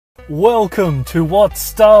Welcome to what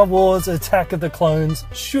Star Wars Attack of the Clones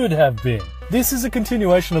should have been. This is a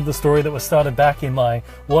continuation of the story that was started back in my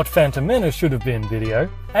What Phantom Menace Should Have Been video,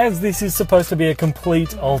 as this is supposed to be a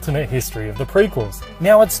complete alternate history of the prequels.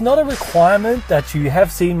 Now, it's not a requirement that you have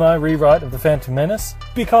seen my rewrite of the Phantom Menace,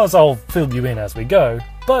 because I'll fill you in as we go,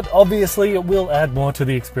 but obviously it will add more to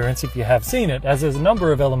the experience if you have seen it, as there's a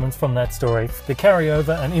number of elements from that story that carry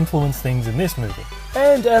over and influence things in this movie.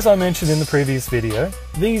 And as I mentioned in the previous video,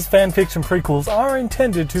 these fanfiction prequels are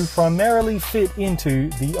intended to primarily fit into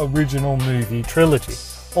the original movie trilogy.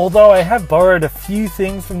 Although I have borrowed a few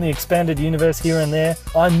things from the expanded universe here and there,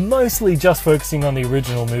 I'm mostly just focusing on the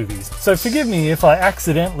original movies. So forgive me if I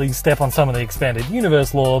accidentally step on some of the expanded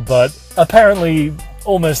universe lore, but apparently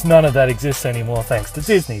almost none of that exists anymore thanks to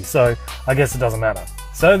Disney, so I guess it doesn't matter.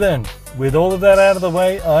 So then, with all of that out of the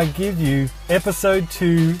way, I give you Episode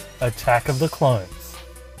 2, Attack of the Clones.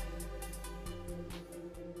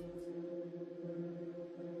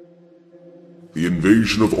 The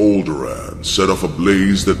invasion of Alderaan set off a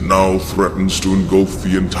blaze that now threatens to engulf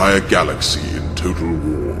the entire galaxy in total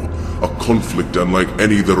war. A conflict unlike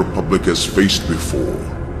any the Republic has faced before.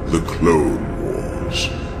 The Clone Wars.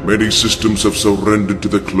 Many systems have surrendered to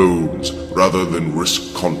the clones rather than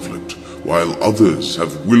risk conflict, while others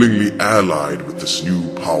have willingly allied with this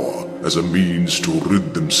new power as a means to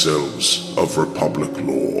rid themselves of Republic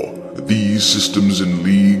lore. These systems in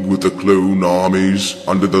league with the clone armies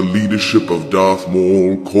under the leadership of Darth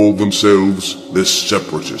Maul call themselves the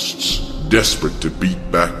Separatists. Desperate to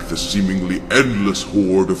beat back the seemingly endless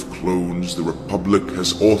horde of clones, the Republic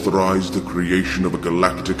has authorized the creation of a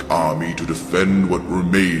galactic army to defend what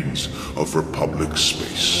remains of Republic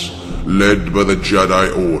space. Led by the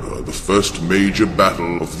Jedi Order, the first major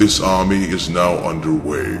battle of this army is now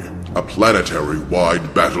underway. A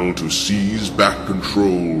planetary-wide battle to seize back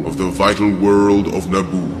control of the vital world of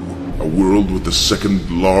Naboo, a world with the second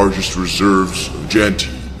largest reserves of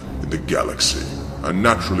Jantine in the galaxy, a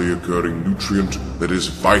naturally occurring nutrient that is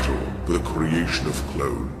vital for the creation of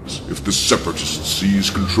clones. If the Separatists seize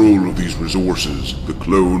control of these resources, the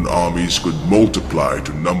clone armies could multiply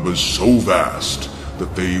to numbers so vast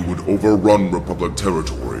that they would overrun Republic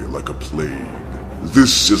territory like a plague.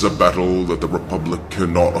 This is a battle that the Republic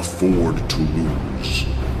cannot afford to lose.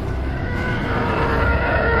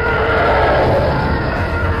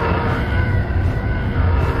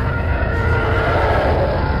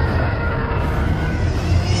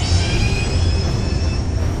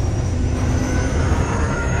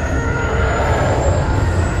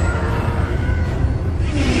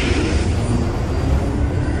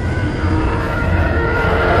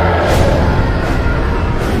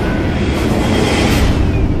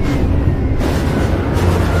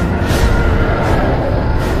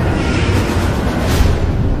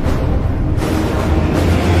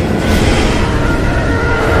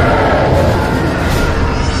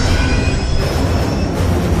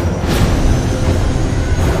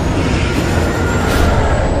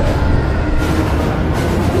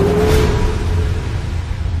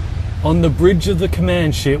 On the bridge of the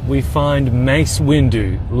command ship, we find Mace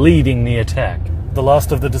Windu leading the attack. The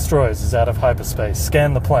last of the destroyers is out of hyperspace.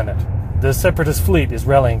 Scan the planet. The Separatist fleet is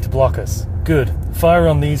rallying to block us. Good. Fire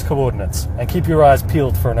on these coordinates, and keep your eyes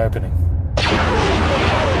peeled for an opening.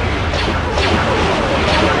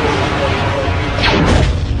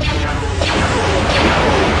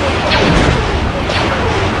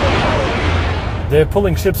 They're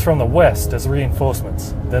pulling ships from the west as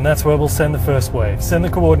reinforcements. Then that's where we'll send the first wave. Send the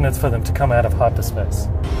coordinates for them to come out of hyperspace.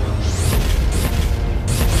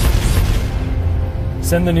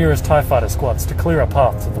 Send the nearest TIE fighter squads to clear a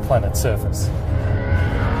path to the planet's surface.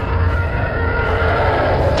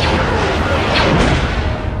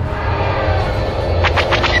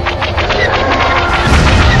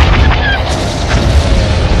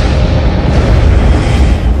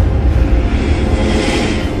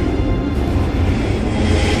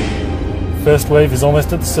 First wave is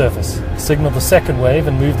almost at the surface. Signal the second wave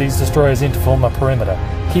and move these destroyers in to form a perimeter.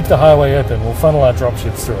 Keep the highway open, we'll funnel our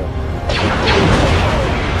dropships through it.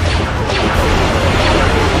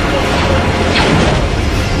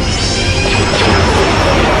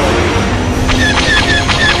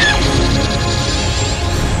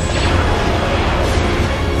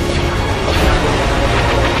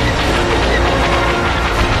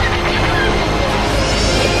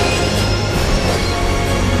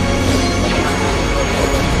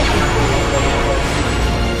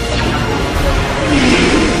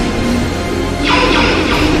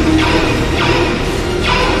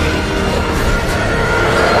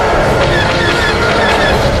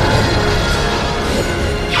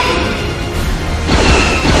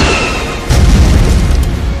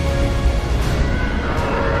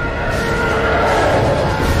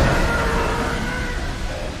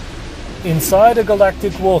 Inside a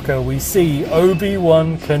galactic walker, we see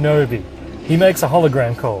Obi-Wan Kenobi. He makes a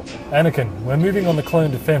hologram call. Anakin, we're moving on the clone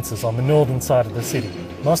defenses on the northern side of the city.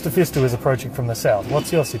 Master Fisto is approaching from the south.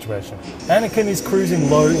 What's your situation? Anakin is cruising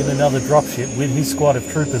low in another dropship with his squad of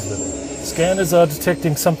troopers with him. Scanners are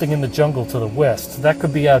detecting something in the jungle to the west. That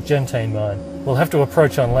could be our Gentane mine. We'll have to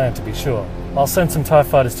approach on land to be sure. I'll send some TIE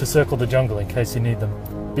fighters to circle the jungle in case you need them.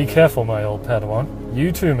 Be careful, my old Padawan.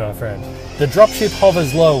 You too, my friend. The dropship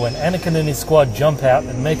hovers low and Anakin and his squad jump out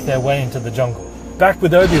and make their way into the jungle. Back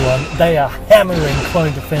with Obi-Wan, they are hammering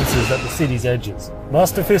clone defenses at the city's edges.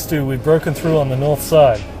 Master Fisto, we've broken through on the north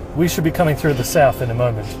side. We should be coming through the south in a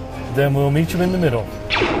moment. Then we'll meet you in the middle.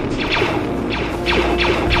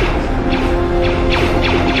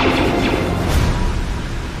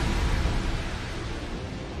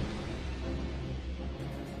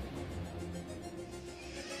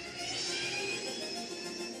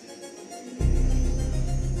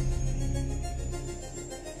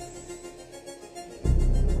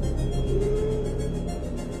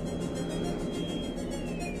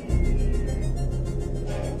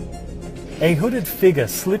 A hooded figure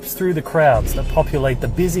slips through the crowds that populate the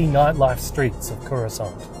busy nightlife streets of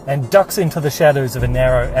Coruscant and ducks into the shadows of a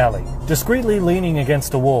narrow alley. Discreetly leaning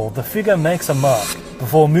against a wall, the figure makes a mark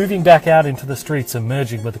before moving back out into the streets and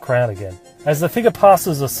merging with the crowd again. As the figure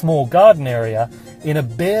passes a small garden area, in a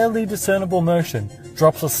barely discernible motion,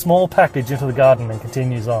 drops a small package into the garden and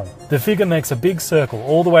continues on. The figure makes a big circle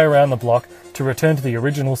all the way around the block to return to the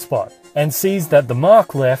original spot, and sees that the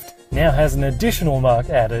mark left now has an additional mark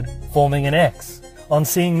added, forming an X. On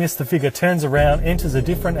seeing this, the figure turns around, enters a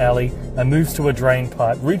different alley, and moves to a drain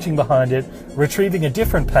pipe, reaching behind it, retrieving a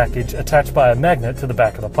different package attached by a magnet to the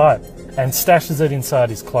back of the pipe, and stashes it inside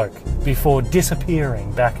his cloak, before disappearing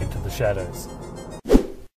back into the shadows.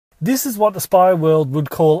 This is what the spy world would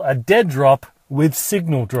call a dead drop with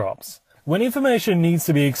signal drops. When information needs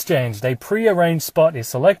to be exchanged, a pre-arranged spot is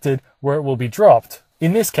selected where it will be dropped.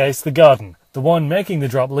 In this case, the garden. The one making the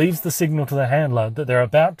drop leaves the signal to the handler that they're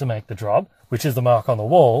about to make the drop, which is the mark on the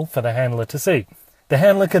wall, for the handler to see. The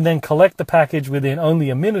handler can then collect the package within only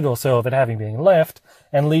a minute or so of it having been left,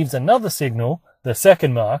 and leaves another signal, the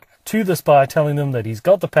second mark, to the spy telling them that he's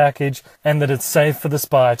got the package and that it's safe for the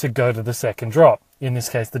spy to go to the second drop, in this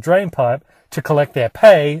case the drain pipe, to collect their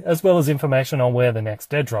pay as well as information on where the next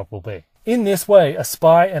dead drop will be. In this way, a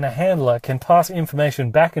spy and a handler can pass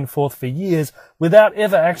information back and forth for years without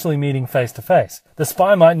ever actually meeting face to face. The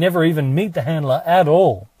spy might never even meet the handler at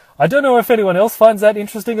all. I don't know if anyone else finds that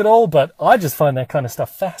interesting at all, but I just find that kind of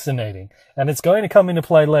stuff fascinating, and it's going to come into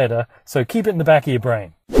play later, so keep it in the back of your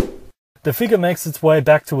brain. The figure makes its way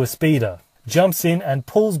back to a speeder, jumps in and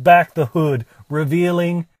pulls back the hood,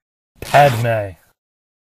 revealing Padme.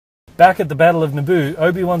 Back at the Battle of Naboo,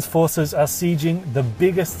 Obi-Wan's forces are sieging the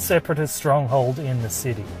biggest separatist stronghold in the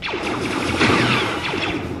city.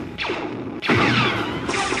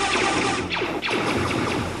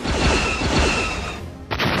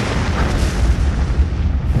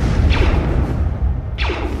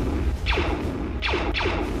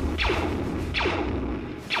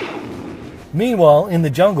 Meanwhile, in the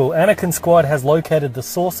jungle, Anakin's squad has located the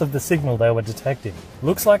source of the signal they were detecting.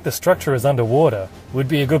 Looks like the structure is underwater. Would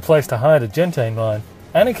be a good place to hide a Gentane mine.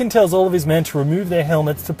 Anakin tells all of his men to remove their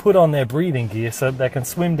helmets to put on their breathing gear so that they can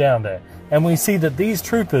swim down there. And we see that these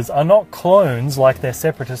troopers are not clones like their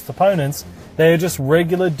separatist opponents, they are just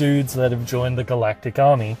regular dudes that have joined the Galactic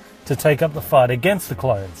Army to take up the fight against the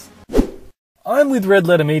clones. I'm with Red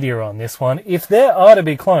Letter Media on this one. If there are to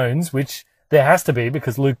be clones, which there has to be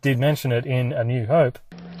because Luke did mention it in A New Hope.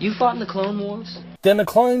 You fought in the Clone Wars? Then the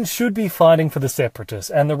clones should be fighting for the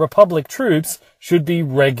Separatists, and the Republic troops should be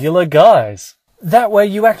regular guys. That way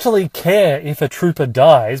you actually care if a trooper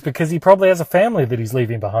dies because he probably has a family that he's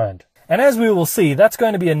leaving behind. And as we will see, that's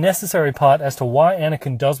going to be a necessary part as to why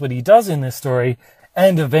Anakin does what he does in this story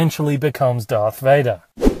and eventually becomes Darth Vader.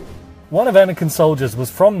 One of Anakin's soldiers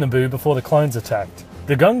was from Naboo before the clones attacked.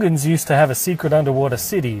 The Gungans used to have a secret underwater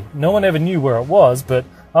city. No one ever knew where it was, but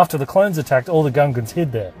after the clones attacked, all the Gungans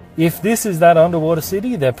hid there. If this is that underwater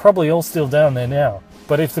city, they're probably all still down there now.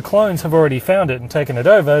 But if the clones have already found it and taken it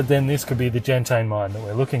over, then this could be the Gentane mine that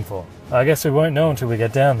we're looking for. I guess we won't know until we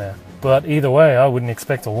get down there. But either way, I wouldn't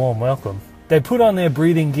expect a warm welcome. They put on their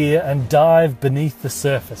breathing gear and dive beneath the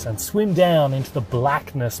surface and swim down into the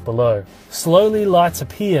blackness below. Slowly lights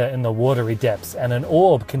appear in the watery depths and an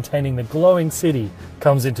orb containing the glowing city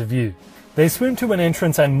comes into view. They swim to an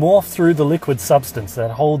entrance and morph through the liquid substance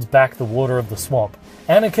that holds back the water of the swamp.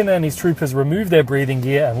 Anakin and his troopers remove their breathing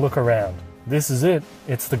gear and look around. This is it.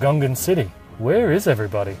 It's the Gungan city. Where is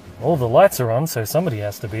everybody? All the lights are on, so somebody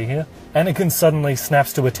has to be here. Anakin suddenly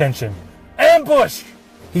snaps to attention. Ambush!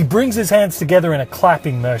 He brings his hands together in a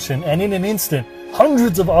clapping motion, and in an instant,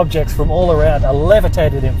 hundreds of objects from all around are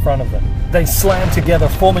levitated in front of them. They slam together,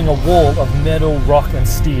 forming a wall of metal, rock, and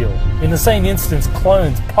steel. In the same instance,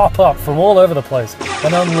 clones pop up from all over the place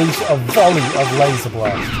and unleash a volley of laser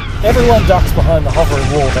blast. Everyone ducks behind the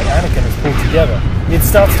hovering wall that Anakin has pulled together. It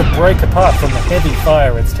starts to break apart from the heavy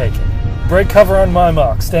fire it's taken. Break cover on my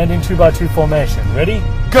mark. Stand in 2x2 formation. Ready?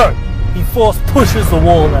 Go! He force pushes the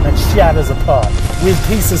wall and it shatters apart, with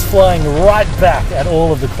pieces flying right back at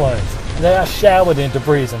all of the clones. They are showered in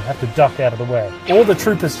debris and have to duck out of the way. All the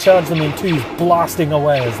troopers charge them in twos, blasting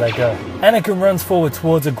away as they go. Anakin runs forward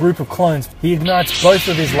towards a group of clones. He ignites both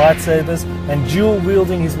of his lightsabers, and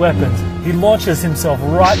dual-wielding his weapons, he launches himself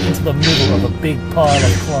right into the middle of a big pile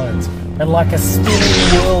of clones, and like a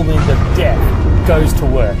spinning whirlwind of death, goes to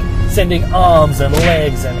work, sending arms and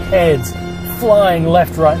legs and heads flying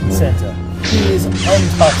left, right, and center. He is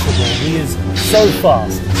untouchable. He is so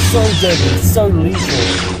fast, so deadly, so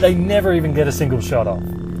lethal, they never even get a single shot off.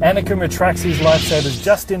 Anakin retracts his lightsabers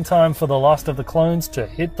just in time for the last of the clones to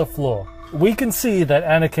hit the floor. We can see that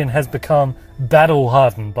Anakin has become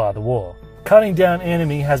battle-hardened by the war. Cutting down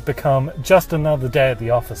enemy has become just another day at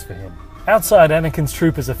the office for him. Outside, Anakin's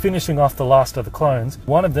troopers are finishing off the last of the clones.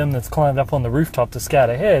 One of them, that's climbed up on the rooftop to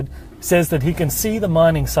scout ahead, says that he can see the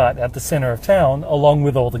mining site at the center of town along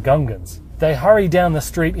with all the Gungans. They hurry down the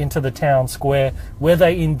street into the town square, where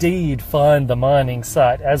they indeed find the mining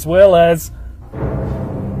site, as well as...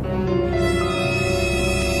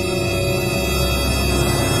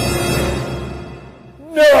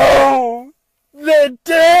 No! They're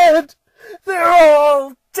dead! They're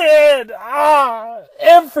all dead!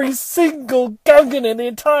 Every single Gungan in the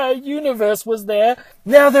entire universe was there.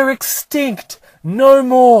 Now they're extinct. No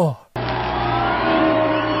more.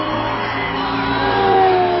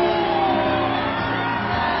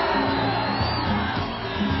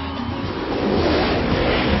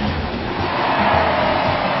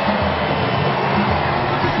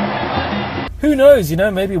 Who knows,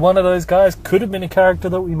 maybe one of those guys could have been a character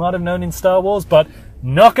that we might have known in Star Wars, but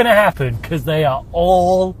not gonna happen, because they are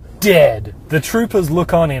all dead. The troopers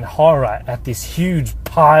look on in horror at this huge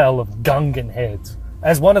pile of Gungan heads.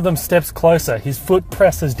 As one of them steps closer, his foot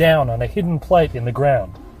presses down on a hidden plate in the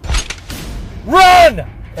ground. Run!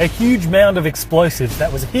 A huge mound of explosives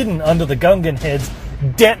that was hidden under the Gungan heads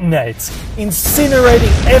detonates,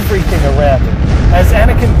 incinerating everything around him. As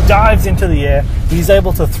Anakin dives into the air, he's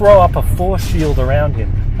able to throw up a force shield around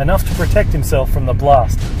him, enough to protect himself from the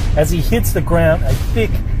blast. As he hits the ground, a thick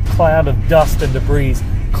cloud of dust and debris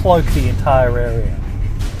cloak the entire area.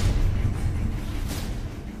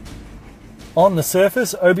 On the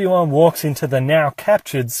surface, Obi-Wan walks into the now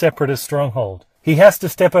captured Separatist stronghold. He has to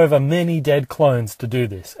step over many dead clones to do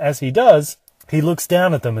this. As he does, he looks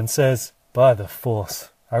down at them and says, "By the Force,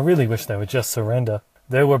 I really wish they would just surrender.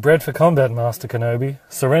 They were bred for combat, Master Kenobi.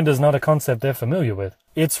 Surrender's not a concept they're familiar with.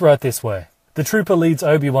 It's right this way." The trooper leads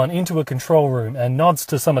Obi-Wan into a control room and nods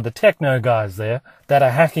to some of the techno guys there that are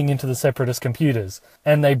hacking into the Separatist computers.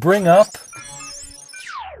 And they bring up...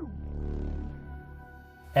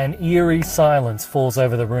 An eerie silence falls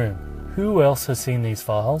over the room. Who else has seen these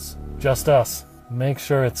files? Just us. Make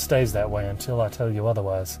sure it stays that way until I tell you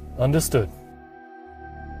otherwise. Understood.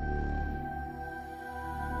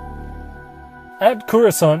 At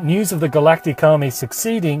Coruscant, news of the Galactic Army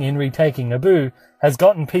succeeding in retaking Naboo has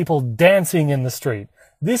gotten people dancing in the street.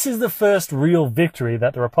 This is the first real victory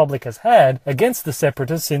that the Republic has had against the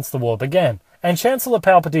Separatists since the war began, and Chancellor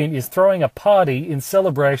Palpatine is throwing a party in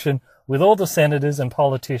celebration with all the senators and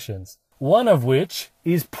politicians, one of which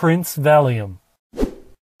is Prince Valium.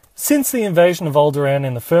 Since the invasion of Alderaan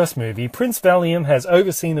in the first movie, Prince Valium has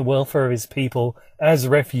overseen the welfare of his people as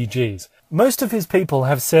refugees. Most of his people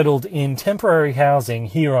have settled in temporary housing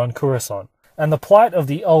here on Coruscant, and the plight of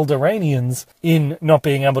the Alderaanians in not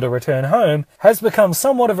being able to return home has become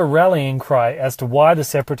somewhat of a rallying cry as to why the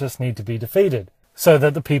Separatists need to be defeated, so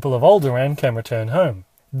that the people of Alderaan can return home.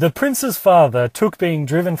 The prince's father took being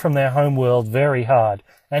driven from their homeworld very hard,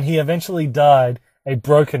 and he eventually died a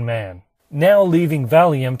broken man, now leaving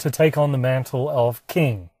Valium to take on the mantle of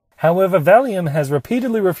king. However, Valium has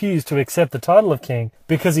repeatedly refused to accept the title of king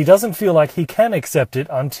because he doesn't feel like he can accept it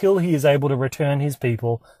until he is able to return his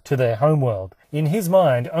people to their homeworld. In his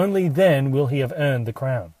mind, only then will he have earned the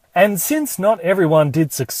crown. And since not everyone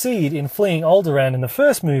did succeed in fleeing Alderaan in the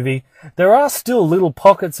first movie, there are still little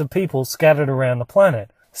pockets of people scattered around the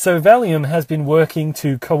planet. So Valium has been working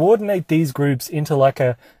to coordinate these groups into like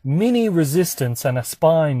a mini resistance and a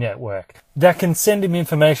spy network that can send him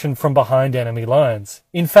information from behind enemy lines.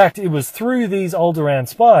 In fact, it was through these Alderaan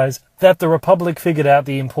spies that the Republic figured out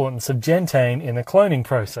the importance of gentane in the cloning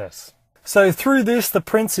process. So through this, the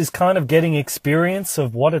Prince is kind of getting experience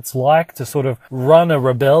of what it's like to sort of run a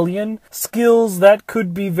rebellion, skills that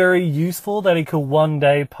could be very useful that he could one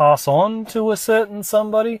day pass on to a certain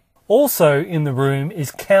somebody. Also in the room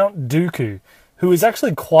is Count Dooku, who is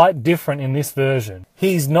actually quite different in this version.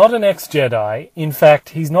 He's not an ex-Jedi. In fact,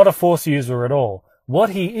 he's not a Force user at all.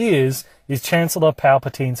 What he is Chancellor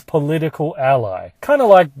Palpatine's political ally. Kind of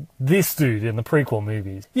like this dude in the prequel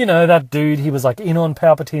movies. You know, that dude, he was like in on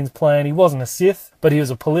Palpatine's plan. He wasn't a Sith, but he was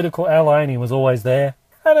a political ally and he was always there.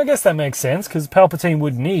 And I guess that makes sense, because Palpatine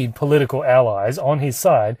would need political allies on his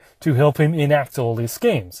side to help him enact all his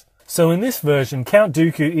schemes. So in this version, Count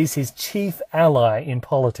Dooku is his chief ally in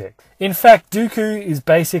politics. In fact, Dooku is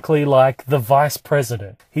basically like the vice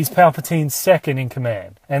president. He's Palpatine's second in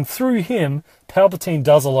command. And through him, Palpatine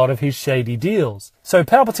does a lot of his shady deals. So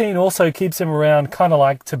Palpatine also keeps him around kind of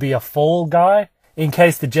like to be a fall guy. In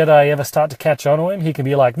case the Jedi ever start to catch on to him, he can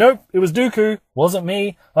be like, nope, it was Dooku, wasn't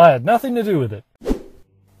me, I had nothing to do with it.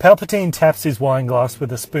 Palpatine taps his wine glass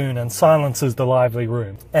with a spoon and silences the lively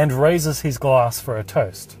room, and raises his glass for a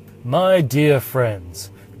toast. My dear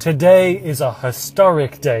friends, today is a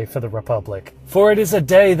historic day for the Republic, for it is a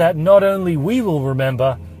day that not only we will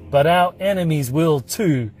remember, but our enemies will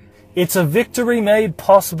too. It's a victory made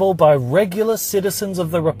possible by regular citizens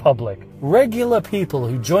of the Republic, regular people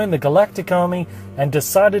who joined the Galactic Army and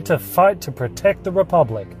decided to fight to protect the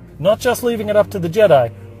Republic, not just leaving it up to the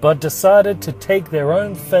Jedi, but decided to take their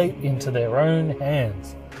own fate into their own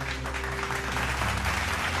hands.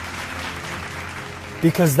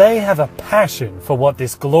 Because they have a passion for what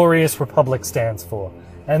this glorious Republic stands for.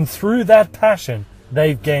 And through that passion,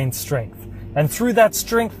 they've gained strength. And through that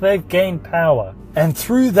strength, they've gained power. And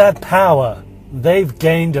through that power, they've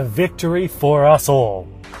gained a victory for us all.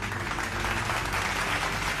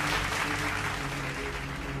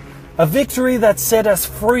 A victory that set us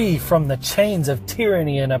free from the chains of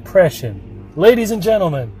tyranny and oppression. Ladies and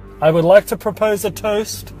gentlemen, I would like to propose a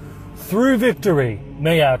toast. Through victory,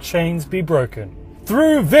 may our chains be broken.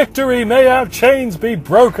 Through victory, may our chains be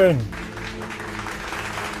broken!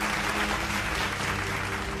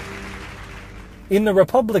 In the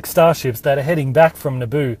Republic starships that are heading back from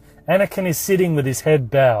Naboo, Anakin is sitting with his head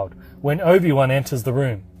bowed when Obi-Wan enters the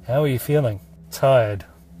room. How are you feeling? Tired.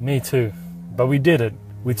 Me too. But we did it.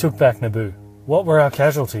 We took back Naboo. What were our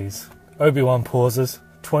casualties? Obi-Wan pauses.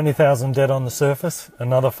 20,000 dead on the surface,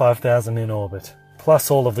 another 5,000 in orbit.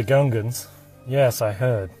 Plus all of the Gungans. Yes, I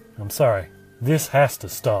heard. I'm sorry. This has to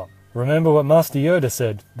stop. Remember what Master Yoda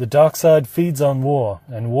said, the dark side feeds on war,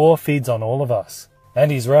 and war feeds on all of us.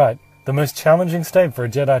 And he's right. The most challenging state for a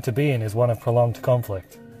Jedi to be in is one of prolonged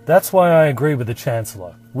conflict. That's why I agree with the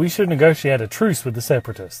Chancellor. We should negotiate a truce with the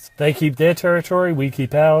Separatists. They keep their territory, we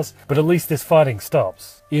keep ours, but at least this fighting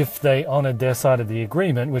stops. If they honoured their side of the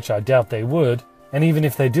agreement, which I doubt they would, and even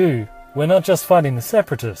if they do, we're not just fighting the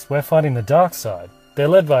Separatists, we're fighting the dark side. They're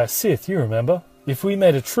led by a Sith, you remember? If we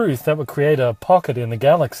made a truce, that would create a pocket in the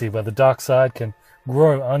galaxy where the dark side can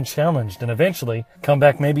grow unchallenged and eventually come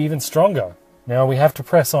back maybe even stronger. Now we have to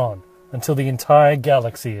press on until the entire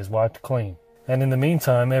galaxy is wiped clean. And in the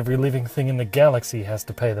meantime, every living thing in the galaxy has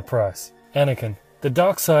to pay the price. Anakin, the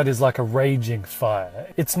dark side is like a raging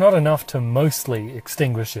fire. It's not enough to mostly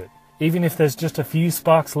extinguish it. Even if there's just a few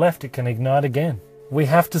sparks left, it can ignite again. We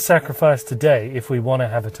have to sacrifice today if we want to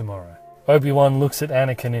have a tomorrow. Obi-Wan looks at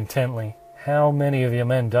Anakin intently. How many of your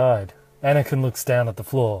men died? Anakin looks down at the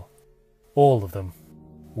floor. All of them.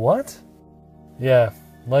 What? Yeah,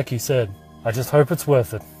 like you said. I just hope it's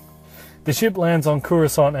worth it. The ship lands on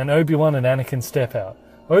Coruscant and Obi-Wan and Anakin step out.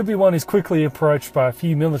 Obi-Wan is quickly approached by a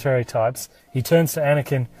few military types. He turns to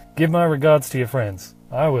Anakin. Give my regards to your friends.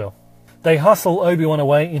 I will. They hustle Obi-Wan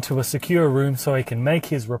away into a secure room so he can make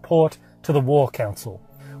his report to the War Council,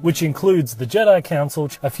 which includes the Jedi Council,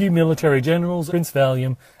 a few military generals, Prince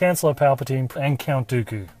Valium, Chancellor Palpatine, and Count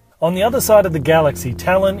Dooku. On the other side of the galaxy,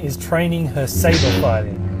 Talon is training her saber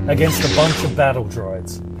fighting against a bunch of battle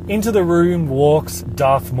droids. Into the room walks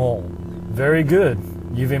Darth Maul. Very good.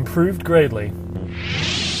 You've improved greatly.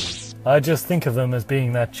 I just think of them as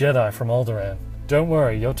being that Jedi from Alderaan. Don't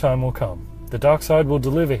worry, your time will come. The dark side will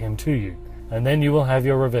deliver him to you, and then you will have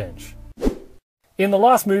your revenge. In the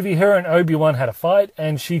last movie, her and Obi-Wan had a fight,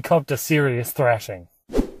 and she copped a serious thrashing.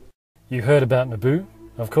 You heard about Naboo?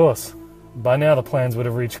 Of course. By now the plans would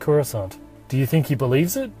have reached Coruscant. Do you think he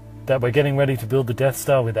believes it? That we're getting ready to build the Death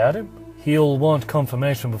Star without him? He'll want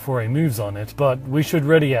confirmation before he moves on it, but we should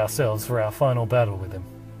ready ourselves for our final battle with him.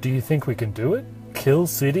 Do you think we can do it? Kill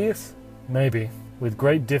Sidious? Maybe, with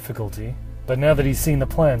great difficulty. But now that he's seen the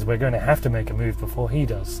plans, we're going to have to make a move before he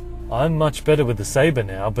does. I'm much better with the saber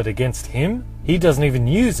now, but against him? He doesn't even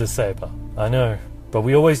use a saber. I know, but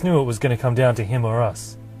we always knew it was going to come down to him or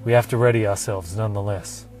us. We have to ready ourselves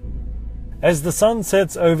nonetheless. As the sun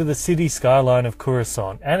sets over the city skyline of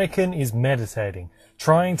Coruscant, Anakin is meditating,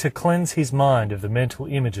 trying to cleanse his mind of the mental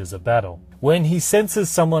images of battle. When he senses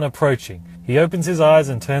someone approaching, he opens his eyes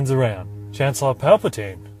and turns around. Chancellor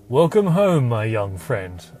Palpatine, welcome home, my young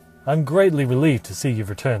friend. I'm greatly relieved to see you've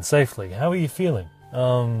returned safely. How are you feeling?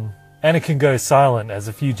 Anakin goes silent as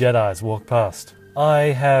a few Jedis walk past. I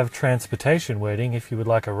have transportation waiting if you would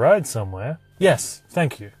like a ride somewhere. Yes,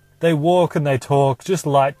 thank you. They walk and they talk, just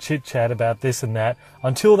light chit-chat about this and that,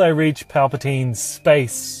 until they reach Palpatine's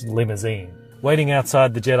space limousine, waiting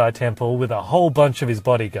outside the Jedi Temple with a whole bunch of his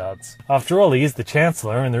bodyguards. After all, he is the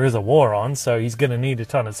Chancellor and there is a war on, so he's going to need a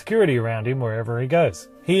ton of security around him wherever he goes.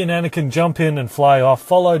 He and Anakin jump in and fly off,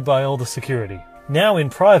 followed by all the security. Now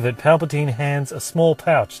in private, Palpatine hands a small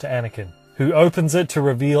pouch to Anakin, who opens it to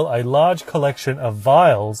reveal a large collection of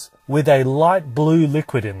vials with a light blue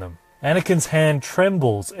liquid in them. Anakin's hand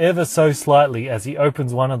trembles ever so slightly as he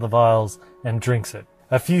opens one of the vials and drinks it.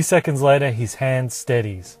 A few seconds later, his hand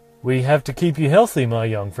steadies. We have to keep you healthy, my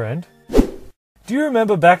young friend. Do you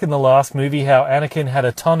remember back in the last movie how Anakin had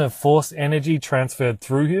a ton of Force energy transferred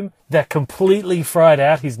through him that completely fried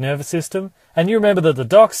out his nervous system? And you remember that the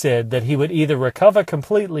doc said that he would either recover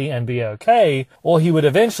completely and be okay, or he would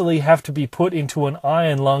eventually have to be put into an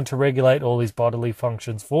iron lung to regulate all his bodily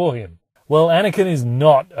functions for him. Well, Anakin is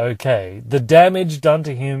not okay. The damage done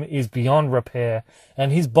to him is beyond repair,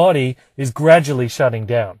 and his body is gradually shutting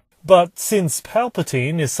down. But since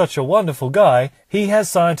Palpatine is such a wonderful guy, he has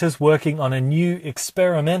scientists working on a new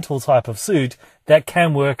experimental type of suit that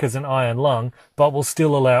can work as an iron lung, but will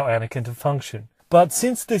still allow Anakin to function. But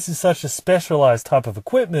since this is such a specialized type of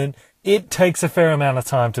equipment, it takes a fair amount of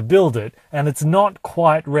time to build it, and it's not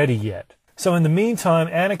quite ready yet. So in the meantime,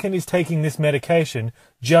 Anakin is taking this medication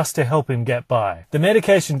just to help him get by. The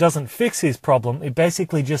medication doesn't fix his problem, it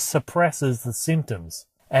basically just suppresses the symptoms.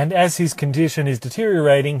 And as his condition is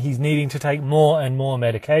deteriorating, he's needing to take more and more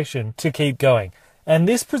medication to keep going. And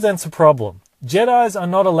this presents a problem. Jedis are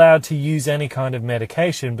not allowed to use any kind of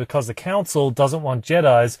medication because the Council doesn't want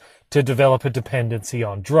Jedis to develop a dependency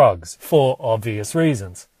on drugs, for obvious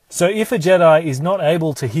reasons. So if a Jedi is not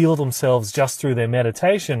able to heal themselves just through their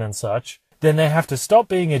meditation and such, then they have to stop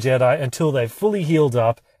being a Jedi until they've fully healed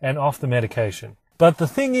up and off the medication. But the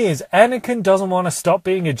thing is, Anakin doesn't want to stop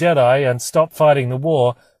being a Jedi and stop fighting the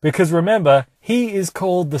war, because remember, he is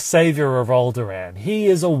called the Savior of Alderaan. He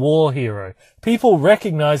is a war hero. People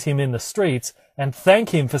recognize him in the streets and thank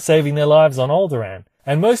him for saving their lives on Alderaan.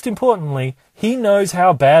 And most importantly, he knows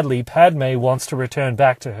how badly Padme wants to return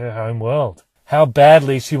back to her home world. How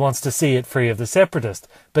badly she wants to see it free of the Separatists,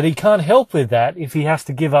 but he can't help with that if he has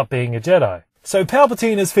to give up being a Jedi. So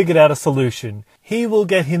Palpatine has figured out a solution. He will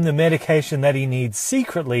get him the medication that he needs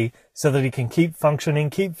secretly so that he can keep functioning,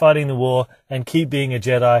 keep fighting the war, and keep being a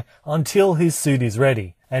Jedi until his suit is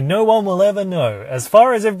ready. And no one will ever know. As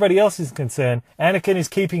far as everybody else is concerned, Anakin is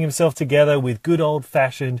keeping himself together with good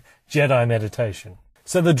old-fashioned Jedi meditation.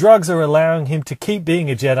 So the drugs are allowing him to keep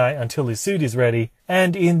being a Jedi until his suit is ready.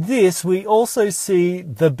 And in this, we also see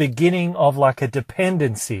the beginning of like a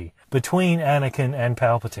dependency between Anakin and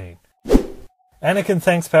Palpatine. Anakin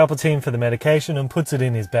thanks Palpatine for the medication and puts it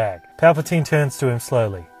in his bag. Palpatine turns to him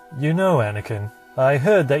slowly. You know, Anakin, I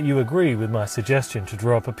heard that you agree with my suggestion to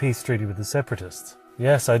draw up a peace treaty with the Separatists.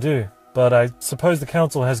 Yes, I do. But I suppose the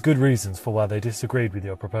Council has good reasons for why they disagreed with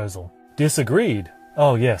your proposal. Disagreed?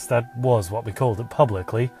 Oh yes, that was what we called it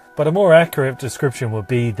publicly. But a more accurate description would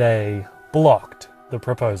be they blocked the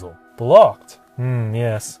proposal. Blocked?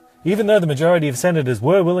 Yes. Even though the majority of senators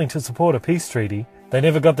were willing to support a peace treaty, they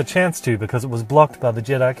never got the chance to because it was blocked by the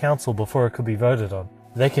Jedi Council before it could be voted on.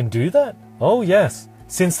 They can do that? Oh yes.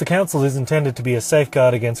 Since the Council is intended to be a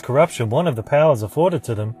safeguard against corruption, one of the powers afforded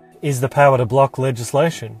to them is the power to block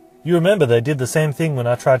legislation. You remember they did the same thing when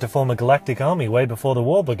I tried to form a galactic army way before the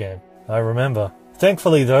war began. I remember.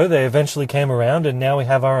 Thankfully though, they eventually came around and now we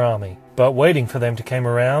have our army. But waiting for them to come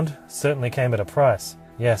around certainly came at a price.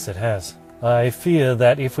 Yes, it has. I fear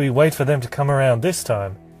that if we wait for them to come around this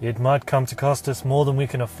time, it might come to cost us more than we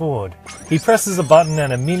can afford. He presses a button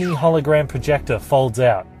and a mini hologram projector folds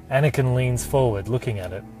out. Anakin leans forward, looking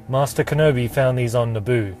at it. Master Kenobi found these on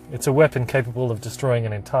Naboo. It's a weapon capable of destroying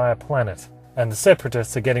an entire planet. And the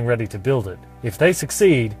Separatists are getting ready to build it. If they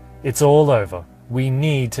succeed, it's all over. We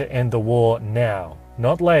need to end the war now.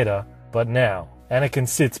 Not later, but now. Anakin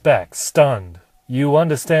sits back, stunned. You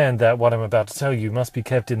understand that what I'm about to tell you must be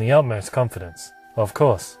kept in the utmost confidence. Of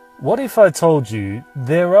course. What if I told you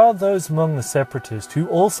there are those among the Separatists who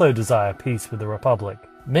also desire peace with the Republic?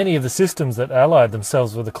 Many of the systems that allied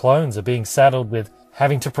themselves with the clones are being saddled with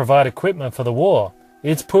having to provide equipment for the war.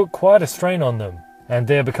 It's put quite a strain on them, and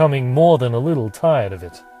they're becoming more than a little tired of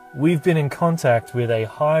it. We've been in contact with a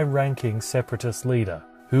high-ranking Separatist leader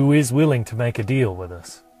who is willing to make a deal with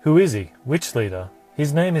us. Who is he? Which leader?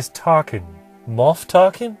 His name is Tarkin. Moff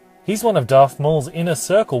Tarkin? He's one of Darth Maul's inner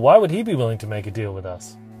circle. Why would he be willing to make a deal with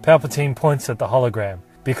us? Palpatine points at the hologram.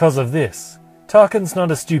 Because of this. Tarkin's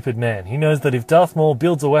not a stupid man. He knows that if Darth Maul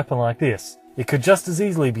builds a weapon like this, it could just as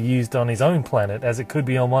easily be used on his own planet as it could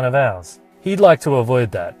be on one of ours. He'd like to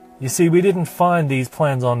avoid that. You see, we didn't find these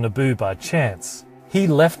plans on Naboo by chance. He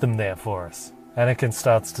left them there for us. Anakin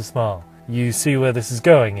starts to smile. You see where this is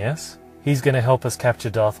going, yes? He's going to help us capture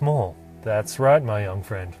Darth Maul. That's right, my young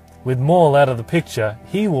friend. With Maul out of the picture,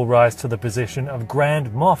 he will rise to the position of Grand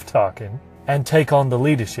Moff Tarkin and take on the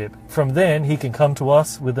leadership. From then, he can come to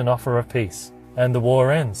us with an offer of peace. And the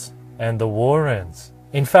war ends. And the war ends.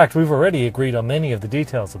 In fact, we've already agreed on many of the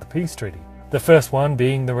details of the peace treaty. The first one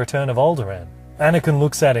being the return of Alderaan. Anakin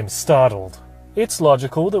looks at him, startled. It's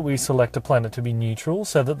logical that we select a planet to be neutral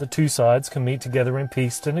so that the two sides can meet together in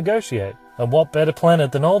peace to negotiate. And what better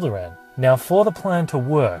planet than Alderaan? Now, for the plan to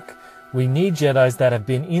work, we need Jedis that have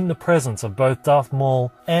been in the presence of both Darth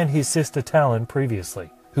Maul and his sister Talon previously,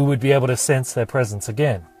 who would be able to sense their presence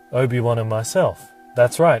again. Obi-Wan and myself.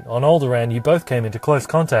 That's right, on Alderaan you both came into close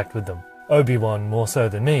contact with them. Obi-Wan more so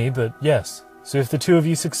than me, but yes. So if the two of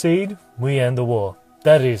you succeed, we end the war.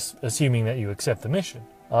 That is, assuming that you accept the mission.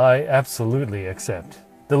 I absolutely accept.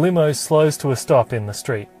 The limo slows to a stop in the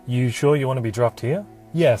street. You sure you want to be dropped here?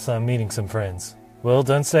 Yes, I'm meeting some friends. Well,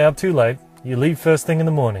 don't stay up too late. You leave first thing in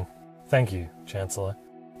the morning. Thank you, Chancellor.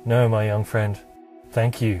 No, my young friend.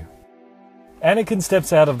 Thank you. Anakin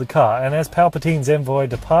steps out of the car, and as Palpatine's envoy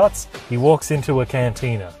departs, he walks into a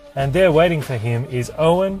cantina. And there waiting for him is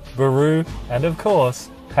Owen, Beru, and of course,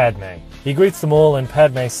 Padme. He greets them all and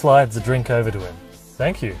Padme slides a drink over to him.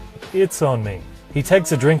 Thank you. It's on me. He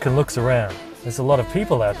takes a drink and looks around. There's a lot of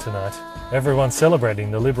people out tonight. Everyone's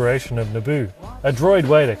celebrating the liberation of Naboo. A droid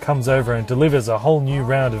waiter comes over and delivers a whole new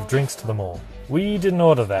round of drinks to them all. We didn't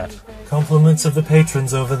order that. Compliments of the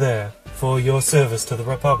patrons over there for your service to the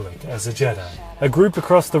Republic as a Jedi. A group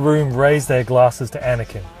across the room raise their glasses to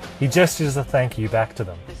Anakin. He gestures a thank you back to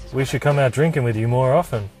them. We should come out drinking with you more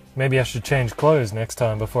often. Maybe I should change clothes next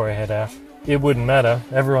time before I head out. It wouldn't matter.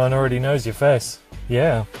 Everyone already knows your face.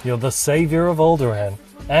 Yeah, you're the savior of Alderaan.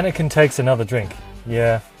 Anakin takes another drink.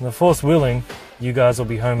 Yeah, the Force willing, you guys will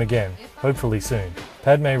be home again. Hopefully soon.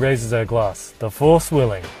 Padme raises her glass. The Force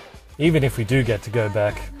willing. Even if we do get to go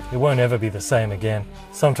back, it won't ever be the same again.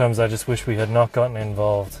 Sometimes I just wish we had not gotten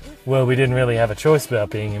involved. Well, we didn't really have a choice about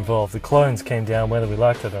being involved. The clones came down whether we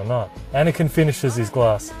liked it or not. Anakin finishes his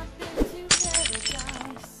glass.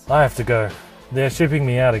 I have to go. They're shipping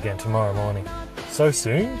me out again tomorrow morning. So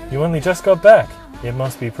soon? You only just got back. It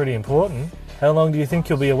must be pretty important. How long do you think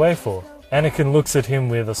you'll be away for? Anakin looks at him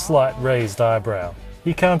with a slight raised eyebrow.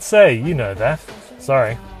 You can't say, you know that.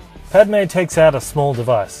 Sorry. Padme takes out a small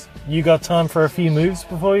device. You got time for a few moves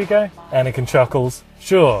before you go? Anakin chuckles.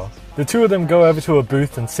 Sure. The two of them go over to a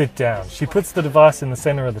booth and sit down. She puts the device in the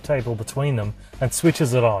center of the table between them and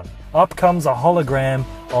switches it on. Up comes a hologram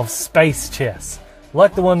of space chess,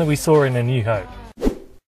 like the one that we saw in A New Hope.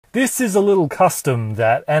 This is a little custom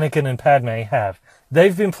that Anakin and Padme have.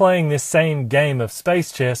 They've been playing this same game of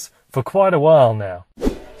space chess for quite a while now.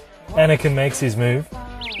 Anakin makes his move.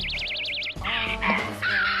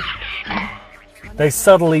 They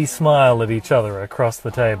subtly smile at each other across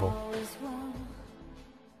the table.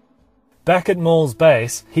 Back at Maul's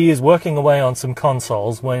base, he is working away on some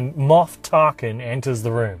consoles when Moff Tarkin enters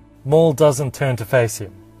the room. Maul doesn't turn to face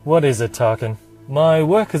him. What is it, Tarkin? My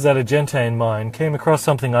workers at a Gentane mine came across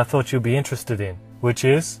something I thought you'd be interested in, which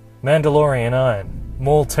is Mandalorian iron.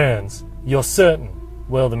 Maul turns. You're certain?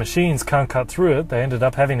 Well, the machines can't cut through it. They ended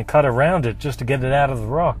up having to cut around it just to get it out of the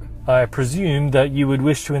rock. I presume that you would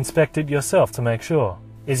wish to inspect it yourself to make sure.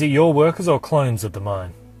 Is it your workers or clones at the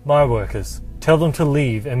mine? My workers. Tell them to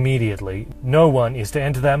leave immediately. No one is to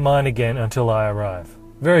enter that mine again until I arrive.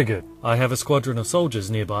 Very good. I have a squadron of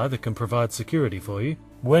soldiers nearby that can provide security for you.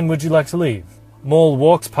 When would you like to leave? Maul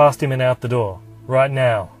walks past him and out the door. Right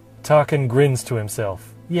now. Tarkin grins to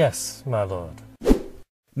himself. Yes, my lord.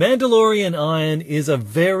 Mandalorian iron is a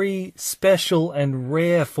very special and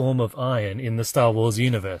rare form of iron in the Star Wars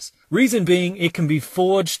universe. Reason being, it can be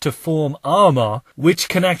forged to form armor, which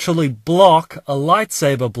can actually block a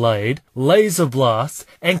lightsaber blade, laser blasts,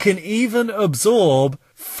 and can even absorb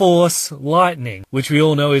Force lightning, which we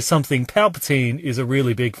all know is something Palpatine is a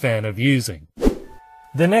really big fan of using.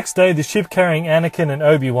 The next day, the ship carrying Anakin and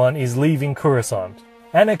Obi-Wan is leaving Coruscant.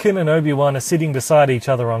 Anakin and Obi-Wan are sitting beside each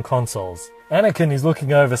other on consoles. Anakin is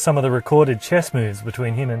looking over some of the recorded chess moves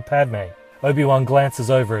between him and Padme. Obi-Wan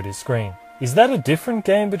glances over at his screen. Is that a different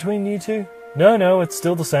game between you two? No, it's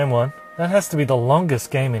still the same one. That has to be the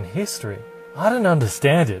longest game in history. I don't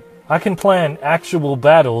understand it. I can plan actual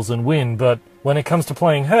battles and win, but when it comes to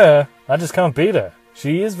playing her, I just can't beat her.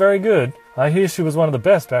 She is very good. I hear she was one of the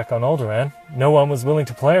best back on Alderaan. No one was willing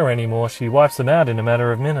to play her anymore. She wipes them out in a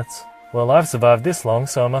matter of minutes. Well, I've survived this long,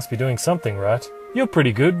 so I must be doing something right. You're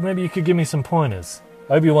pretty good. Maybe you could give me some pointers.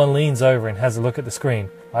 Obi-Wan leans over and has a look at the screen.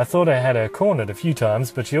 I thought I had her cornered a few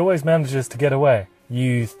times, but she always manages to get away.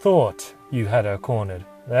 You thought you had her cornered.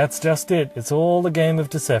 That's just it. It's all a game of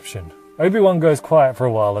deception. Obi-Wan goes quiet for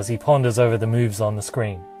a while as he ponders over the moves on the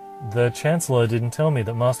screen. The Chancellor didn't tell me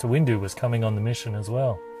that Master Windu was coming on the mission as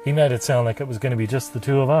well. He made it sound like it was going to be just the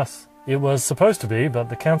two of us. It was supposed to be, but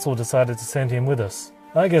the Council decided to send him with us.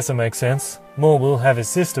 I guess it makes sense. Maul will have his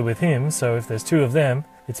sister with him, so if there's two of them,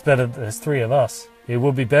 it's better that there's three of us. It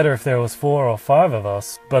would be better if there was 4 or 5 of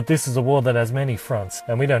us, but this is a war that has many fronts,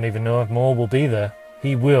 and we don't even know if Maul will be there.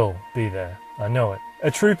 He will be there. I know it.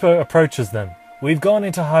 A trooper approaches them. We've gone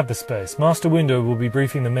into hyperspace. Master Windu will be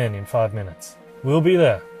briefing the men in 5 minutes. We'll be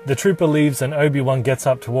there. The trooper leaves and Obi-Wan gets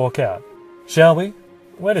up to walk out. Shall we?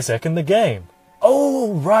 Wait a second, the game.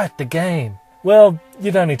 Oh, right, the game. Well,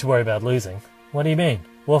 you don't need to worry about losing. What do you mean?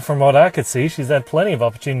 Well, from what I could see, she's had plenty of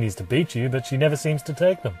opportunities to beat you, but she never seems to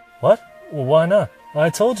take them. What? Well, why not? I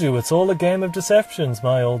told you, it's all a game of deceptions,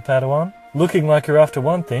 my old Padawan. Looking like you're after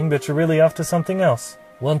one thing, but you're really after something else.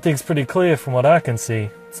 One thing's pretty clear from what I can see.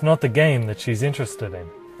 It's not the game that she's interested in.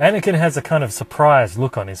 Anakin has a kind of surprised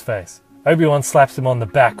look on his face. Obi-Wan slaps him on the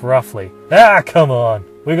back roughly. Ah, come on.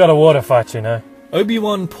 We got a water fight, you know.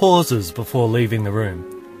 Obi-Wan pauses before leaving the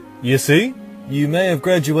room. You see? You may have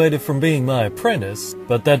graduated from being my apprentice,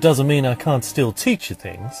 but that doesn't mean I can't still teach you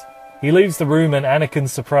things. He leaves the room and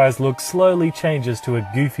Anakin's surprised look slowly changes to a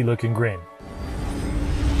goofy-looking grin.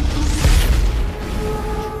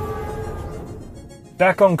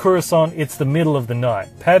 Back on Coruscant, it's the middle of the night.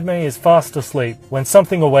 Padme is fast asleep when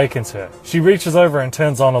something awakens her. She reaches over and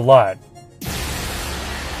turns on a light.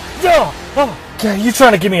 Oh, you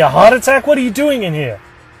trying to give me a heart attack? What are you doing in here?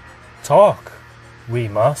 Talk. We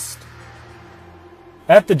must.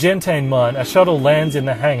 At the Gentane mine, a shuttle lands in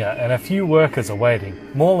the hangar and a few workers are waiting.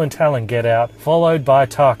 Maul and Talon get out, followed by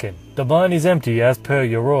Tarkin. The mine is empty as per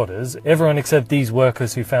your orders, everyone except these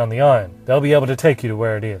workers who found the iron. They'll be able to take you to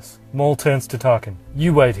where it is. Maul turns to Tarkin.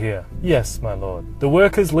 You wait here. Yes, my lord. The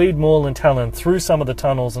workers lead Maul and Talon through some of the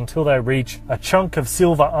tunnels until they reach a chunk of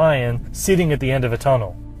silver iron sitting at the end of a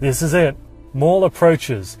tunnel. This is it. Maul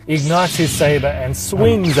approaches, ignites his saber and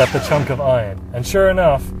swings at the chunk of iron, and sure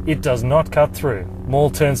enough, it does not cut through. Maul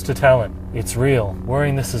turns to Talon. It's real.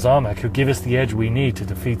 Wearing this as armor could give us the edge we need to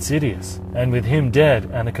defeat Sidious. And with him dead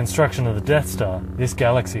and the construction of the Death Star, this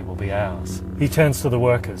galaxy will be ours. He turns to the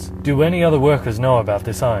workers. Do any other workers know about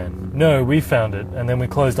this iron? No, we found it, and then we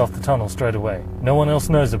closed off the tunnel straight away. No one else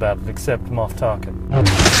knows about it except Moff Tarkin.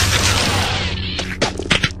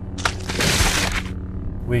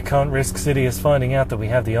 We can't risk Sidious finding out that we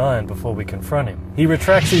have the iron before we confront him. He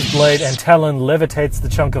retracts his blade and Talon levitates the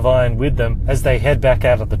chunk of iron with them as they head back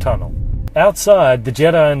out of the tunnel. Outside, the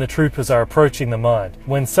Jedi and the troopers are approaching the mine,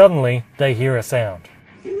 when suddenly they hear a sound.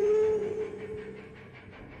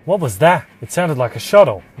 What was that? It sounded like a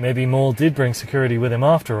shuttle. Maybe Maul did bring security with him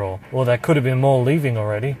after all, or that could have been Maul leaving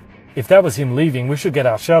already. If that was him leaving, we should get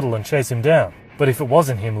our shuttle and chase him down. But if it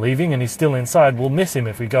wasn't him leaving and he's still inside, we'll miss him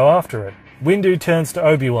if we go after it. Windu turns to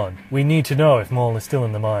Obi-Wan. We need to know if Maul is still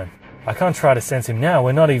in the mine. I can't try to sense him now,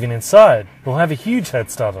 we're not even inside. We'll have a huge head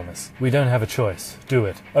start on us. We don't have a choice. Do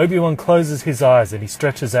it. Obi-Wan closes his eyes and he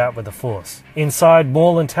stretches out with the Force. Inside,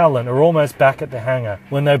 Maul and Talon are almost back at the hangar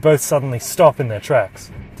when they both suddenly stop in their tracks.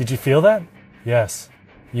 Did you feel that? Yes.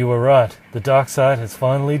 You were right. The dark side has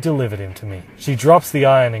finally delivered him to me. She drops the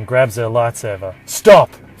iron and grabs her lightsaber. Stop!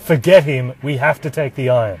 Forget him, we have to take the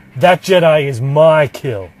iron. That Jedi is my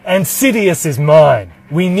kill, and Sidious is mine.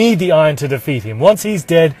 We need the Iron to defeat him. Once he's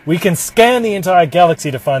dead, we can scan the entire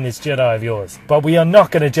galaxy to find this Jedi of yours. But we are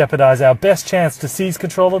not going to jeopardize our best chance to seize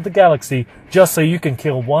control of the galaxy just so you can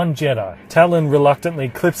kill one Jedi. Talon reluctantly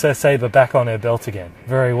clips her saber back on her belt again.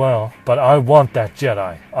 Very well, but I want that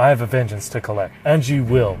Jedi. I have a vengeance to collect. And you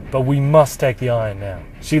will, but we must take the Iron now.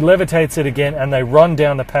 She levitates it again and they run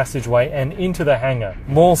down the passageway and into the hangar.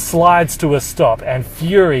 Maul slides to a stop and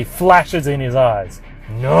fury flashes in his eyes.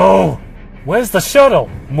 No! Where's the shuttle?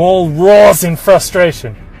 Maul roars in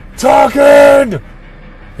frustration. Tarkin!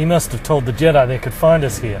 He must have told the Jedi they could find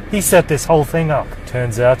us here. He set this whole thing up.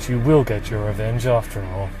 Turns out you will get your revenge after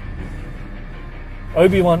all.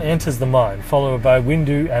 Obi-Wan enters the mine, followed by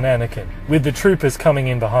Windu and Anakin, with the troopers coming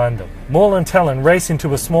in behind them. Maul and Talon race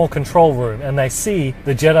into a small control room and they see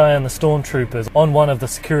the Jedi and the stormtroopers on one of the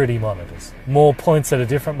security monitors. Maul points at a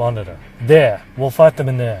different monitor. There, we'll fight them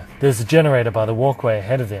in there. There's a generator by the walkway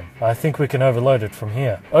ahead of them. I think we can overload it from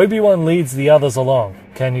here. Obi-Wan leads the others along.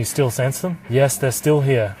 Can you still sense them? Yes, they're still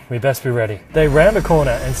here. We best be ready. They round a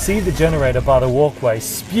corner and see the generator by the walkway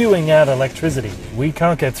spewing out electricity. We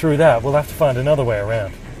can't get through that. We'll have to find another way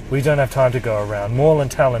around. We don't have time to go around. Maul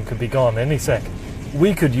and Talon could be gone any second.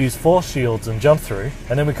 We could use force shields and jump through,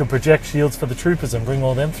 and then we could project shields for the troopers and bring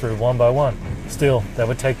all them through one by one. Still, that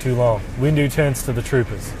would take too long. Windu turns to the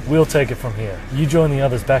troopers. We'll take it from here. You join the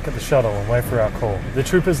others back at the shuttle and wait for our call. The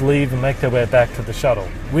troopers leave and make their way back to the shuttle.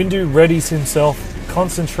 Windu readies himself,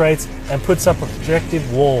 concentrates, and puts up a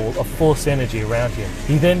projective wall of force energy around him.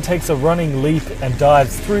 He then takes a running leap and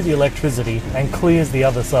dives through the electricity and clears the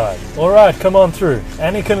other side. Alright, come on through.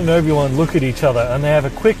 Anakin and Obi-Wan look at each other and they have a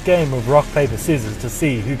quick game of rock, paper, scissors to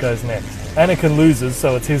see who goes next. Anakin loses,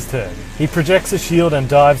 so it's his turn. He projects a shield and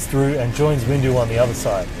dives through and joins Windu on the other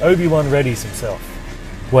side. Obi-Wan readies himself.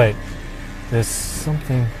 Wait, there's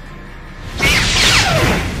something...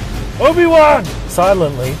 Obi-Wan!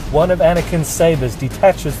 Silently, one of Anakin's sabers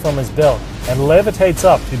detaches from his belt and levitates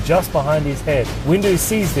up to just behind his head. Windu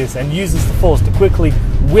sees this and uses the force to quickly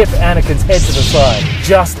whip Anakin's head to the side,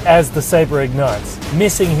 just as the saber ignites,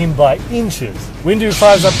 missing him by inches. Windu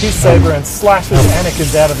fires up his saber and slashes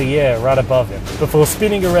Anakin's out of the air right above him, before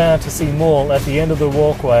spinning around to see Maul at the end of the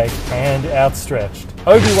walkway, hand outstretched.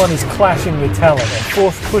 Obi-Wan is clashing with Talon and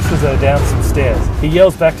force pushes her down some stairs. He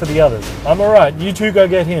yells back to the others, I'm alright, you two go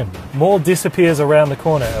get him. Maul disappears around the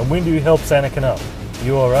corner and Windu helps Anakin up.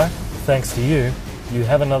 You alright? Thanks to you. You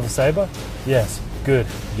have another saber? Yes, good.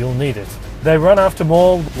 You'll need it. They run after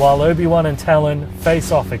Maul while Obi-Wan and Talon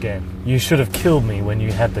face off again. You should have killed me when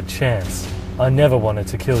you had the chance. I never wanted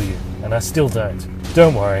to kill you, and I still don't.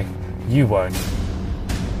 Don't worry, you won't.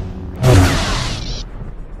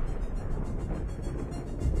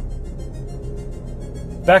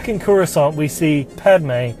 Back in Coruscant, we see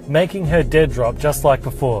Padme making her dead drop just like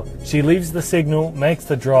before. She leaves the signal, makes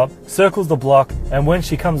the drop, circles the block, and when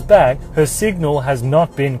she comes back, her signal has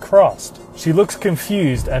not been crossed. She looks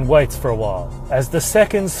confused and waits for a while. As the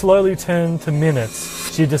seconds slowly turn to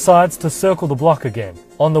minutes, she decides to circle the block again.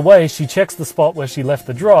 On the way, she checks the spot where she left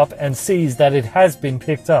the drop and sees that it has been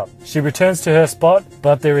picked up. She returns to her spot,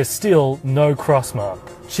 but there is still no cross mark.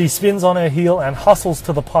 She spins on her heel and hustles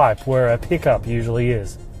to the pipe where a pickup usually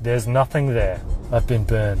is. There's nothing there. I've been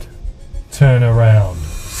burned. Turn around,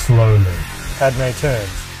 slowly. Padme turns.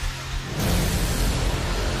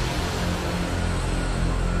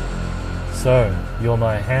 So, you're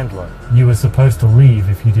my handler. You were supposed to leave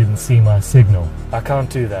if you didn't see my signal. I can't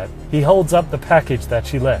do that. He holds up the package that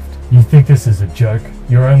she left. You think this is a joke?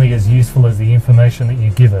 You're only as useful as the information that you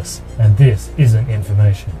give us, and this isn't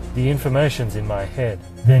information. The information's in my head.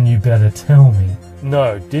 Then you better tell me.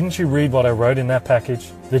 No, didn't you read what I wrote in that package?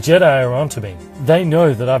 The Jedi are onto me. They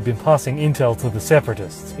know that I've been passing intel to the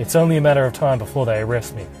Separatists. It's only a matter of time before they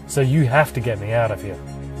arrest me, so you have to get me out of here.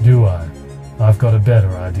 Do I? I've got a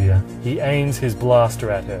better idea. He aims his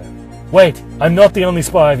blaster at her. Wait, I'm not the only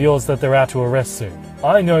spy of yours that they're out to arrest soon.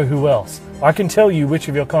 I know who else. I can tell you which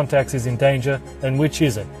of your contacts is in danger and which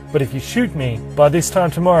isn't. But if you shoot me, by this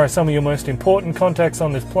time tomorrow some of your most important contacts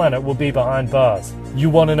on this planet will be behind bars. You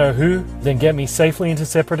want to know who? Then get me safely into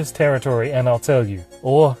Separatist territory and I'll tell you.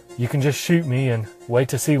 Or you can just shoot me and wait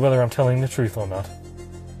to see whether I'm telling the truth or not.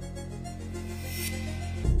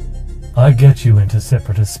 I get you into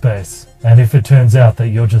Separatist space, and if it turns out that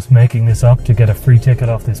you're just making this up to get a free ticket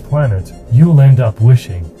off this planet, you'll end up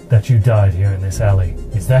wishing that you died here in this alley.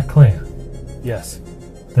 Is that clear? Yes.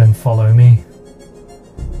 Then follow me.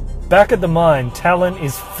 Back at the mine, Talon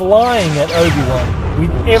is flying at Obi-Wan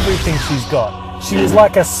with everything she's got. She is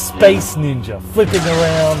like a space ninja, flipping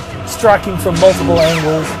around, striking from multiple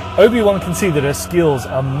angles, Obi-Wan can see that her skills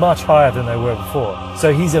are much higher than they were before,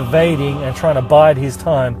 so he's evading and trying to bide his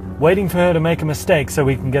time, waiting for her to make a mistake so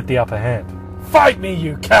he can get the upper hand. Fight me,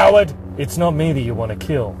 you coward! It's not me that you want to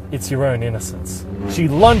kill, it's your own innocence. She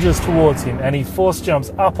lunges towards him and he force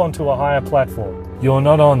jumps up onto a higher platform. You're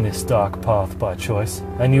not on this dark path by choice,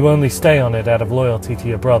 and you only stay on it out of loyalty to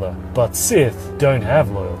your brother. But Sith don't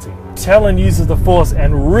have loyalty. Talon uses the Force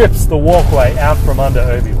and rips the walkway out from under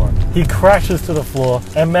Obi-Wan. He crashes to the floor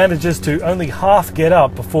and manages to only half get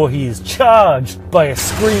up before he is charged by a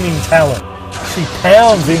screaming Talon. She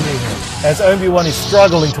pounds into him as Obi-Wan is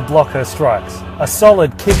struggling to block her strikes. A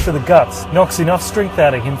solid kick to the guts knocks enough strength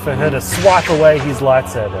out of him for her to swipe away his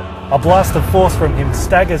lightsaber. A blast of force from him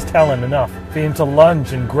staggers Talon enough for him to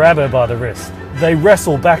lunge and grab her by the wrist. They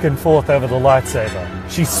wrestle back and forth over the lightsaber.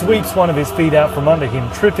 She sweeps one of his feet out from under him,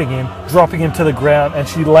 tripping him, dropping him to the ground, and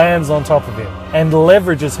she lands on top of him and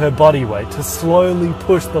leverages her body weight to slowly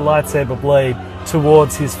push the lightsaber blade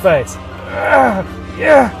towards his face.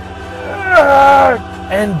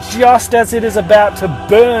 And just as it is about to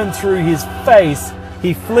burn through his face,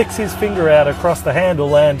 he flicks his finger out across the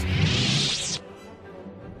handle and...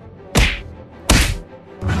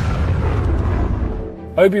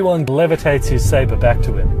 Obi-Wan levitates his saber back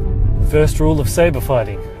to him. First rule of saber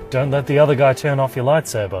fighting, don't let the other guy turn off your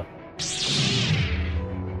lightsaber.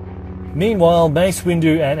 Meanwhile, Mace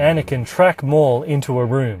Windu and Anakin track Maul into a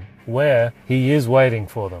room, where he is waiting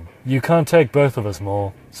for them. You can't take both of us,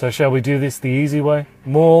 Maul. So shall we do this the easy way?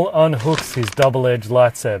 Maul unhooks his double-edged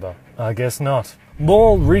lightsaber. I guess not.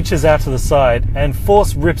 Maul reaches out to the side and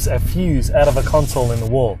force rips a fuse out of a console in the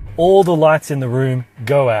wall. All the lights in the room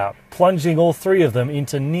go out, plunging all three of them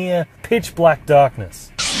into near pitch-black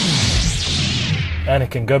darkness.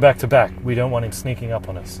 Anakin, go back to back. We don't want him sneaking up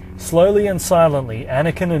on us. Slowly and silently,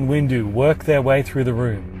 Anakin and Windu work their way through the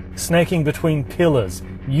room, snaking between pillars,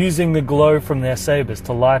 using the glow from their sabers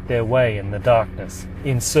to light their way in the darkness,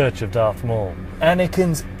 in search of Darth Maul.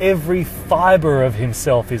 Anakin's every fiber of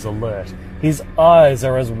himself is alert. His eyes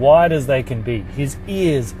are as wide as they can be, his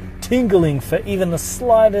ears tingling for even the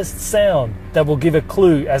slightest sound that will give a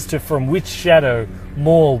clue as to from which shadow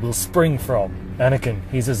Maul will spring from. Anakin,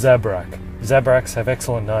 he's a Zabrak. Zabraks have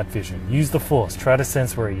excellent night vision. Use the Force, try to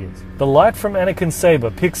sense where he is. The light from Anakin's saber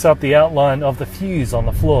picks up the outline of the fuse on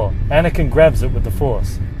the floor. Anakin grabs it with the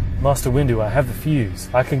Force. Master Windu, I have the fuse.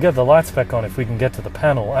 I can get the lights back on if we can get to the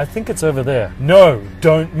panel. I think it's over there. No,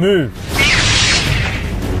 don't move.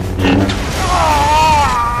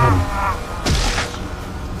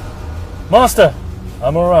 Master,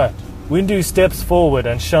 I'm alright. Windu steps forward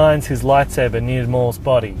and shines his lightsaber near Maul's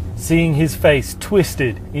body, seeing his face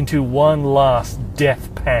twisted into one last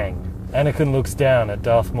death pang. Anakin looks down at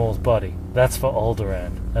Darth Maul's body. That's for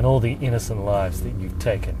Alderaan, and all the innocent lives that you've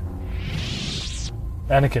taken.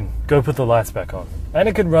 Anakin, go put the lights back on.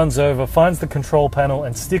 Anakin runs over, finds the control panel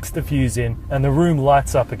and sticks the fuse in, and the room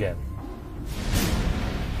lights up again.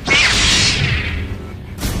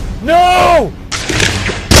 No!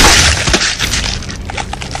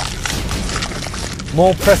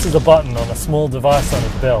 Maul presses a button on a small device on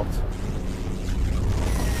his belt.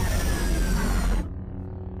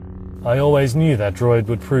 I always knew that droid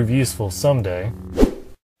would prove useful someday.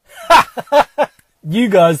 You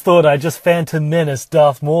guys thought I just Phantom Menace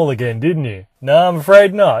Darth Maul again, didn't you? No, I'm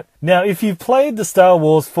afraid not. Now, if you've played the Star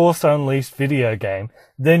Wars Force Unleashed video game,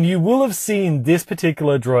 then you will have seen this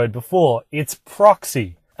particular droid before. It's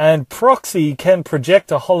Proxy. And Proxy can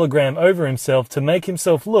project a hologram over himself to make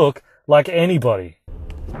himself look like anybody.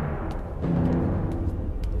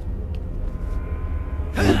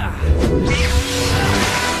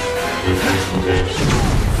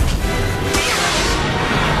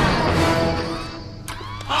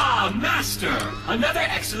 Ah, Master! Another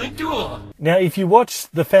excellent duel! Now, if you watch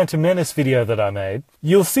the Phantom Menace video that I made,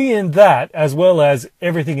 you'll see in that, as well as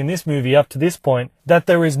everything in this movie up to this point, that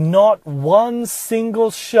there is not one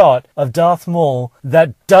single shot of Darth Maul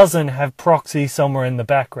that doesn't have Proxy somewhere in the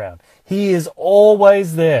background. He is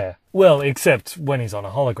always there. Well, except when he's on a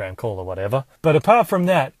hologram call or whatever. But apart from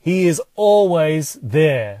that, he is always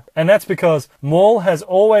there. And that's because Maul has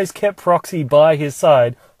always kept Proxy by his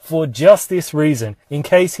side for just this reason, in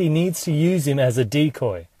case he needs to use him as a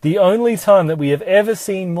decoy. The only time that we have ever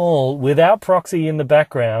seen Maul without Proxy in the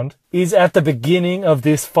background is at the beginning of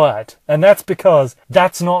this fight. And that's because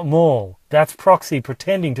that's not Maul. That's Proxy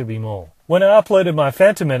pretending to be Maul. When I uploaded my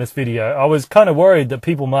Phantom Menace video, I was kind of worried that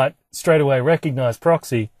people might straight away recognize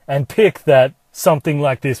Proxy and pick that something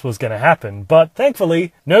like this was going to happen. But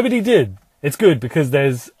thankfully, nobody did. It's good because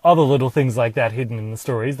there's other little things like that hidden in the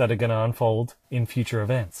stories that are going to unfold in future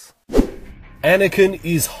events. Anakin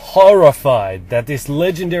is horrified that this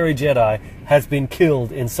legendary Jedi has been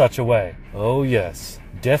killed in such a way. Oh yes,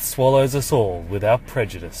 death swallows us all without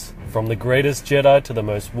prejudice. From the greatest Jedi to the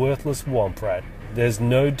most worthless womp rat, there's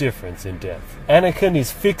no difference in death. Anakin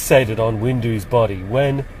is fixated on Windu's body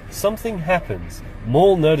when something happens.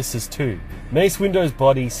 Maul notices too. Mace Windu's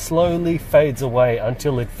body slowly fades away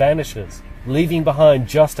until it vanishes, leaving behind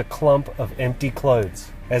just a clump of empty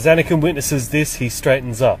clothes. As Anakin witnesses this, he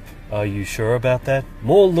straightens up. Are you sure about that?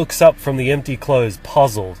 Maul looks up from the empty clothes,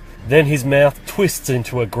 puzzled. Then his mouth twists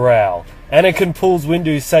into a growl. Anakin pulls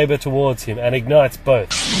Windu's saber towards him and ignites both.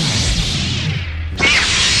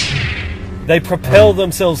 They propel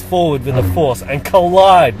themselves forward with the Force and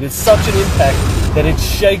collide with such an impact that it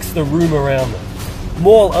shakes the room around them.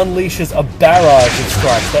 Maul unleashes a barrage of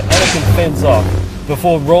strikes that Anakin fends off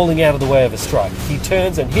before rolling out of the way of a strike. He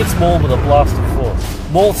turns and hits Maul with a blast of force.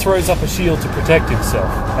 Maul throws up a shield to protect himself.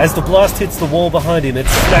 As the blast hits the wall behind him, it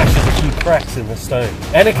smashes a few cracks in the stone.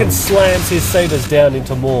 Anakin slams his sabers down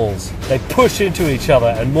into Maul's. They push into each other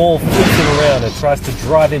and Maul flips him around and tries to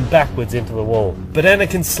drive him backwards into the wall. But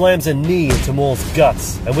Anakin slams a knee into Maul's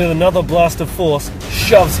guts and with another blast of force,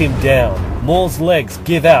 shoves him down. Maul's legs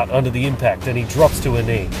give out under the impact and he drops to a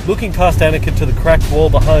knee. Looking past Anakin to the cracked wall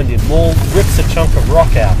behind him, Maul rips a chunk of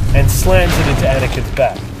rock out and slams it into Anakin's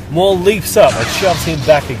back. Maul leaps up and shoves him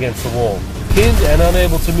back against the wall. Pinned and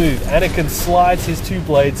unable to move, Anakin slides his two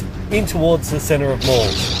blades in towards the center of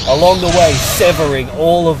Maul's, along the way severing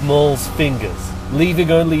all of Maul's fingers,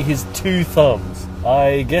 leaving only his two thumbs.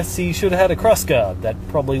 I guess he should have had a crossguard. That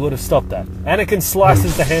probably would have stopped that. Anakin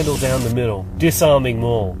slices the handle down the middle, disarming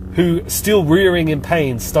Maul, who, still rearing in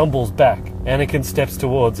pain, stumbles back. Anakin steps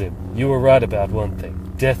towards him. You were right about one thing.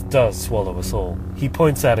 Death does swallow us all. He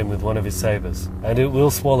points at him with one of his sabers, and it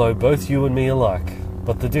will swallow both you and me alike.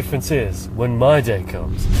 But the difference is, when my day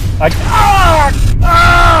comes,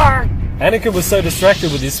 Anakin was so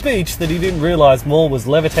distracted with his speech that he didn't realize Maul was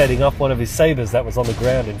levitating up one of his sabers that was on the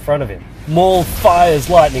ground in front of him. Maul fires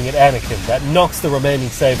lightning at Anakin that knocks the remaining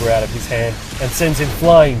saber out of his hand and sends him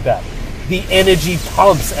flying back. The energy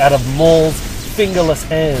pumps out of Maul's fingerless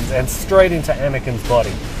hands and straight into Anakin's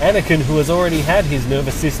body. Anakin, who has already had his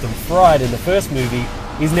nervous system fried in the first movie,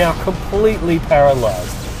 is now completely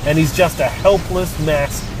paralyzed, and he's just a helpless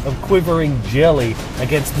mass of quivering jelly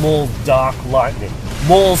against Maul's dark lightning.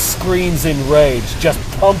 Maul screams in rage, just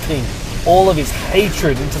pumping all of his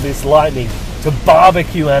hatred into this lightning to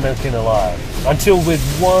barbecue Anakin alive, until with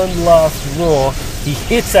one last roar, he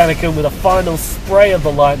hits Anakin with a final spray of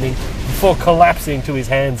the lightning before collapsing to his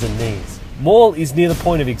hands and knees. Maul is near the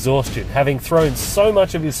point of exhaustion, having thrown so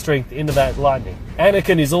much of his strength into that lightning.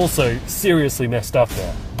 Anakin is also seriously messed up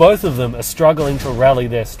now. Both of them are struggling to rally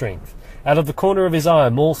their strength. Out of the corner of his eye,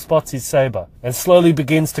 Maul spots his saber and slowly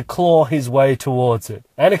begins to claw his way towards it.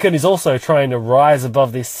 Anakin is also trying to rise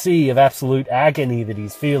above this sea of absolute agony that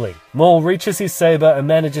he's feeling. Maul reaches his saber and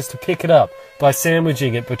manages to pick it up by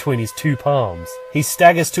sandwiching it between his two palms. He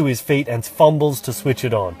staggers to his feet and fumbles to switch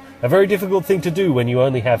it on. A very difficult thing to do when you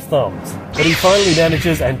only have thumbs. But he finally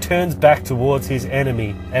manages and turns back towards his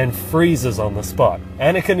enemy and freezes on the spot.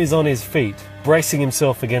 Anakin is on his feet, bracing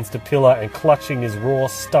himself against a pillar and clutching his raw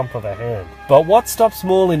stump of a hand. But what stops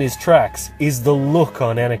Maul in his tracks is the look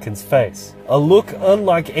on Anakin's face. A look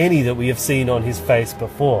unlike any that we have seen on his face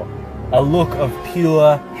before. A look of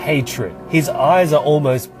pure hatred. His eyes are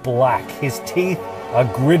almost black. His teeth are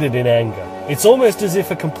gritted in anger. It's almost as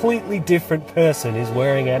if a completely different person is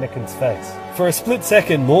wearing Anakin's face. For a split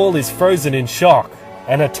second, Maul is frozen in shock,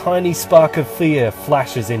 and a tiny spark of fear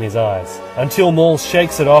flashes in his eyes, until Maul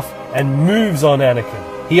shakes it off and moves on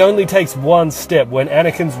Anakin. He only takes one step when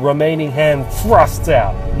Anakin's remaining hand thrusts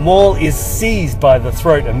out. Maul is seized by the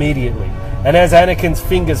throat immediately, and as Anakin's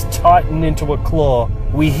fingers tighten into a claw,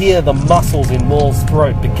 we hear the muscles in Maul's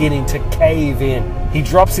throat beginning to cave in. He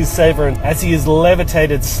drops his saber and as he is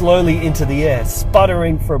levitated slowly into the air,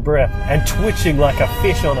 sputtering for breath and twitching like a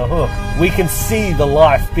fish on a hook, we can see the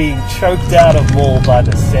life being choked out of Maul by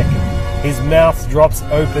the second. His mouth drops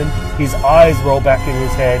open, his eyes roll back in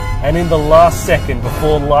his head, and in the last second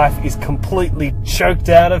before life is completely choked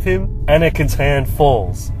out of him, Anakin's hand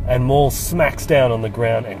falls, and Maul smacks down on the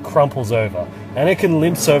ground and crumples over. Anakin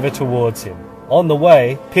limps over towards him. On the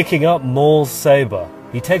way, picking up Maul's saber,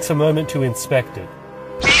 he takes a moment to inspect it.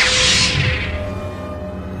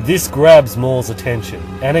 This grabs Maul's attention.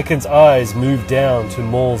 Anakin's eyes move down to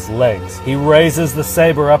Maul's legs. He raises the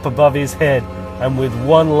saber up above his head, and with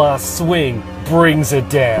one last swing, brings it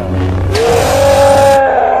down.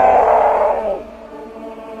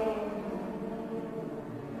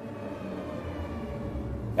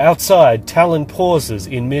 Outside, Talon pauses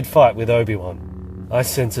in mid-fight with Obi-Wan. I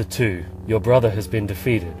sense it too. Your brother has been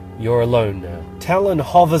defeated. You're alone now. Talon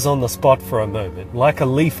hovers on the spot for a moment, like a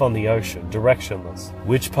leaf on the ocean, directionless.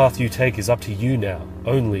 Which path you take is up to you now.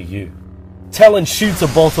 Only you. Talon shoots a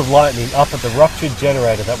bolt of lightning up at the ruptured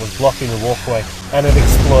generator that was blocking the walkway, and it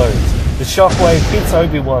explodes. The shockwave hits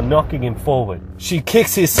Obi-Wan, knocking him forward. She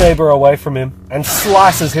kicks his saber away from him and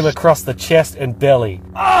slices him across the chest and belly.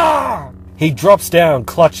 Ah! He drops down,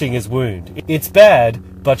 clutching his wound. It's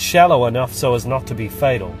bad, but shallow enough so as not to be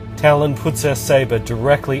fatal. Talon puts her saber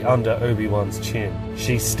directly under Obi-Wan's chin.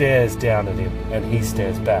 She stares down at him, and he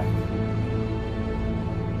stares back.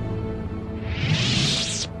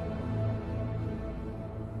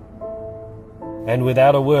 And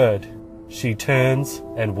without a word, she turns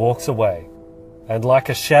and walks away, and like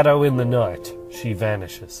a shadow in the night, she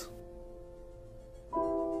vanishes.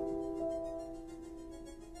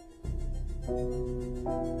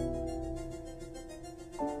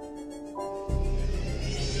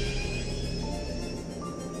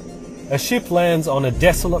 A ship lands on a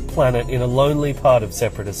desolate planet in a lonely part of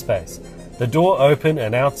Separatist space. The door opens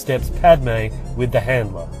and out steps Padme with the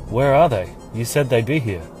handler. Where are they? You said they'd be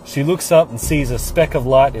here. She looks up and sees a speck of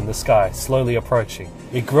light in the sky, slowly approaching.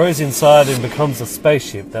 It grows inside and becomes a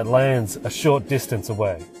spaceship that lands a short distance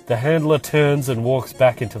away. The handler turns and walks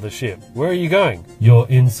back into the ship. Where are you going? You're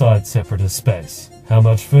inside Separatist space. How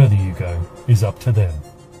much further you go is up to them.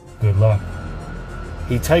 Good luck.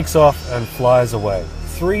 He takes off and flies away.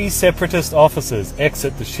 3 Separatist officers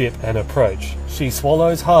exit the ship and approach. She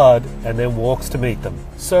swallows hard and then walks to meet them.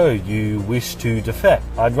 So, you wish to defect?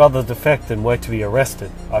 I'd rather defect than wait to be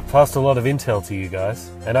arrested. I've passed a lot of intel to you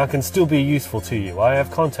guys, and I can still be useful to you. I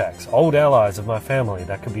have contacts, old allies of my family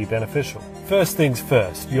that could be beneficial. First things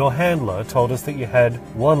first, your handler told us that you had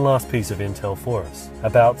one last piece of intel for us.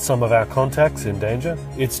 About some of our contacts in danger?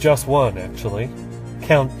 It's just one, actually.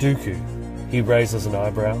 Count Dooku. He raises an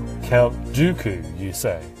eyebrow. Count Dooku, you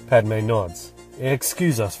say? Padme nods.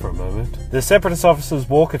 Excuse us for a moment. The Separatist officers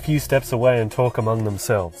walk a few steps away and talk among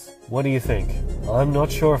themselves. What do you think? I'm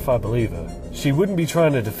not sure if I believe her. She wouldn't be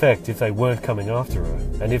trying to defect if they weren't coming after her.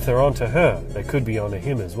 And if they're onto her, they could be onto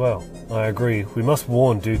him as well. I agree. We must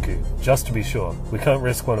warn Dooku, just to be sure. We can't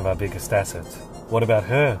risk one of our biggest assets. What about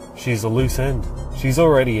her? She's a loose end. She's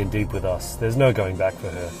already in deep with us. There's no going back for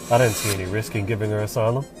her. I don't see any risk in giving her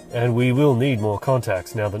asylum. And we will need more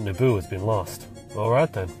contacts now that Naboo has been lost.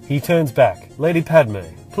 Alright then. He turns back. Lady Padme,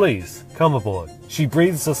 please, come aboard. She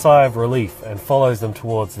breathes a sigh of relief and follows them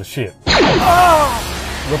towards the ship.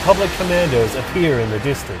 Republic commandos appear in the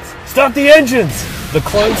distance. Start the engines! The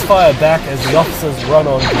clones fire back as the officers run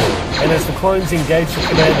on board, and as the clones engage the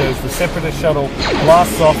commandos, the Separatist shuttle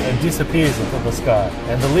blasts off and disappears into the sky,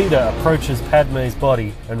 and the leader approaches Padme's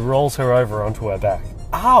body and rolls her over onto her back.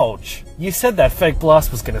 Ouch! You said that fake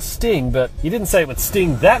blast was gonna sting, but you didn't say it would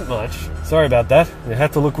sting that much. Sorry about that. It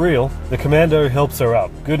had to look real. The commando helps her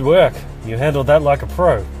up. Good work. You handled that like a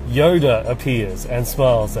pro. Yoda appears and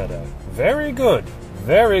smiles at her. Very good.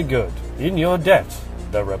 Very good. In your debt,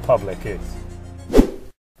 the Republic is.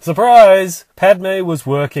 Surprise! Padme was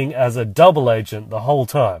working as a double agent the whole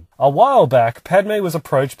time. A while back, Padme was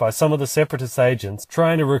approached by some of the Separatist agents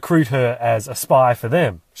trying to recruit her as a spy for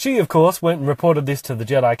them. She, of course, went and reported this to the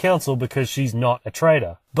Jedi Council because she's not a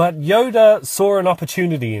traitor. But Yoda saw an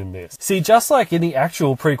opportunity in this. See, just like in the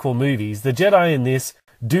actual prequel movies, the Jedi in this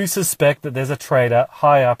do suspect that there's a traitor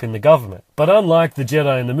high up in the government. But unlike the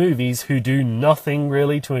Jedi in the movies, who do nothing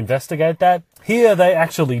really to investigate that, here they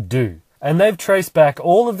actually do. And they've traced back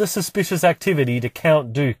all of the suspicious activity to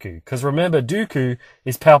Count Dooku. Because remember, Dooku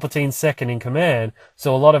is Palpatine's second in command,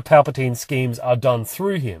 so a lot of Palpatine's schemes are done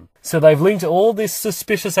through him. So they've linked all this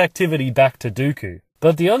suspicious activity back to Dooku.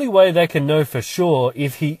 But the only way they can know for sure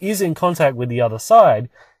if he is in contact with the other side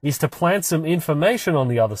is to plant some information on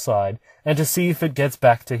the other side and to see if it gets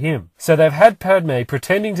back to him. So they've had Padme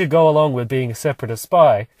pretending to go along with being a Separatist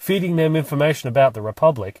spy, feeding them information about the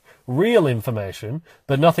Republic, real information,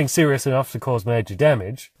 but nothing serious enough to cause major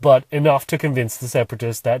damage, but enough to convince the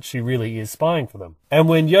Separatists that she really is spying for them. And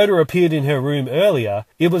when Yoda appeared in her room earlier,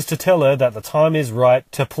 it was to tell her that the time is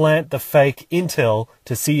right to plant the fake intel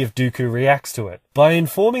to see if Dooku reacts to it. By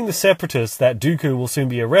informing the Separatists that Dooku will soon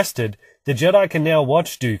be arrested, the Jedi can now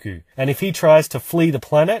watch Dooku, and if he tries to flee the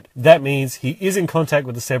planet, that means he is in contact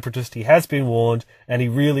with the Separatist, he has been warned, and he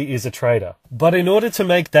really is a traitor. But in order to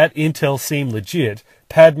make that intel seem legit,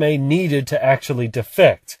 Padme needed to actually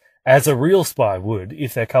defect, as a real spy would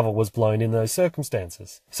if their cover was blown in those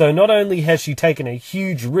circumstances. So not only has she taken a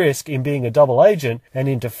huge risk in being a double agent and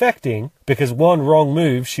in defecting, because one wrong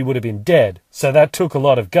move she would have been dead, so that took a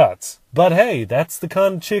lot of guts. But hey, that's the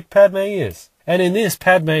kind of chick Padme is. And in this,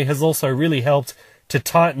 Padme has also really helped to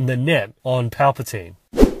tighten the net on Palpatine.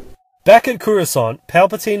 Back at Coruscant,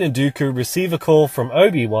 Palpatine and Dooku receive a call from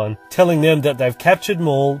Obi-Wan telling them that they've captured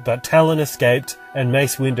Maul, but Talon escaped and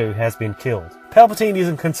Mace Windu has been killed. Palpatine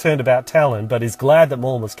isn't concerned about Talon, but is glad that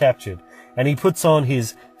Maul was captured, and he puts on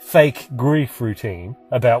his fake grief routine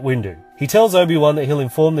about Windu. He tells Obi-Wan that he'll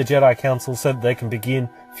inform the Jedi Council so that they can begin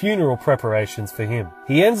funeral preparations for him.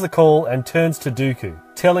 He ends the call and turns to Dooku,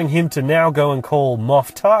 telling him to now go and call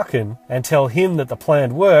Moff Tarkin and tell him that the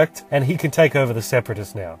plan worked and he can take over the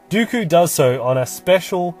Separatists now. Dooku does so on a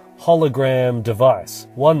special hologram device,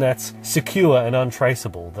 one that's secure and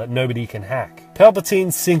untraceable that nobody can hack.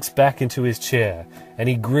 Palpatine sinks back into his chair and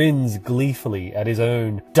he grins gleefully at his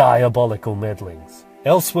own diabolical meddlings.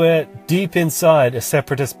 Elsewhere, deep inside a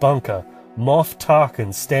Separatist bunker, Moff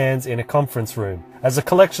Tarkin stands in a conference room as a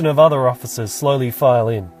collection of other officers slowly file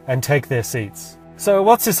in and take their seats. So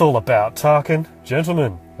what's this all about, Tarkin?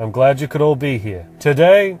 Gentlemen, I'm glad you could all be here.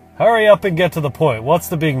 Today, hurry up and get to the point. What's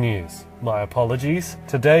the big news? My apologies.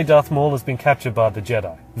 Today, Darth Maul has been captured by the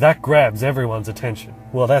Jedi. That grabs everyone's attention.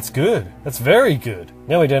 Well, that's good. That's very good.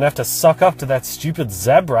 Now we don't have to suck up to that stupid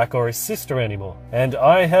Zabrak or his sister anymore. And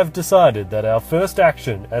I have decided that our first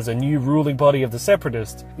action as a new ruling body of the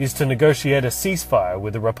Separatists is to negotiate a ceasefire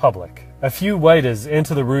with the Republic. A few waiters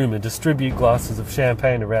enter the room and distribute glasses of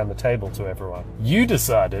champagne around the table to everyone. You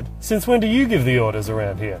decided? Since when do you give the orders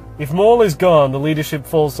around here? If Maul is gone, the leadership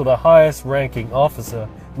falls to the highest ranking officer,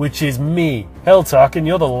 which is me. Hell, Tarkin,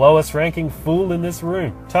 you're the lowest ranking fool in this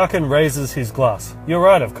room. Tarkin raises his glass. You're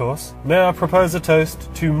right, of course. May I propose a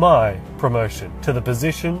toast to my promotion to the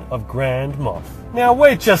position of Grand Moff. Now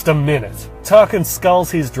wait just a minute. Tarkin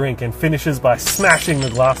sculls his drink and finishes by smashing the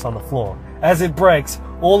glass on the floor. As it breaks,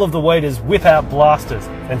 all of the waiters whip out blasters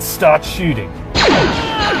and start shooting.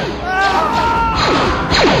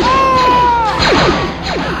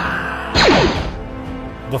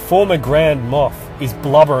 The former Grand Moff is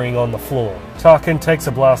blubbering on the floor. Tarkin takes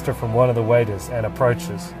a blaster from one of the waiters and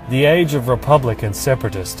approaches. The age of Republic and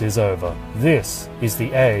Separatist is over. This is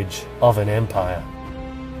the age of an empire.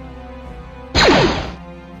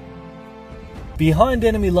 Behind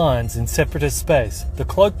enemy lines in Separatist space, the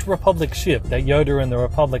cloaked Republic ship that Yoda and the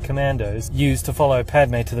Republic commandos used to follow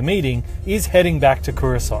Padme to the meeting is heading back to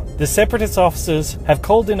Coruscant. The Separatist officers have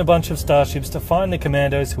called in a bunch of starships to find the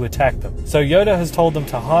commandos who attacked them, so Yoda has told them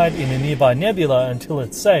to hide in a nearby nebula until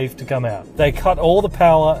it's safe to come out. They cut all the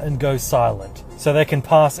power and go silent, so they can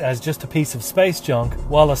pass as just a piece of space junk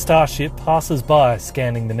while a starship passes by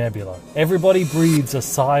scanning the nebula. Everybody breathes a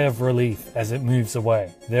sigh of relief as it moves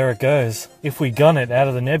away. There it goes. If we gun it out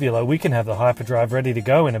of the nebula, we can have the hyperdrive ready to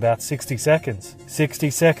go in about 60 seconds. 60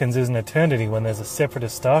 seconds is an eternity when there's a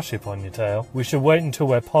Separatist starship on your tail. We should wait until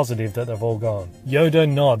we're positive that they've all gone. Yoda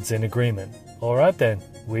nods in agreement. Alright then,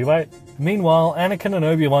 we wait. Meanwhile, Anakin and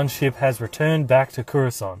Obi-Wan's ship has returned back to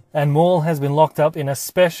Coruscant, and Maul has been locked up in a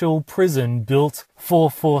special prison built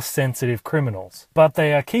for Force-sensitive criminals. But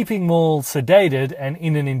they are keeping Maul sedated and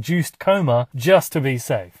in an induced coma just to be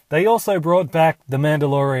safe. They also brought back the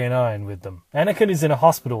Mandalorian Iron with them. Anakin is in a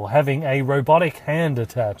hospital having a robotic hand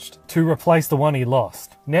attached to replace the one he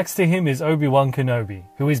lost. Next to him is Obi-Wan Kenobi,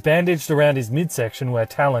 who is bandaged around his midsection where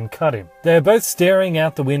Talon cut him. They are both staring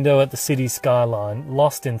out the window at the city skyline,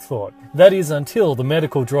 lost in thought. That is until the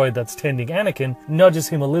medical droid that's tending Anakin nudges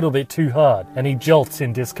him a little bit too hard, and he jolts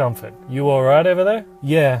in discomfort. You alright over there?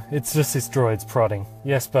 Yeah, it's just this droid's prodding.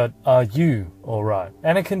 Yes, but are you alright?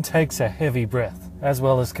 Anakin takes a heavy breath. As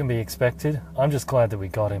well as can be expected, I'm just glad that we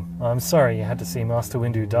got him. I'm sorry you had to see Master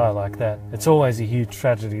Windu die like that. It's always a huge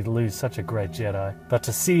tragedy to lose such a great Jedi. But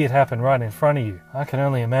to see it happen right in front of you, I can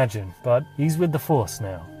only imagine. But he's with the Force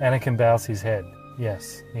now. Anakin bows his head.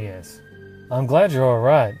 Yes, he is. I'm glad you're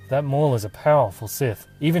alright. That Maul is a powerful Sith.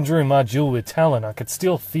 Even during my duel with Talon, I could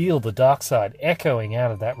still feel the dark side echoing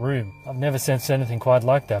out of that room. I've never sensed anything quite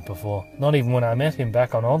like that before. Not even when I met him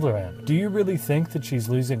back on Alderaan. Do you really think that she's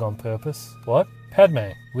losing on purpose? What? Padme,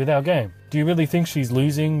 with our game. Do you really think she's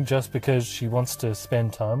losing just because she wants to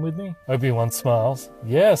spend time with me? Obi-Wan smiles.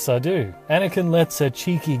 Yes, I do. Anakin lets a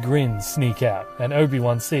cheeky grin sneak out, and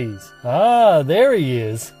Obi-Wan sees. Ah, there he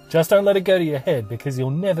is. Just don't let it go to your head, because you'll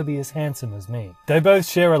never be as handsome as me. They both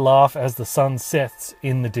share a laugh as the sun sets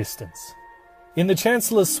in the distance. In the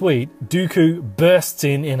Chancellor's suite, Dooku bursts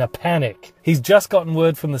in a panic. He's just gotten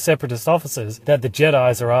word from the Separatist officers that the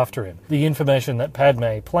Jedis are after him, the information that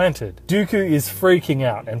Padme planted. Dooku is freaking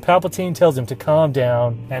out, and Palpatine tells him to calm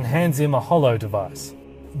down and hands him a holo device.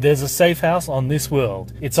 There's a safe house on this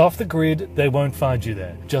world. It's off the grid, they won't find you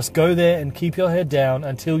there. Just go there and keep your head down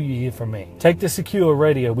until you hear from me. Take the secure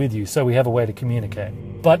radio with you so we have a way to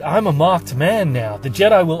communicate. But I'm a marked man now. The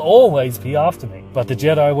Jedi will always be after me. But the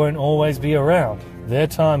Jedi won't always be around. Their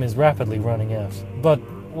time is rapidly running out. But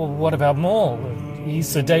well, what about Maul? He's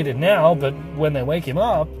sedated now, but when they wake him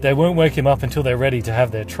up, they won't wake him up until they're ready to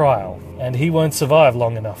have their trial. And he won't survive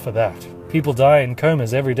long enough for that. People die in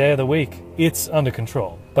comas every day of the week. It's under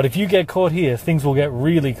control. But if you get caught here, things will get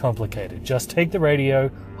really complicated. Just take the radio,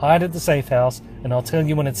 hide at the safe house, and I'll tell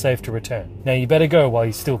you when it's safe to return. Now you better go while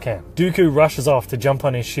you still can. Dooku rushes off to jump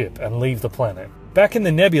on his ship and leave the planet. Back in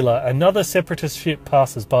the nebula, another Separatist ship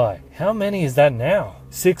passes by. How many is that now?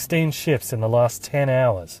 16 ships in the last 10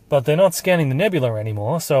 hours. But they're not scanning the nebula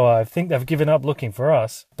anymore, so I think they've given up looking for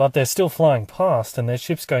us. But they're still flying past, and their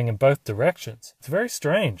ships going in both directions. It's very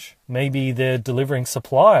strange. Maybe they're delivering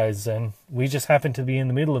supplies, and we just happen to be in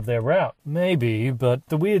the middle of their route. Maybe, but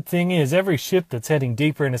the weird thing is every ship that's heading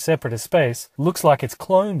deeper into Separatist space looks like it's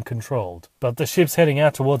clone-controlled. But the ships heading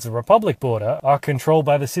out towards the Republic border are controlled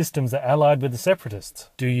by the systems that allied with the Separatists.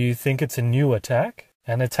 Do you think it's a new attack?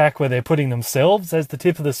 An attack where they're putting themselves as the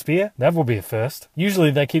tip of the spear? That will be a first. Usually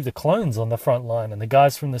they keep the clones on the front line and the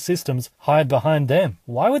guys from the systems hide behind them.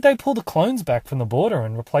 Why would they pull the clones back from the border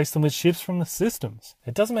and replace them with ships from the systems?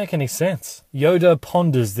 It doesn't make any sense. Yoda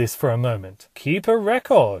ponders this for a moment. Keep a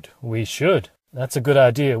record. We should. That's a good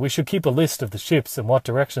idea. We should keep a list of the ships and what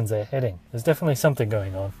directions they're heading. There's definitely something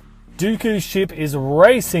going on. Dooku's ship is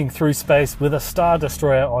racing through space with a Star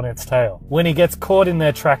Destroyer on its tail when he gets caught in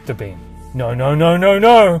their tractor beam. No, no, no, no,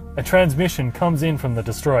 no! A transmission comes in from the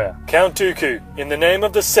destroyer. Count Dooku, in the name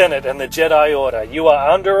of the Senate and the Jedi Order, you are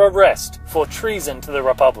under arrest for treason to the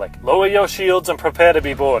Republic. Lower your shields and prepare to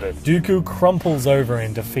be boarded. Dooku crumples over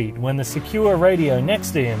in defeat when the secure radio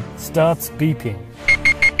next to him starts beeping.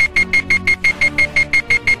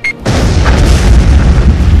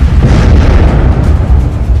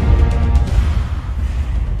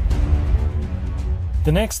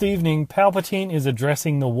 The next evening, Palpatine is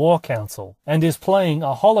addressing the War Council and is playing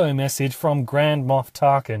a holo message from Grand Moff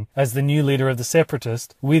Tarkin as the new leader of the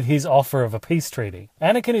Separatists with his offer of a peace treaty.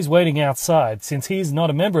 Anakin is waiting outside since he's not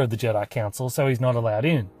a member of the Jedi Council, so he's not allowed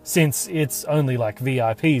in, since it's only like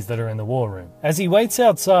VIPs that are in the war room. As he waits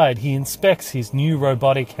outside, he inspects his new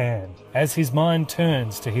robotic hand as his mind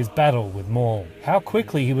turns to his battle with Maul. How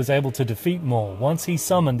quickly he was able to defeat Maul once he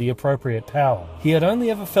summoned the appropriate power. He had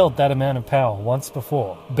only ever felt that amount of power once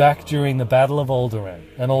before, back during the Battle of Alderaan,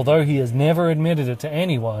 and although he has never admitted it to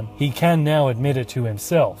anyone, he can now admit it to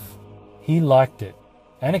himself. He liked it.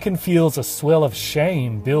 Anakin feels a swell of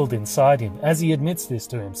shame build inside him as he admits this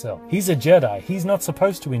to himself. He's a Jedi, he's not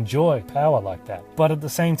supposed to enjoy power like that. But at the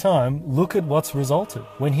same time, look at what's resulted.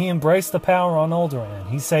 When he embraced the power on Alderaan,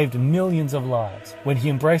 he saved millions of lives. When he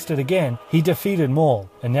embraced it again, he defeated Maul,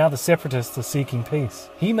 and now the Separatists are seeking peace.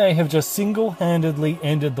 He may have just single-handedly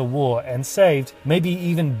ended the war and saved maybe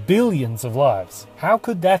even billions of lives. How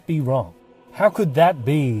could that be wrong? How could that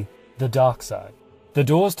be the dark side? The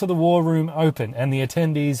doors to the war room open and the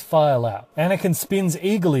attendees file out. Anakin spins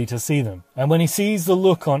eagerly to see them, and when he sees the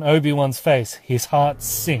look on Obi-Wan's face, his heart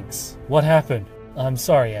sinks. What happened? I'm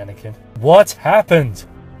sorry, Anakin. What happened?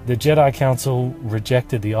 The Jedi Council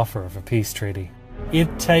rejected the offer of a peace treaty.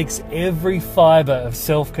 It takes every fiber of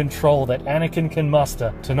self-control that Anakin can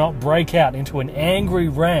muster to not break out into an angry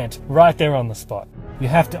rant right there on the spot. You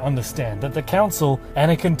have to understand that the Council,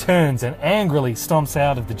 Anakin turns and angrily stomps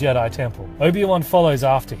out of the Jedi Temple. Obi-Wan follows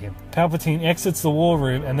after him. Palpatine exits the war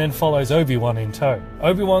room and then follows Obi-Wan in tow.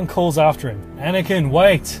 Obi-Wan calls after him. Anakin,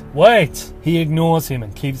 wait! Wait! He ignores him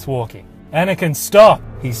and keeps walking. Anakin, stop!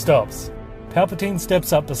 He stops. Palpatine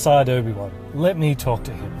steps up beside Obi-Wan. Let me talk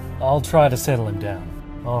to him. I'll try to settle him down.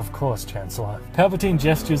 Of course, Chancellor. Palpatine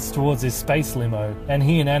gestures towards his space limo, and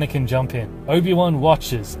he and Anakin jump in. Obi-Wan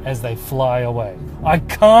watches as they fly away. I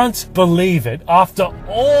can't believe it. After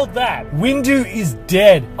all that, Windu is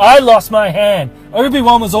dead. I lost my hand.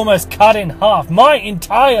 Obi-Wan was almost cut in half. My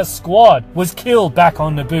entire squad was killed back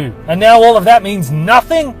on Naboo. And now all of that means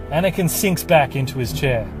nothing? Anakin sinks back into his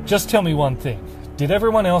chair. Just tell me one thing. Did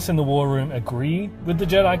everyone else in the war room agree with the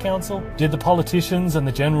Jedi Council? Did the politicians and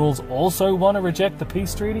the generals also want to reject the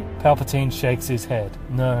peace treaty? Palpatine shakes his head.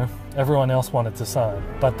 No, everyone else wanted to sign,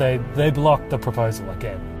 but they blocked the proposal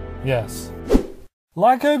again. Yes.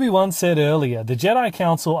 Like Obi-Wan said earlier, the Jedi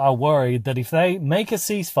Council are worried that if they make a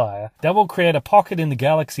ceasefire, that will create a pocket in the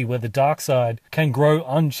galaxy where the dark side can grow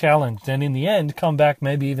unchallenged and in the end come back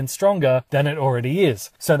maybe even stronger than it already is.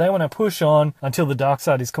 So they want to push on until the dark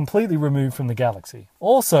side is completely removed from the galaxy.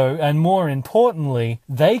 Also, and more importantly,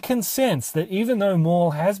 they can sense that even though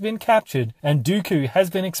Maul has been captured and Dooku has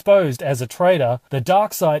been exposed as a traitor, the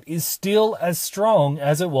dark side is still as strong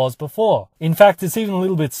as it was before. In fact, it's even a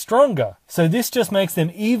little bit stronger. So this just makes them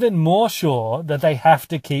even more sure that they have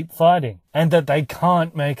to keep fighting and that they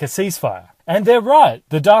can't make a ceasefire. And they're right,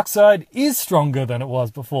 the dark side is stronger than it was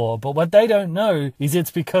before, but what they don't know is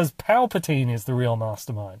it's because Palpatine is the real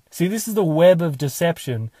mastermind. See, this is the web of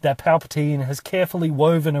deception that Palpatine has carefully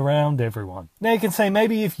woven around everyone. Now you can say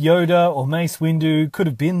maybe if Yoda or Mace Windu could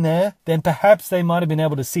have been there, then perhaps they might have been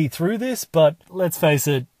able to see through this, but let's face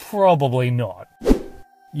it, probably not.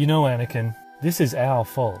 You know, Anakin, this is our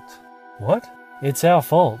fault. What? It's our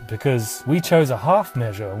fault because we chose a half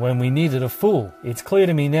measure when we needed a full. It's clear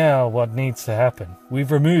to me now what needs to happen.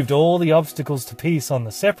 We've removed all the obstacles to peace on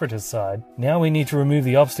the Separatist side. Now we need to remove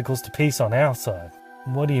the obstacles to peace on our side.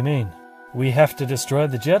 What do you mean? We have to destroy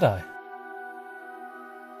the Jedi.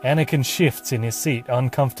 Anakin shifts in his seat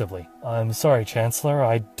uncomfortably. I'm sorry, Chancellor,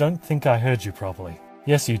 I don't think I heard you properly.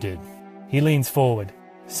 Yes, you did. He leans forward.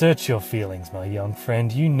 Search your feelings, my young friend.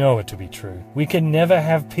 You know it to be true. We can never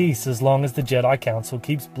have peace as long as the Jedi Council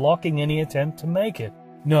keeps blocking any attempt to make it.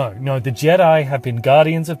 No, the Jedi have been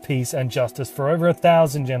guardians of peace and justice for over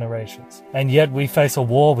 1,000 generations. And yet we face a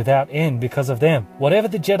war without end because of them. Whatever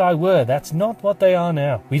the Jedi were, that's not what they are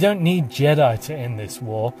now. We don't need Jedi to end this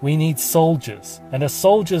war. We need soldiers. And a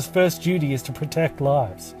soldier's first duty is to protect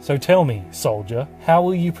lives. So tell me, soldier, how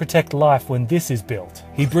will you protect life when this is built?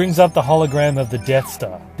 He brings up the hologram of the Death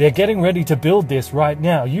Star. They're getting ready to build this right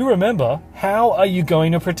now. You remember, how are you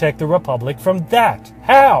going to protect the Republic from that?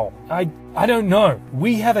 How? I don't know.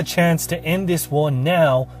 We have a chance to end this war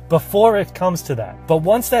now before it comes to that. But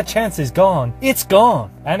once that chance is gone, it's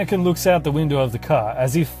gone. Anakin looks out the window of the car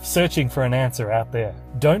as if searching for an answer out there.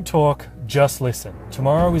 Don't talk, just listen.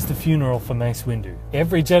 Tomorrow is the funeral for Mace Windu.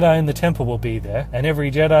 Every Jedi in the temple will be there, and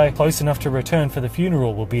every Jedi close enough to return for the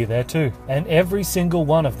funeral will be there too. And every single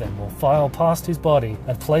one of them will file past his body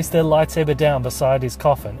and place their lightsaber down beside his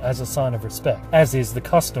coffin as a sign of respect, as is the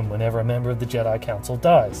custom whenever a member of the Jedi Council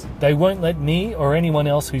dies. They won't let me or anyone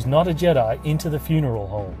else who's not a Jedi into the funeral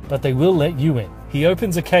hall, but they will let you in. He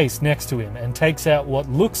opens a case next to him and takes out what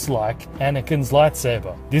looks like Anakin's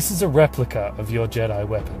lightsaber. This is a replica of your Jedi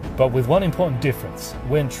weapon, but with one important difference.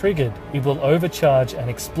 When triggered, it will overcharge and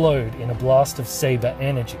explode in a blast of saber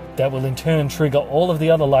energy that will in turn trigger all of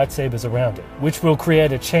the other lightsabers around it, which will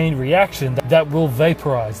create a chain reaction that will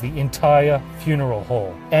vaporize the entire funeral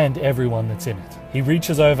hall and everyone that's in it. He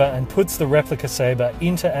reaches over and puts the replica saber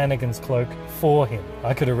into Anakin's cloak for him.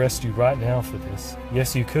 I could arrest you right now for this.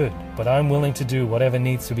 Yes, you could, but I'm willing to do whatever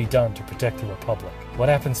needs to be done to protect the Republic. What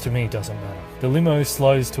happens to me doesn't matter. The limo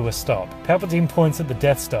slows to a stop. Palpatine points at the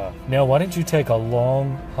Death Star. Now, why don't you take a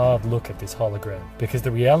long, hard look at this hologram? Because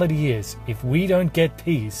the reality is, if we don't get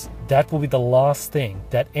peace, that will be the last thing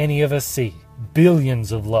that any of us see.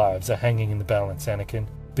 Billions of lives are hanging in the balance, Anakin.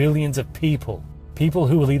 Billions of people. People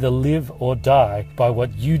who will either live or die by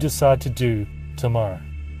what you decide to do tomorrow.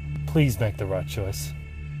 Please make the right choice.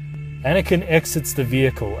 Anakin exits the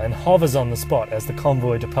vehicle and hovers on the spot as the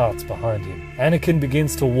convoy departs behind him. Anakin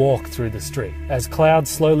begins to walk through the street. As clouds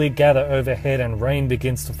slowly gather overhead and rain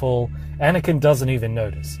begins to fall, Anakin doesn't even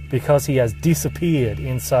notice, because he has disappeared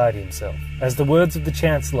inside himself. As the words of the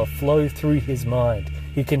Chancellor flow through his mind,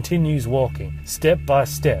 he continues walking, step by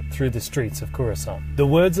step, through the streets of Coruscant. The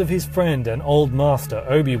words of his friend and old master,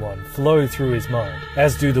 Obi-Wan, flow through his mind,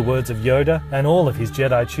 as do the words of Yoda and all of his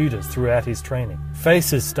Jedi tutors throughout his training.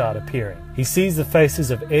 Faces start appearing. He sees the faces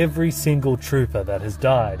of every single trooper that has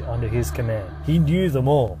died under his command. He knew them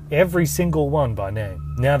all, every single one by name.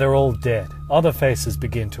 Now they're all dead. Other faces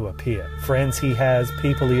begin to appear. Friends he has,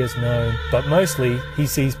 people he has known, but mostly he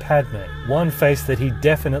sees Padme, one face that he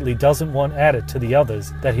definitely doesn't want added to the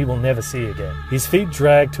others that he will never see again. His feet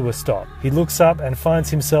drag to a stop. He looks up and finds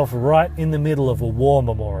himself right in the middle of a war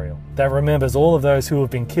memorial that remembers all of those who have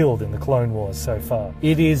been killed in the Clone Wars so far.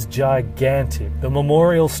 It is gigantic. The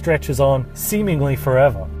memorial stretches on seemingly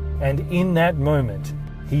forever, and in that moment,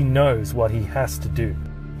 he knows what he has to do.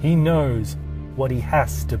 He knows what he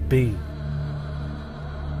has to be.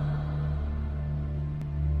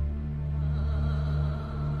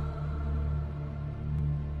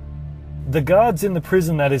 The guards in the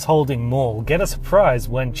prison that is holding Maul get a surprise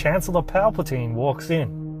when Chancellor Palpatine walks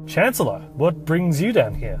in. Chancellor, what brings you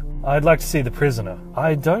down here? I'd like to see the prisoner.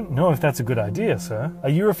 I don't know if that's a good idea, sir. Are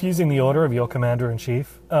you refusing the order of your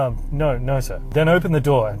commander-in-chief? No, sir. Then open the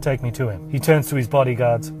door and take me to him. He turns to his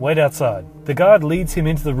bodyguards. Wait outside. The guard leads him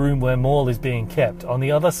into the room where Maul is being kept, on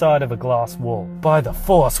the other side of a glass wall. By the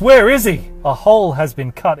Force, where is he? A hole has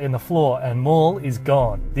been cut in the floor and Maul is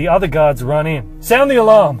gone. The other guards run in. Sound the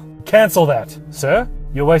alarm! Cancel that. Sir?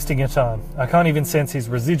 You're wasting your time. I can't even sense his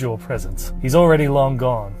residual presence. He's already long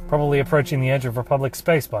gone, probably approaching the edge of Republic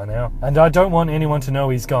space by now, and I don't want anyone to know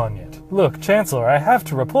he's gone yet. Look, Chancellor, I have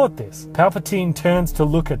to report this. Palpatine turns to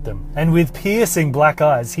look at them, and with piercing black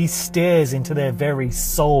eyes, he stares into their very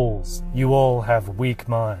souls. You all have weak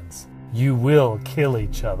minds. You will kill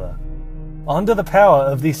each other. Under the power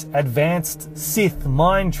of this advanced Sith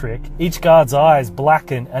mind trick, each guard's eyes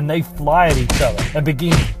blacken and they fly at each other and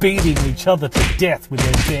begin beating each other to death with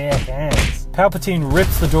their bare hands. Palpatine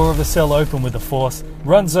rips the door of the cell open with the Force,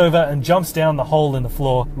 runs over and jumps down the hole in the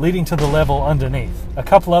floor, leading to the level underneath. A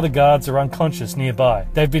couple other guards are unconscious nearby.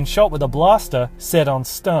 They've been shot with a blaster set on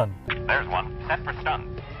stun. There's one, set for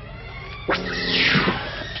stun.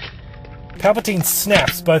 Palpatine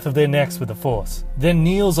snaps both of their necks with the Force, then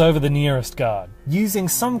kneels over the nearest guard. Using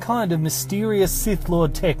some kind of mysterious Sith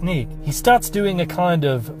Lord technique, he starts doing a kind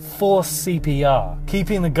of Force CPR,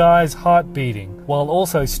 keeping the guy's heart beating, while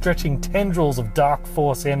also stretching tendrils of dark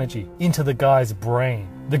Force energy into the guy's brain.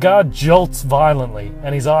 The guard jolts violently,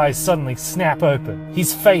 and his eyes suddenly snap open.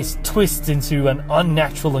 His face twists into an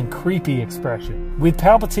unnatural and creepy expression. With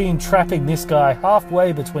Palpatine trapping this guy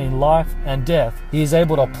halfway between life and death, he is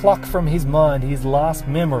able to pluck from his mind his last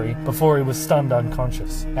memory before he was stunned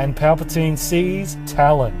unconscious. And Palpatine sees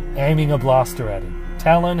Talon aiming a blaster at him.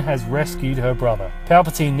 Talon has rescued her brother.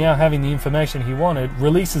 Palpatine, now having the information he wanted,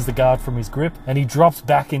 releases the guard from his grip, and he drops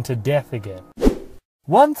back into death again.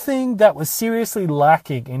 One thing that was seriously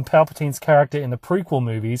lacking in Palpatine's character in the prequel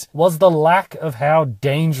movies was the lack of how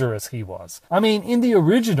dangerous he was. I mean, in the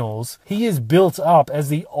originals, he is built up as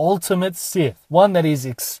the ultimate Sith, one that is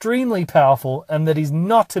extremely powerful and that is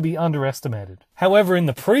not to be underestimated. However, in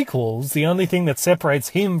the prequels, the only thing that separates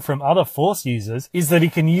him from other Force users is that he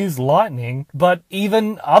can use lightning, but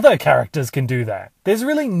even other characters can do that. There's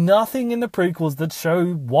really nothing in the prequels that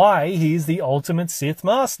show why he is the ultimate Sith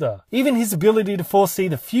Master. Even his ability to foresee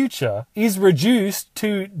the future is reduced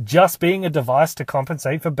to just being a device to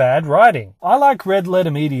compensate for bad writing. I like Red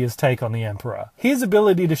Letter Media's take on the Emperor. His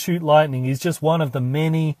ability to shoot lightning is just one of the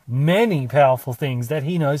many, many powerful things that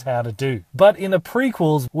he knows how to do. But in the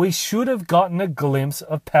prequels, we should have gotten a glimpse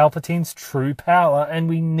of Palpatine's true power, and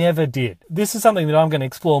we never did. This is something that I'm going to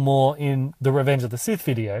explore more in the Revenge of the Sith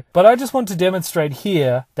video, but I just want to demonstrate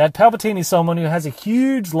here that Palpatine is someone who has a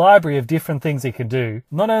huge library of different things he can do.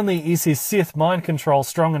 Not only is his Sith mind control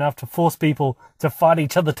strong enough to force people to fight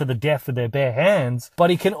each other to the death with their bare hands, but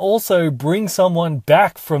he can also bring someone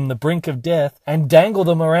back from the brink of death and dangle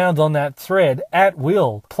them around on that thread at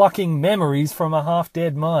will, plucking memories from a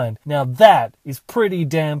half-dead mind. Now that is pretty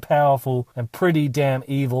damn powerful and pretty damn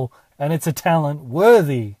evil, and it's a talent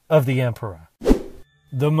worthy of the Emperor.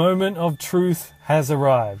 The moment of truth has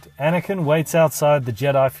arrived. Anakin waits outside the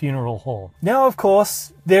Jedi funeral hall. Now, of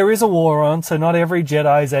course, there is a war on, so not every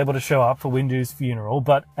Jedi is able to show up for Windu's funeral,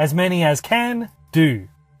 but as many as can, do.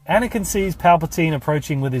 Anakin sees Palpatine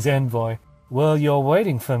approaching with his envoy. Well, you're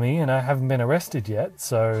waiting for me, and I haven't been arrested yet,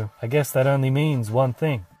 so I guess that only means one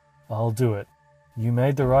thing. I'll do it. You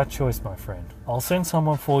made the right choice, my friend. I'll send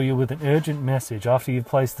someone for you with an urgent message after you've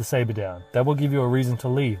placed the saber down. That will give you a reason to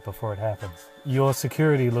leave before it happens. Your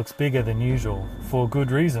security looks bigger than usual. For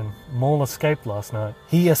good reason. Maul escaped last night.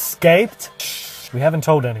 He escaped? Shh. We haven't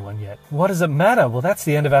told anyone yet. What does it matter? Well, that's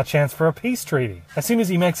the end of our chance for a peace treaty. As soon as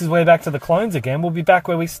he makes his way back to the clones again, we'll be back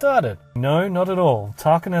where we started. No, not at all.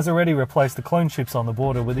 Tarkin has already replaced the clone ships on the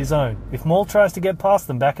border with his own. If Maul tries to get past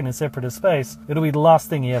them back in a separatist space, it'll be the last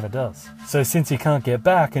thing he ever does. So since he can't get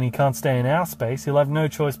back and he can't stay in our space, he'll have no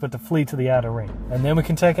choice but to flee to the outer ring. And then we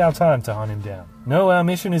can take our time to hunt him down. No, our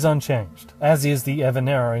mission is unchanged, as is the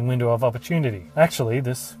ever-narrowing window of opportunity. Actually,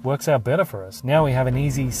 this works out better for us. Now we have an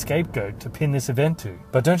easy scapegoat to pin this event to.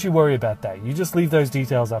 But don't you worry about that. You just leave those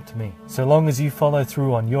details up to me. So long as you follow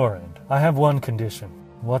through on your end. I have one condition.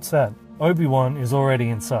 What's that? Obi-Wan is already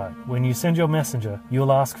inside. When you send your messenger,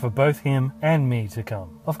 you'll ask for both him and me to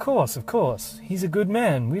come. Of course. He's a good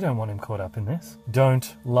man. We don't want him caught up in this.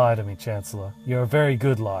 Don't lie to me, Chancellor. You're a very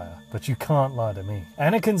good liar, but you can't lie to me.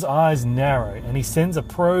 Anakin's eyes narrow, and he sends a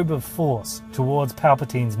probe of force towards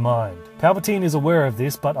Palpatine's mind. Palpatine is aware of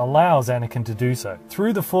this, but allows Anakin to do so.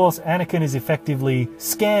 Through the Force, Anakin is effectively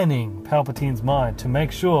scanning Palpatine's mind to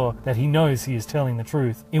make sure that he knows he is telling the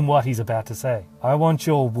truth in what he's about to say. I want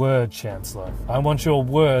your word, Chancellor. I want your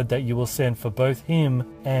word that you will send for both him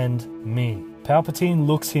and me. Palpatine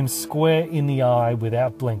looks him square in the eye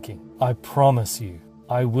without blinking. I promise you,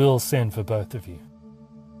 I will send for both of you.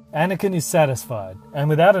 Anakin is satisfied, and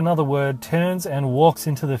without another word turns and walks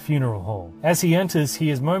into the funeral hall. As he enters, he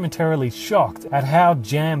is momentarily shocked at how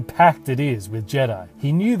jam-packed it is with Jedi.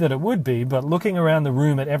 He knew that it would be, but looking around the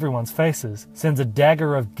room at everyone's faces sends a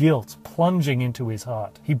dagger of guilt plunging into his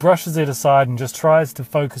heart. He brushes it aside and just tries to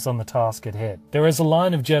focus on the task at hand. There is a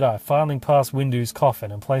line of Jedi filing past Windu's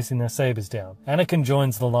coffin and placing their sabers down. Anakin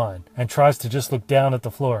joins the line and tries to just look down at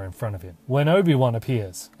the floor in front of him. When Obi-Wan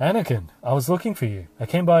appears, "Anakin, I was looking for you. I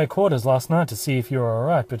came by your quarters last night to see if you were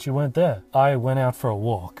alright, but you weren't there." "I went out for a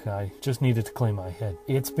walk. I just needed to clean my head.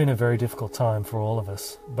 It's been a very difficult time for all of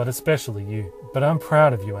us, but especially you. But I'm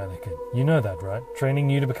proud of you, Anakin. You know that, right? Training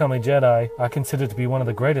you to become a Jedi, I consider to be one of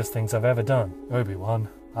the greatest things I've ever done." "Obi-Wan,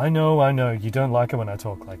 I know, you don't like it when I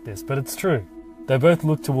talk like this, but it's true." They both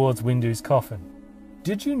look towards Windu's coffin.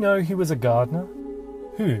 "Did you know he was a gardener?"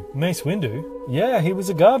 "Who, Mace Windu?" "Yeah, he was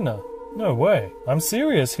a gardener." "No way. I'm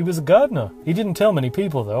serious, he was a gardener. He didn't tell many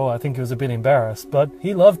people though, I think he was a bit embarrassed, but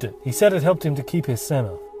he loved it. He said it helped him to keep his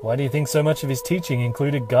sema." "Why do you think so much of his teaching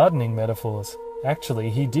included gardening metaphors?" "Actually,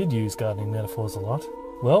 he did use gardening metaphors a lot."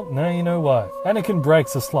 "Well, now you know why." Anakin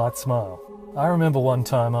breaks a slight smile. "I remember one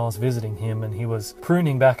time I was visiting him and he was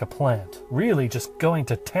pruning back a plant, really just going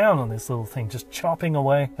to town on this little thing, just chopping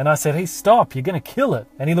away. And I said, 'Hey, stop, you're going to kill it.'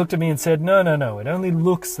 And he looked at me and said, no, it only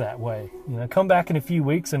looks that way. Come back in a few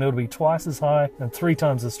weeks and it'll be twice as high and 3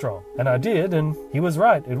 times as strong." And I did, and he was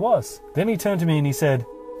right, it was. Then he turned to me and he said,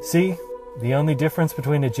 "See, the only difference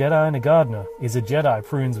between a Jedi and a gardener is a Jedi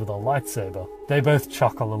prunes with a lightsaber." They both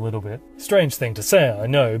chuckle a little bit. Strange thing to say, I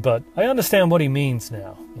know, but I understand what he means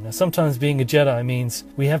now. Sometimes being a Jedi means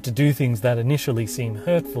we have to do things that initially seem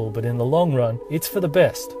hurtful, but in the long run, it's for the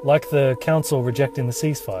best. Like the Council rejecting the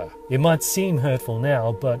ceasefire. It might seem hurtful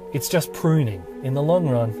now, but it's just pruning. In the long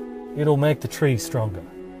run, it'll make the tree stronger.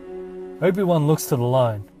 Obi-Wan looks to the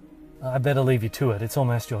line. "I better leave you to it. It's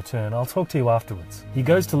almost your turn. I'll talk to you afterwards." He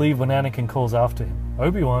goes to leave when Anakin calls after him.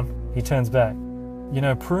 "Obi-Wan," he turns back.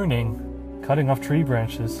 Pruning, cutting off tree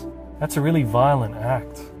branches, that's a really violent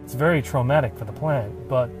act. It's very traumatic for the plant,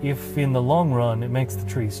 but if in the long run it makes the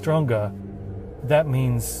tree stronger, that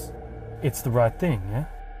means it's the right thing, yeah?"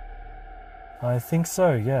 "I think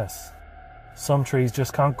so, yes. Some trees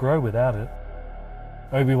just can't grow without it."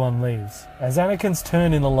 Obi-Wan leaves. As Anakin's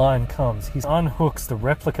turn in the line comes, he unhooks the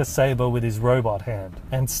replica saber with his robot hand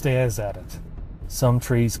and stares at it. Some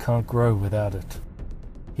trees can't grow without it.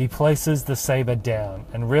 He places the saber down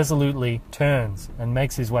and resolutely turns and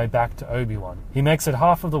makes his way back to Obi-Wan. He makes it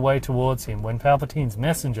half of the way towards him when Palpatine's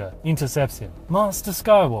messenger intercepts him. "Master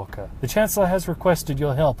Skywalker, the Chancellor has requested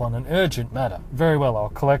your help on an urgent matter." "Very well, I'll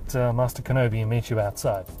collect Master Kenobi and meet you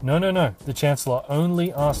outside." No. The Chancellor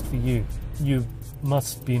only asked for you. You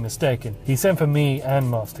must be mistaken. He sent for me and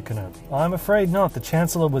Master Kenobi." "I'm afraid not. The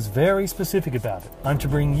Chancellor was very specific about it. I'm to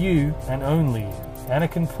bring you and only you."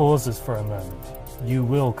 Anakin pauses for a moment. "You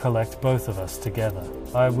will collect both of us together."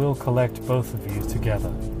 "I will collect both of you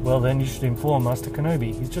together." "Well, then you should inform Master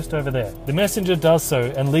Kenobi. He's just over there." The messenger does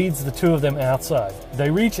so and leads the two of them outside.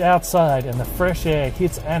 They reach outside and the fresh air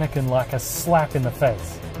hits Anakin like a slap in the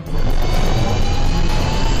face.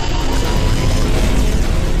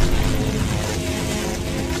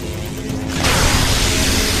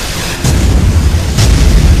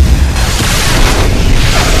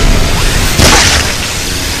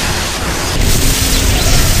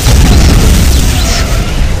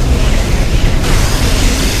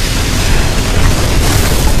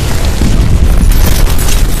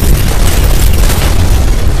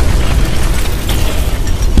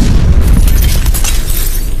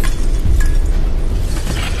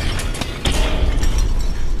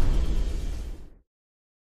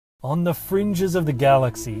 On the fringes of the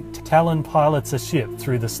galaxy, Talon pilots a ship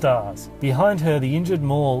through the stars. Behind her, the injured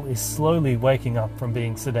Maul is slowly waking up from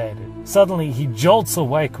being sedated. Suddenly, he jolts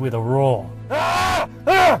awake with a roar.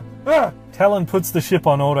 Talon puts the ship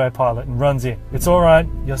on autopilot and runs in. "It's alright,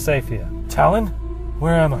 you're safe here." "Talon?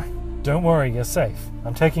 Where am I?" "Don't worry, you're safe.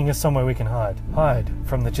 I'm taking us somewhere we can hide." "Hide?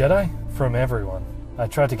 From the Jedi?" "From everyone." I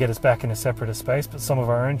tried to get us back into Separatist space, but some of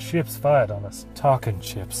our own ships fired on us. Tarkin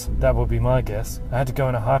ships. That would be my guess. I had to go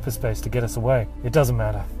into hyperspace to get us away. It doesn't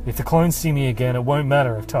matter. If the clones see me again, it won't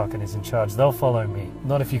matter if Tarkin is in charge. They'll follow me.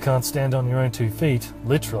 Not if you can't stand on your own 2 feet.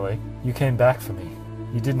 Literally. You came back for me.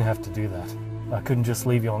 You didn't have to do that. I couldn't just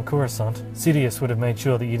leave you on Coruscant. Sidious would have made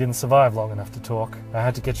sure that you didn't survive long enough to talk. I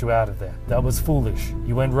had to get you out of there. That was foolish.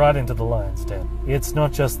 You went right into the lion's den. It's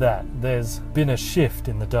not just that. There's been a shift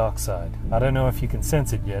in the dark side. I don't know if you can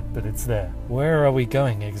sense it yet, but it's there. Where are we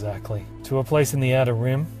going exactly? To a place in the Outer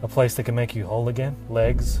Rim? A place that can make you whole again?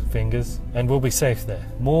 Legs, fingers, and we'll be safe there.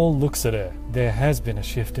 Maul looks at her. There has been a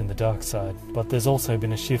shift in the dark side, but there's also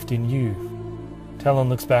been a shift in you. Talon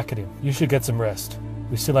looks back at him. You should get some rest.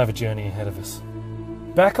 We still have a journey ahead of us.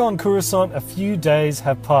 Back on Coruscant, a few days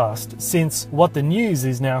have passed since what the news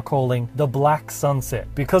is now calling the Black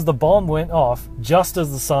Sunset, because the bomb went off just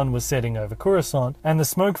as the sun was setting over Coruscant, and the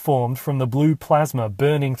smoke formed from the blue plasma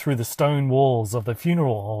burning through the stone walls of the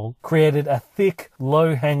funeral hall created a thick,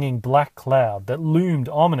 low-hanging black cloud that loomed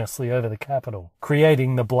ominously over the capital,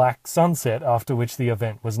 creating the Black Sunset after which the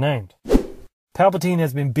event was named. Palpatine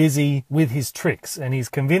has been busy with his tricks, and he's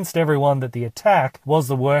convinced everyone that the attack was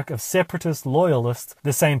the work of separatist loyalists,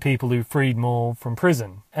 the same people who freed Maul from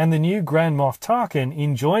prison. And the new Grand Moff Tarkin,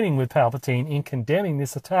 in joining with Palpatine in condemning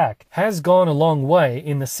this attack, has gone a long way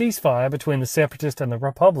in the ceasefire between the Separatist and the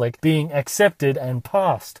Republic being accepted and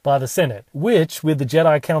passed by the Senate, which, with the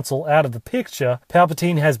Jedi Council out of the picture,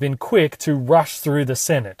 Palpatine has been quick to rush through the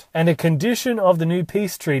Senate. And a condition of the new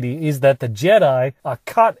peace treaty is that the Jedi are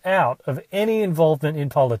cut out of any involvement in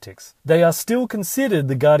politics. They are still considered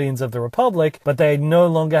the guardians of the Republic, but they no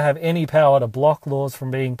longer have any power to block laws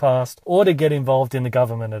from being passed or to get involved in the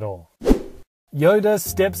government at all. Yoda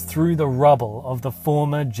steps through the rubble of the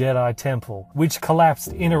former Jedi Temple, which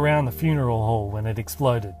collapsed in around the funeral hall when it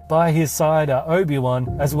exploded. By his side are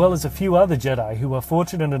Obi-Wan, as well as a few other Jedi who were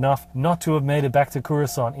fortunate enough not to have made it back to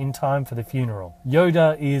Coruscant in time for the funeral.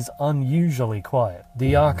 Yoda is unusually quiet.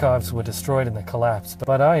 The archives were destroyed in the collapse,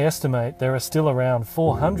 but I estimate there are still around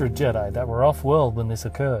 400 Jedi that were off-world when this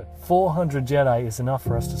occurred. 400 Jedi is enough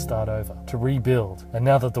for us to start over, to rebuild. And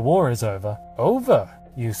now that the war is over,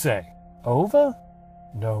 you say? Over?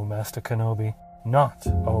 No, Master Kenobi, not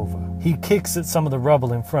over. He kicks at some of the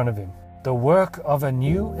rubble in front of him. The work of a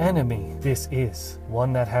new enemy, this is.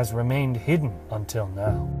 One that has remained hidden until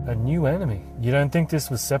now. A new enemy? You don't think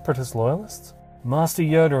this was Separatist loyalists? Master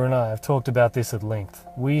Yoda and I have talked about this at length.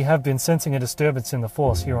 We have been sensing a disturbance in the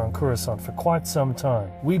Force here on Coruscant for quite some time.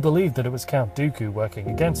 We believed that it was Count Dooku working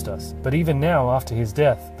against us, but even now, after his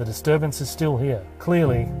death, the disturbance is still here.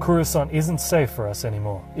 Clearly, Coruscant isn't safe for us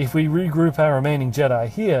anymore. If we regroup our remaining Jedi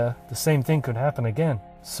here, the same thing could happen again.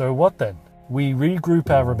 So what then? We regroup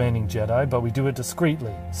our remaining Jedi, but we do it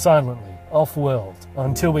discreetly, silently, off-world,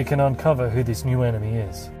 until we can uncover who this new enemy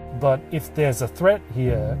is. But if there's a threat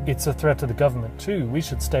here, it's a threat to the government too. We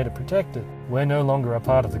should stay to protect it. We're no longer a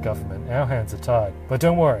part of the government. Our hands are tied. But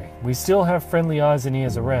don't worry, we still have friendly eyes and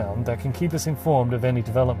ears around that can keep us informed of any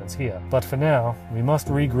developments here. But for now, we must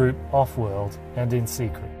regroup off-world and in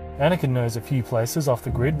secret. Anakin knows a few places off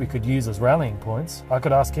the grid we could use as rallying points. I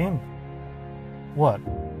could ask him. What?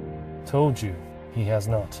 Told you. He has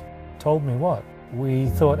not. Told me what? We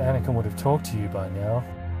thought Anakin would have talked to you by now.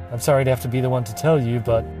 I'm sorry to have to be the one to tell you,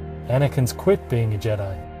 but Anakin's quit being a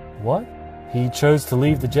Jedi. What? He chose to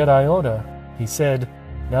leave the Jedi Order. He said,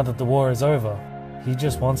 now that the war is over, he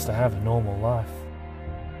just wants to have a normal life.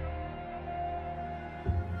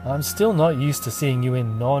 I'm still not used to seeing you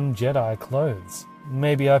in non-Jedi clothes.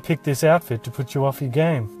 Maybe I picked this outfit to put you off your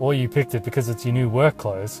game. Or you picked it because it's your new work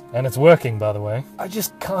clothes. And it's working, by the way. I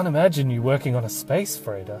just can't imagine you working on a space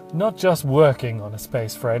freighter. Not just working on a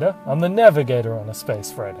space freighter. I'm the navigator on a space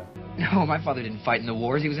freighter. No, my father didn't fight in the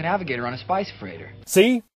wars. He was a navigator on a spice freighter.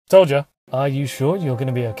 See? Told ya. Are you sure you're going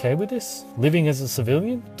to be okay with this? Living as a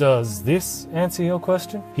civilian? Does this answer your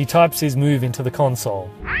question? He types his move into the console.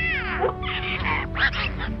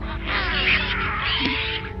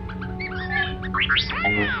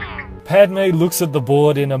 Padme looks at the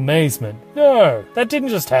board in amazement. No, that didn't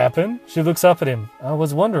just happen. She looks up at him. I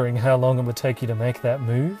was wondering how long it would take you to make that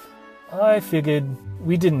move. I figured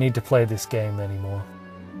we didn't need to play this game anymore.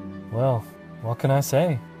 Well, what can I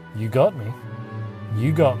say? You got me.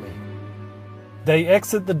 You got me. They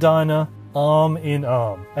exit the diner arm in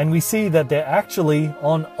arm, and we see that they're actually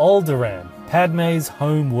on Alderaan, Padme's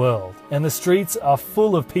home world, and the streets are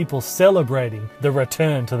full of people celebrating the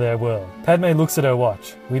return to their world. Padme looks at her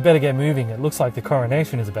watch. We better get moving. It looks like the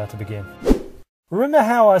coronation is about to begin. Remember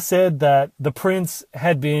how I said that the prince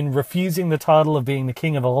had been refusing the title of being the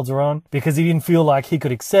King of Alderaan because he didn't feel like he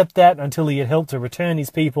could accept that until he had helped to return his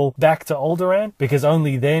people back to Alderaan, because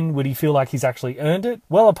only then would he feel like he's actually earned it?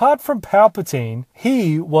 Well, apart from Palpatine,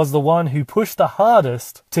 he was the one who pushed the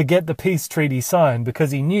hardest to get the peace treaty signed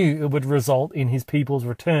because he knew it would result in his people's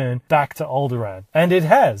return back to Alderaan. And it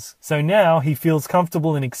has. So now he feels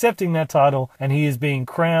comfortable in accepting that title and he is being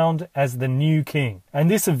crowned as the new king.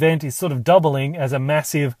 And this event is sort of doubling as a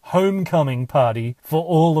massive homecoming party for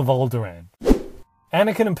all of Alderaan.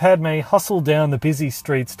 Anakin and Padme hustle down the busy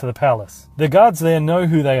streets to the palace. The guards there know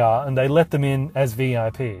who they are and they let them in as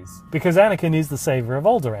VIPs, because Anakin is the savior of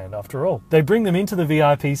Alderaan after all. They bring them into the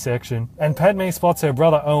VIP section and Padme spots her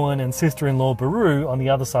brother Owen and sister-in-law Beru on the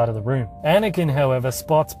other side of the room. Anakin, however,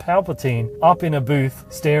 spots Palpatine up in a booth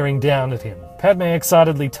staring down at him. Padme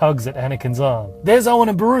excitedly tugs at Anakin's arm. "There's Owen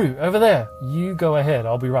and Beru, over there. You go ahead,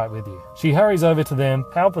 I'll be right with you." She hurries over to them.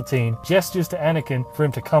 Palpatine gestures to Anakin for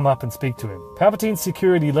him to come up and speak to him. Palpatine's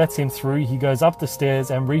security lets him through. He goes up the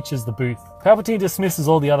stairs and reaches the booth. Palpatine dismisses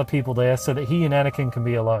all the other people there so that he and Anakin can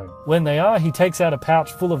be alone. When they are, he takes out a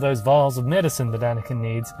pouch full of those vials of medicine that Anakin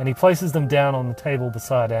needs, and he places them down on the table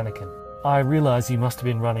beside Anakin. "I realize you must have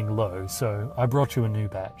been running low, so I brought you a new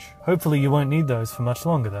batch. Hopefully you won't need those for much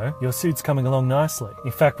longer though. Your suit's coming along nicely.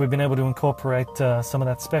 In fact, we've been able to incorporate some of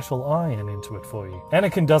that special iron into it for you."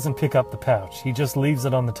 Anakin doesn't pick up the pouch. He just leaves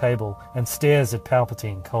it on the table and stares at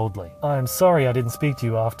Palpatine coldly. "I'm sorry I didn't speak to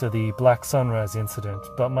you after the Black Sunrise incident,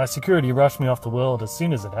 but my security rushed me off the world as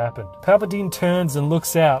soon as it happened." Palpatine turns and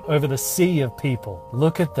looks out over the sea of people.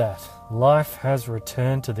 "Look at that. Life has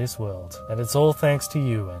returned to this world, and it's all thanks to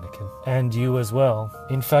you, Anakin. And you as well.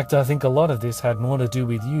 In fact, I think a lot of this had more to do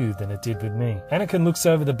with you than it did with me." Anakin looks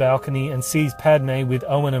over the balcony and sees Padme with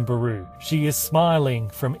Owen and Beru. She is smiling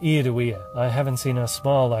from ear to ear. I haven't seen her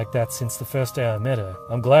smile like that since the first day I met her.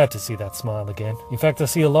 I'm glad to see that smile again. In fact, I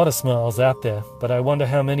see a lot of smiles out there, but I wonder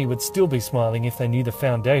how many would still be smiling if they knew the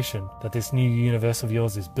foundation that this new universe of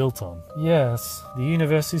yours is built on. Yes, the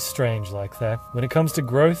universe is strange like that. When it comes to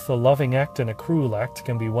growth, a loving act and a cruel act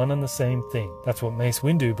can be one and the same thing. That's what Mace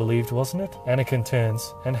Windu believed, wasn't it? Anakin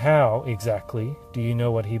turns. "And how, exactly, do you know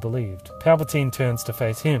what he believed?" Palpatine turns to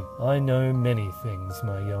face him. "I know many things,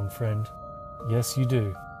 my young friend." "Yes, you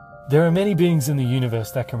do. There are many beings in the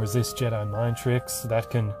universe that can resist Jedi mind tricks, that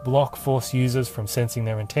can block Force users from sensing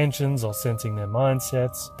their intentions or sensing their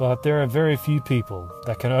mindsets, but there are very few people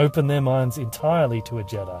that can open their minds entirely to a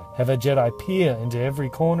Jedi, have a Jedi peer into every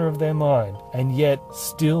corner of their mind, and yet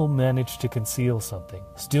still manage to conceal something,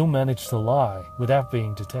 still manage to lie without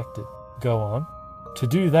being detected." "Go on." "To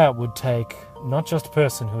do that would take not just a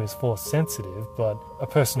person who is Force sensitive, but a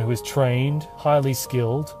person who is trained, highly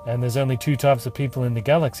skilled, and there's only two types of people in the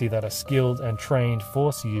galaxy that are skilled and trained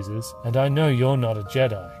Force users, and I know you're not a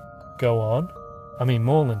Jedi." "Go on." "I mean,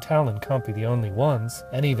 Maul and Talon can't be the only ones,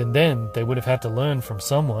 and even then they would have had to learn from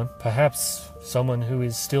someone, perhaps someone who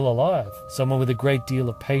is still alive, someone with a great deal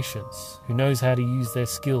of patience, who knows how to use their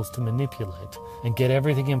skills to manipulate and get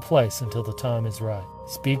everything in place until the time is right.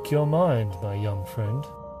 Speak your mind, my young friend."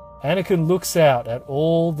 Anakin looks out at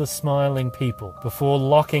all the smiling people before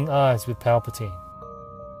locking eyes with Palpatine.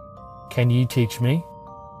 "Can you teach me?"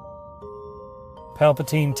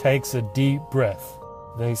 Palpatine takes a deep breath.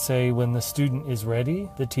 "They say when the student is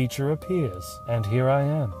ready, the teacher appears, and here I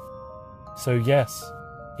am. So yes,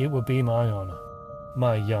 it would be my honor,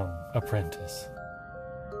 my young apprentice."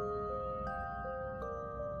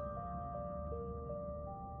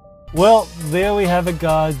 Well, there we have it,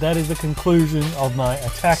 guys. That is the conclusion of my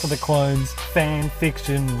Attack of the Clones fan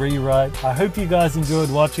fiction rewrite. I hope you guys enjoyed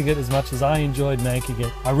watching it as much as I enjoyed making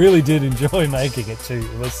it. I really did enjoy making it too.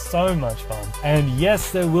 It was so much fun. And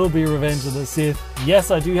yes, there will be Revenge of the Sith. Yes,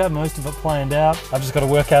 I do have most of it planned out. I've just got to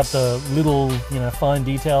work out the little, fine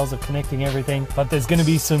details of connecting everything. But there's going to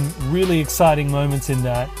be some really exciting moments in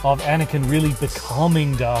that of Anakin really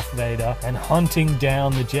becoming Darth Vader and hunting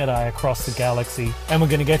down the Jedi across the galaxy. And we're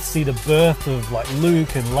going to get to see the birth of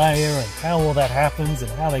Luke and Leia and how all that happens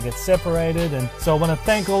and how they get separated. And so I want to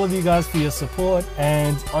thank all of you guys for your support,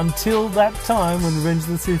 and until that time when Revenge of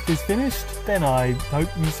the Sith is finished, then I hope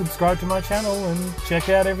you subscribe to my channel and check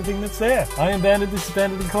out everything that's there. I am Bandit, this is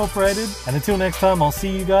Bandit Incorporated, and until next time, I'll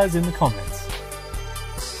see you guys in the comments.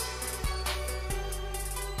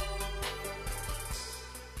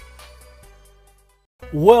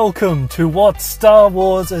 Welcome to what Star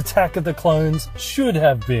Wars Attack of the Clones should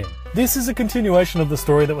have been. This is a continuation of the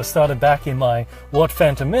story that was started back in my What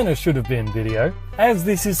Phantom Menace Should Have Been video, as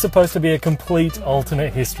this is supposed to be a complete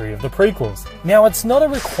alternate history of the prequels. Now, it's not a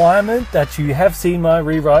requirement that you have seen my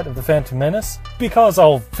rewrite of the Phantom Menace, because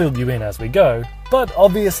I'll fill you in as we go, But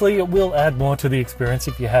obviously it will add more to the experience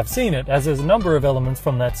if you have seen it, as there's a number of elements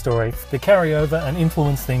from that story that carry over and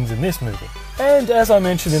influence things in this movie. And as I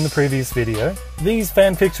mentioned in the previous video, these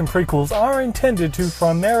fanfiction prequels are intended to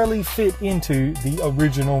primarily fit into the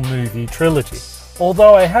original movie trilogy.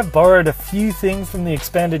 Although I have borrowed a few things from the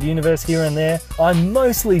expanded universe here and there, I'm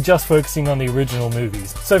mostly just focusing on the original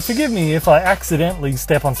movies. So forgive me if I accidentally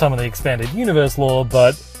step on some of the expanded universe lore,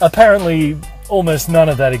 but apparently almost none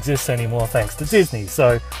of that exists anymore thanks to Disney,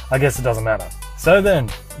 so I guess it doesn't matter. So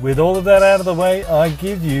then, with all of that out of the way, I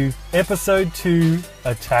give you Episode 2,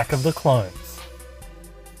 Attack of the Clones.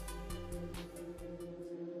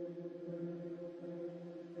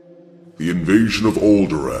 The invasion of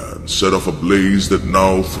Alderaan set off a blaze that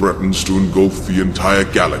now threatens to engulf the entire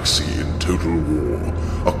galaxy in total war.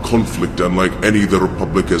 A conflict unlike any the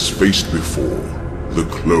Republic has faced before. The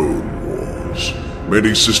Clone Wars.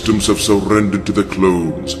 Many systems have surrendered to the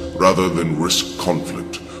clones rather than risk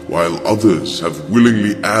conflict, while others have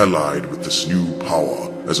willingly allied with this new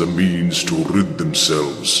power as a means to rid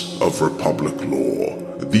themselves of Republic lore.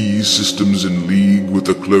 These systems in league with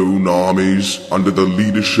the clone armies under the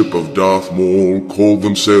leadership of Darth Maul call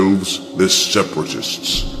themselves the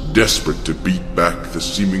Separatists. Desperate to beat back the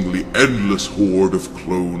seemingly endless horde of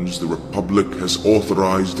clones, the Republic has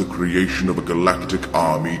authorized the creation of a galactic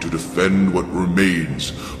army to defend what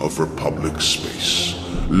remains of Republic space.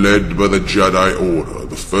 Led by the Jedi Order,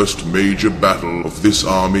 the first major battle of this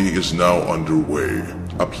army is now underway.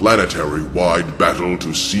 A planetary-wide battle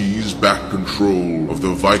to seize back control of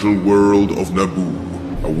the vital world of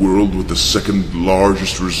Naboo, a world with the second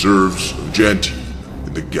largest reserves of Jantine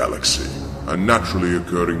in the galaxy, a naturally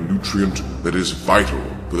occurring nutrient that is vital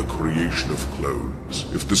for the creation of clones.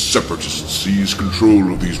 If the Separatists seize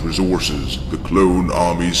control of these resources, the clone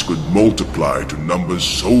armies could multiply to numbers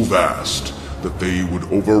so vast that they would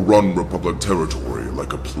overrun Republic territory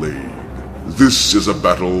like a plague. This is a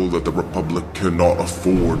battle that the Republic cannot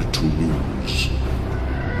afford to lose.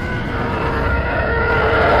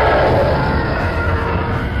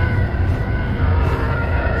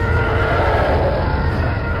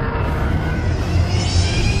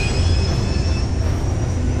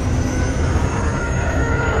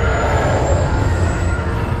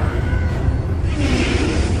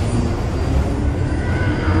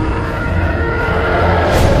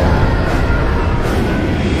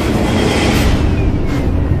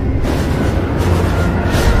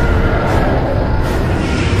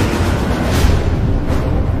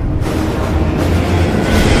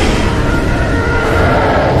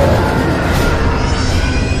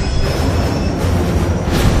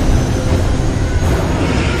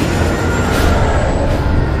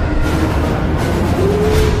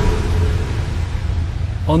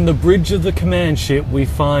 On the bridge of the command ship, we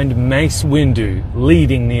find Mace Windu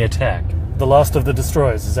leading the attack. The last of the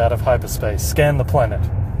destroyers is out of hyperspace. Scan the planet.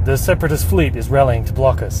 The Separatist fleet is rallying to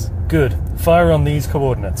block us. Good. Fire on these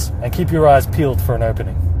coordinates, and keep your eyes peeled for an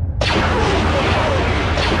opening.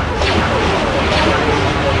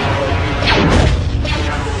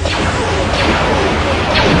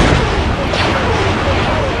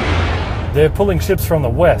 They're pulling ships from the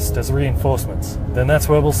west as reinforcements. Then that's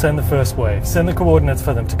where we'll send the first wave. Send the coordinates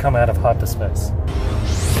for them to come out of hyperspace.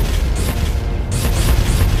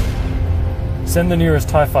 Send the nearest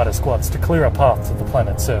TIE fighter squads to clear a path to the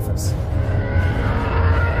planet's surface.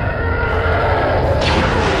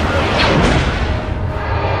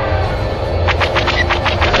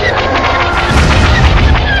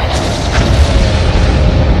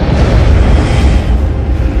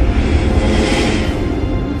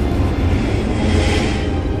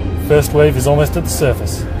 First wave is almost at the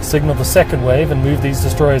surface. Signal the second wave and move these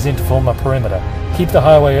destroyers in to form a perimeter. Keep the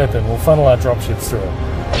highway open, we'll funnel our dropships through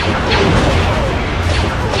it.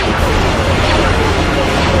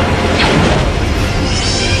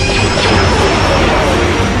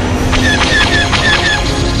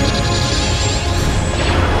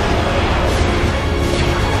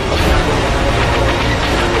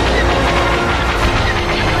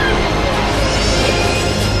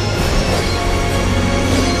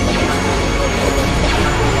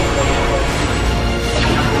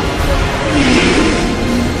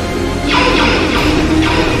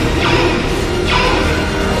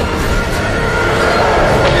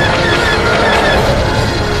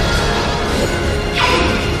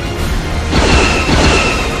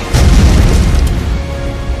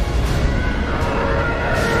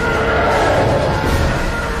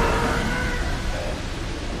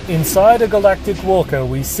 Inside a galactic walker,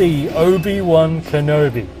 we see Obi-Wan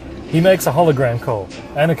Kenobi. He makes a hologram call.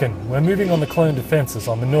 Anakin, we're moving on the clone defenses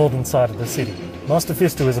on the northern side of the city. Master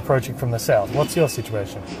Fisto is approaching from the south. What's your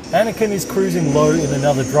situation? Anakin is cruising low in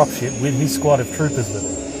another dropship with his squad of troopers with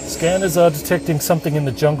him. Scanners are detecting something in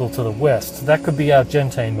the jungle to the west. That could be our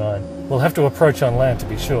Gentane mine. We'll have to approach on land to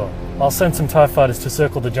be sure. I'll send some TIE fighters to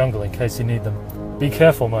circle the jungle in case you need them. Be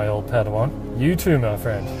careful, my old Padawan. You too, my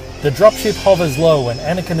friend. The dropship hovers low and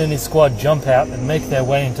Anakin and his squad jump out and make their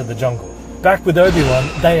way into the jungle. Back with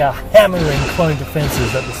Obi-Wan, they are hammering clone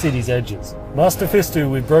defenses at the city's edges. Master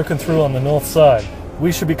Fisto, we've broken through on the north side.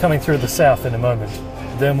 We should be coming through the south in a moment.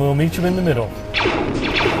 Then we'll meet you in the middle.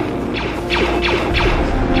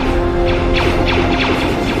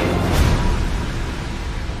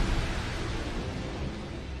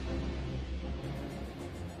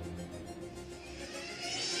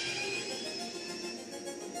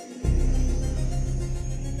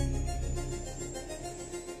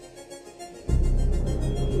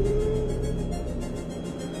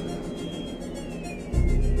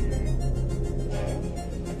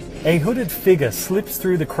 A hooded figure slips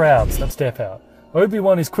through the crowds that step out.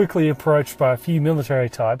 Obi-Wan is quickly approached by a few military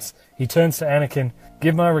types. He turns to Anakin.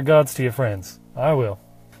 Give my regards to your friends. I will.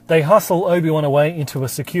 They hustle Obi-Wan away into a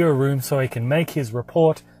secure room so he can make his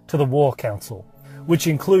report to the War Council, which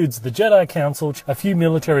includes the Jedi Council, a few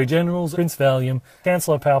military generals, Prince Valium,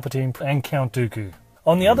 Chancellor Palpatine, and Count Dooku.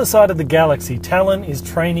 On the other side of the galaxy, Talon is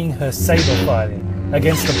training her saber fighting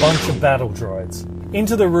against a bunch of battle droids.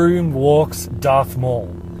 Into the room walks Darth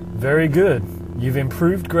Maul. Very good. You've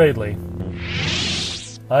improved greatly.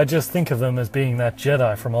 I just think of them as being that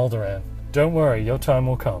Jedi from Alderaan. Don't worry, your time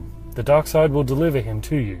will come. The dark side will deliver him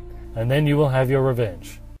to you, and then you will have your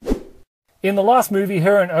revenge. In the last movie,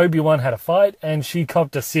 her and Obi-Wan had a fight, and she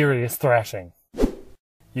copped a serious thrashing.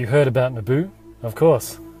 You heard about Naboo? Of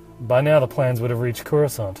course. By now the plans would have reached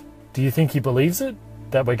Coruscant. Do you think he believes it?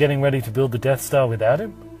 That we're getting ready to build the Death Star without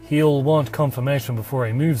him? He'll want confirmation before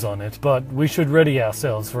he moves on it, but we should ready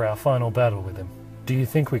ourselves for our final battle with him. Do you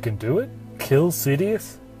think we can do it? Kill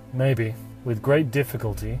Sidious? Maybe, with great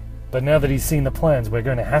difficulty. But now that he's seen the plans, we're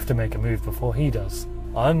going to have to make a move before he does.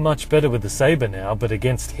 I'm much better with the saber now, but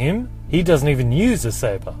against him? He doesn't even use a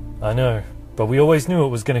saber. I know, but we always knew it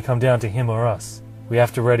was going to come down to him or us. We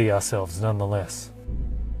have to ready ourselves nonetheless.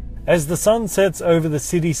 As the sun sets over the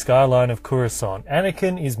city skyline of Coruscant,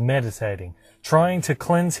 Anakin is meditating, trying to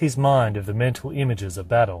cleanse his mind of the mental images of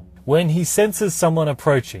battle. When he senses someone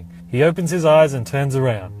approaching, he opens his eyes and turns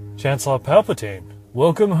around. Chancellor Palpatine,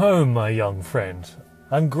 welcome home, my young friend.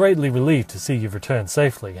 I'm greatly relieved to see you've returned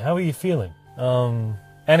safely. How are you feeling?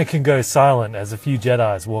 Anakin goes silent as a few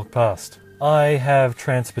Jedis walk past. I have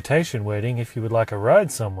transportation waiting if you would like a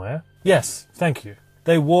ride somewhere. Yes, thank you.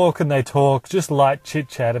 They walk and they talk, just light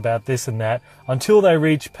chit-chat about this and that, until they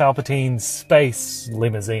reach Palpatine's space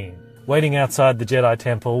limousine, waiting outside the Jedi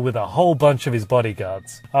Temple with a whole bunch of his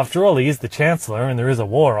bodyguards. After all, he is the Chancellor and there is a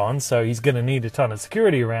war on, so he's going to need a ton of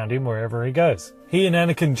security around him wherever he goes. He and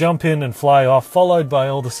Anakin jump in and fly off, followed by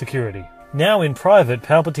all the security. Now in private,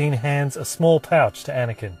 Palpatine hands a small pouch to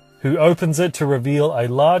Anakin, who opens it to reveal a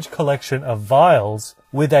large collection of vials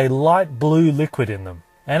with a light blue liquid in them.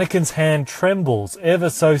 Anakin's hand trembles ever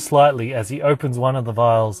so slightly as he opens one of the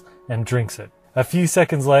vials and drinks it. A few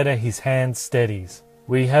seconds later, his hand steadies.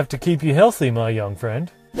 We have to keep you healthy, my young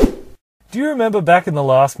friend. Do you remember back in the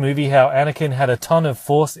last movie how Anakin had a ton of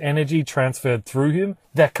Force energy transferred through him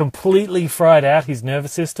that completely fried out his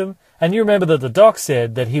nervous system? And you remember that the doc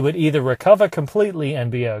said that he would either recover completely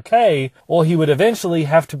and be okay, or he would eventually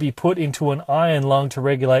have to be put into an iron lung to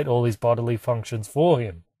regulate all his bodily functions for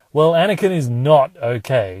him. Well, Anakin is not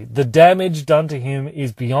okay. The damage done to him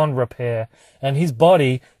is beyond repair, and his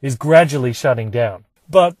body is gradually shutting down.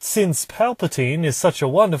 But since Palpatine is such a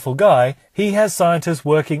wonderful guy, he has scientists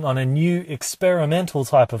working on a new experimental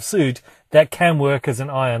type of suit that can work as an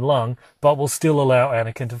iron lung, but will still allow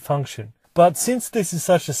Anakin to function. But since this is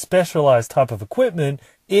such a specialized type of equipment,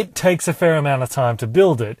 it takes a fair amount of time to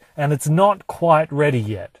build it, and it's not quite ready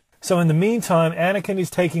yet. So in the meantime, Anakin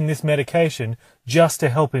is taking this medication just to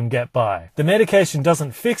help him get by. The medication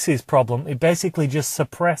doesn't fix his problem, it basically just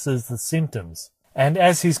suppresses the symptoms. And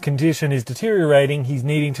as his condition is deteriorating, he's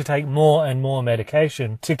needing to take more and more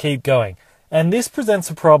medication to keep going. And this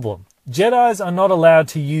presents a problem. Jedis are not allowed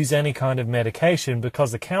to use any kind of medication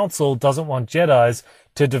because the Council doesn't want Jedis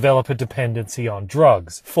to develop a dependency on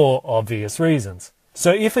drugs, for obvious reasons.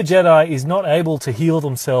 So if a Jedi is not able to heal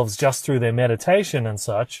themselves just through their meditation and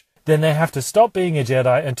such, then they have to stop being a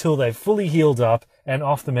Jedi until they've fully healed up and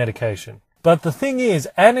off the medication. But the thing is,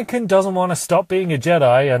 Anakin doesn't want to stop being a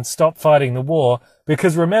Jedi and stop fighting the war,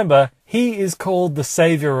 because remember, he is called the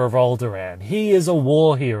Savior of Alderaan. He is a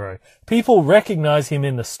war hero. People recognize him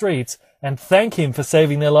in the streets and thank him for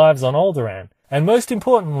saving their lives on Alderaan. And most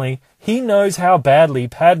importantly, he knows how badly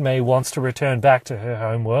Padme wants to return back to her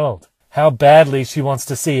home world. How badly she wants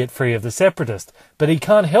to see it free of the Separatists. But he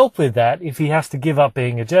can't help with that if he has to give up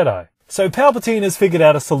being a Jedi. So Palpatine has figured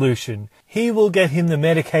out a solution. He will get him the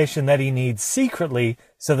medication that he needs secretly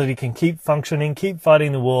so that he can keep functioning, keep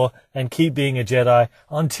fighting the war, and keep being a Jedi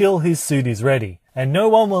until his suit is ready. And no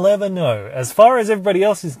one will ever know. As far as everybody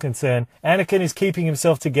else is concerned, Anakin is keeping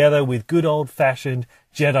himself together with good old-fashioned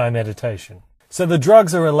Jedi meditation. So the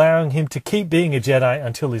drugs are allowing him to keep being a Jedi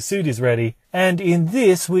until his suit is ready. And in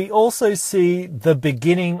this, we also see the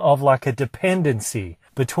beginning of like a dependency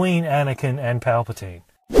between Anakin and Palpatine.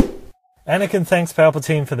 Anakin thanks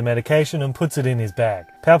Palpatine for the medication and puts it in his bag.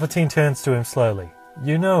 Palpatine turns to him slowly.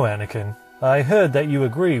 You know, Anakin, I heard that you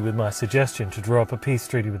agree with my suggestion to draw up a peace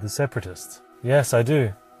treaty with the Separatists. Yes, I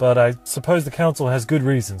do. But I suppose the Council has good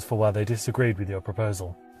reasons for why they disagreed with your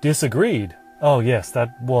proposal. Disagreed? Oh yes, that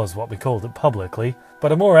was what we called it publicly.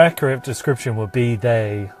 But a more accurate description would be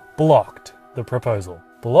they blocked the proposal.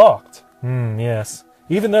 Blocked? Yes.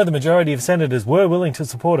 Even though the majority of senators were willing to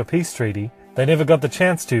support a peace treaty, they never got the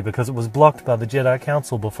chance to because it was blocked by the Jedi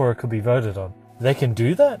Council before it could be voted on. They can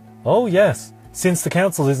do that? Oh yes. Since the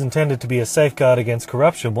Council is intended to be a safeguard against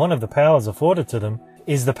corruption, one of the powers afforded to them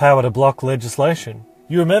is the power to block legislation.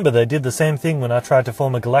 You remember they did the same thing when I tried to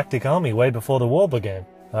form a galactic army way before the war began.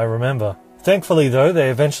 I remember. Thankfully though, they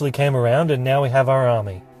eventually came around and now we have our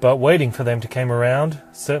army. But waiting for them to come around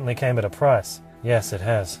certainly came at a price. Yes, it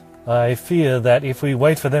has. I fear that if we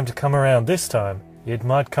wait for them to come around this time, it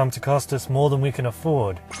might come to cost us more than we can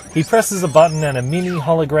afford. He presses a button and a mini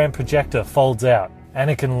hologram projector folds out.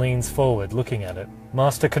 Anakin leans forward, looking at it.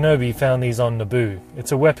 Master Kenobi found these on Naboo.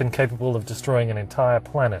 It's a weapon capable of destroying an entire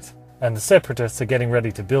planet, and the Separatists are getting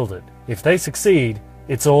ready to build it. If they succeed,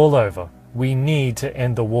 it's all over. We need to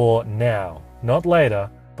end the war now. Not later,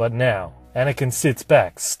 but now. Anakin sits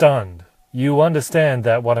back, stunned. You understand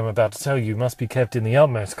that what I'm about to tell you must be kept in the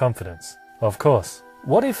utmost confidence. Of course.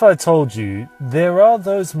 What if I told you there are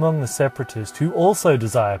those among the Separatists who also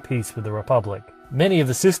desire peace with the Republic? Many of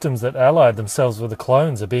the systems that allied themselves with the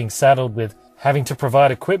clones are being saddled with having to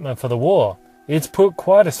provide equipment for the war. It's put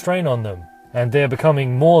quite a strain on them, and they're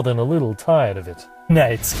becoming more than a little tired of it.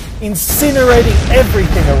 Nate's incinerating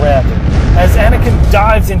everything around him. As Anakin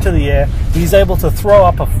dives into the air, he's able to throw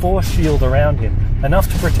up a force shield around him,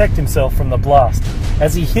 enough to protect himself from the blast.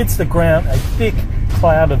 As he hits the ground, a thick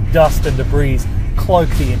cloud of dust and debris cloak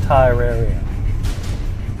the entire area.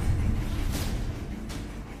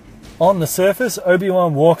 On the surface,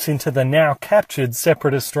 Obi-Wan walks into the now captured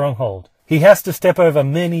Separatist stronghold. He has to step over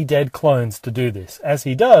many dead clones to do this. As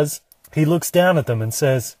he does, he looks down at them and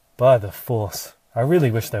says, "By the Force, I really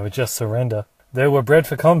wish they would just surrender. They were bred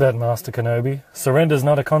for combat, Master Kenobi. Surrender's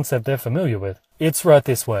not a concept they're familiar with. It's right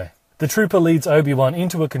this way." The trooper leads Obi-Wan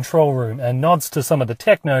into a control room and nods to some of the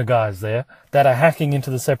techno guys there that are hacking into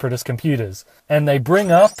the Separatist computers. And they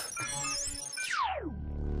bring up...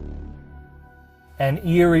 An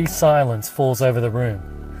eerie silence falls over the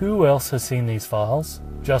room. Who else has seen these files?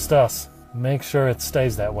 Just us. Make sure it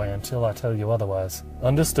stays that way until I tell you otherwise.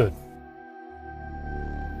 Understood.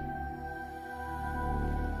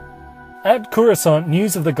 At Coruscant,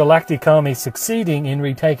 news of the Galactic Army succeeding in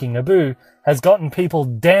retaking Naboo has gotten people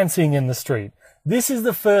dancing in the street. This is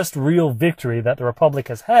the first real victory that the Republic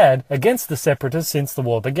has had against the Separatists since the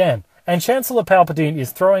war began, and Chancellor Palpatine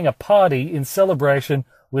is throwing a party in celebration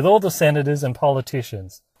with all the senators and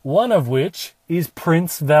politicians, one of which is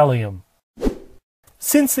Prince Valium.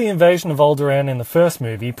 Since the invasion of Alderaan in the first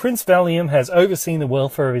movie, Prince Valium has overseen the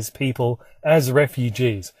welfare of his people as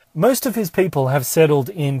refugees. Most of his people have settled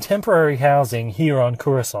in temporary housing here on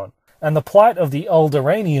Coruscant, and the plight of the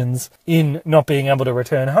Alderaanians in not being able to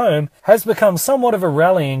return home has become somewhat of a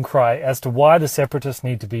rallying cry as to why the Separatists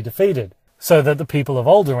need to be defeated, so that the people of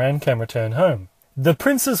Alderaan can return home. The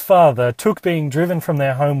prince's father took being driven from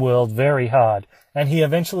their homeworld very hard, and he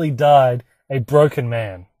eventually died a broken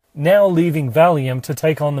man, now leaving Valium to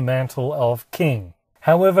take on the mantle of king.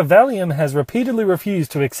 However, Valium has repeatedly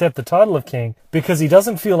refused to accept the title of king because he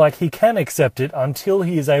doesn't feel like he can accept it until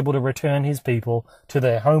he is able to return his people to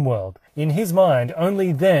their homeworld. In his mind,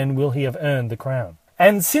 only then will he have earned the crown.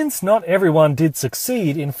 And since not everyone did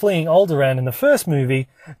succeed in fleeing Alderaan in the first movie,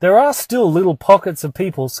 there are still little pockets of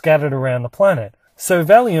people scattered around the planet. So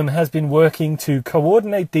Valium has been working to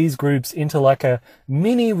coordinate these groups into like a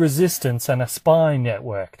mini resistance and a spy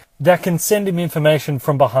network that can send him information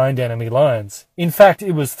from behind enemy lines. In fact,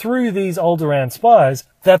 it was through these Alderaan spies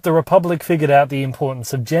that the Republic figured out the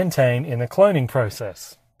importance of gentane in the cloning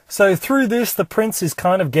process. So through this, the prince is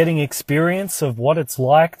kind of getting experience of what it's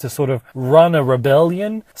like to sort of run a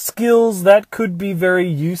rebellion. Skills that could be very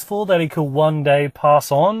useful that he could one day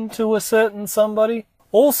pass on to a certain somebody.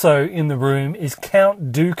 Also in the room is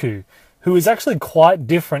Count Dooku, who is actually quite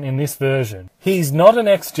different in this version. He's not an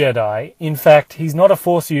ex-Jedi. In fact, he's not a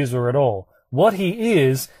Force user at all. What he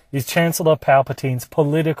is Chancellor Palpatine's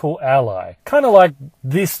political ally. Kind of like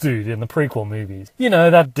this dude in the prequel movies. You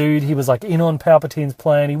know, that dude, he was like in on Palpatine's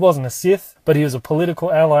plan. He wasn't a Sith, but he was a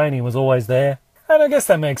political ally and he was always there. And I guess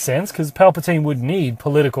that makes sense, because Palpatine would need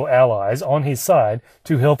political allies on his side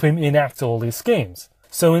to help him enact all his schemes.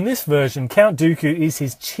 So in this version, Count Dooku is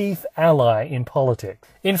his chief ally in politics.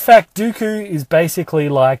 In fact, Dooku is basically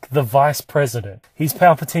like the vice president. He's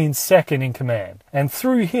Palpatine's second in command. And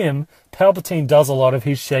through him, Palpatine does a lot of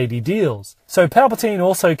his shady deals. So Palpatine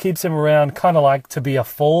also keeps him around kind of like to be a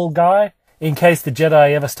fall guy. In case the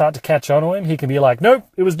Jedi ever start to catch on to him, he can be like, nope,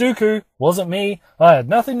 it was Dooku, wasn't me, I had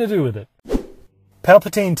nothing to do with it.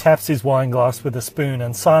 Palpatine taps his wine glass with a spoon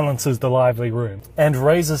and silences the lively room, and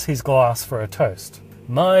raises his glass for a toast.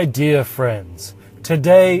 My dear friends,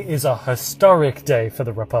 today is a historic day for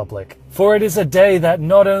the Republic, for it is a day that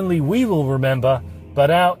not only we will remember,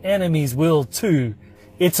 but our enemies will too.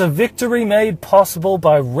 It's a victory made possible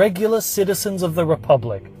by regular citizens of the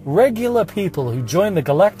Republic, regular people who joined the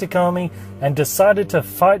Galactic Army and decided to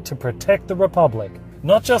fight to protect the Republic,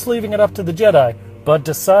 not just leaving it up to the Jedi, but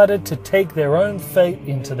decided to take their own fate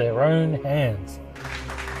into their own hands.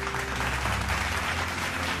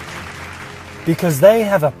 Because they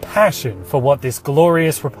have a passion for what this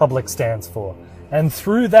glorious Republic stands for. And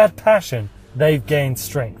through that passion, they've gained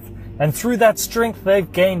strength. And through that strength,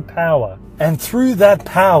 they've gained power. And through that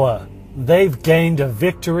power, they've gained a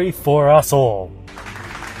victory for us all.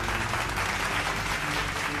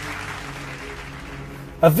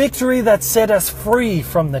 A victory that set us free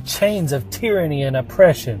from the chains of tyranny and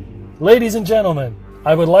oppression. Ladies and gentlemen,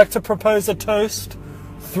 I would like to propose a toast.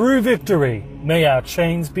 Through victory, may our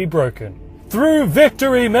chains be broken. Through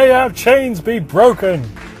victory, may our chains be broken!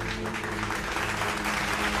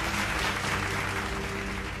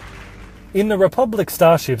 In the Republic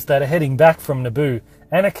starships that are heading back from Naboo,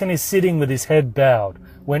 Anakin is sitting with his head bowed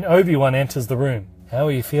when Obi-Wan enters the room. How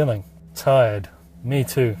are you feeling? Tired. Me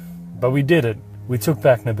too. But we did it. We took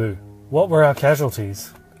back Naboo. What were our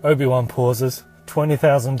casualties? Obi-Wan pauses.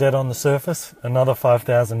 20,000 dead on the surface, another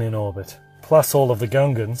 5,000 in orbit. Plus all of the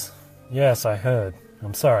Gungans. Yes, I heard.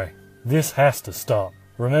 I'm sorry. This has to stop.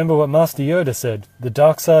 Remember what Master Yoda said, the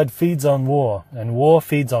dark side feeds on war, and war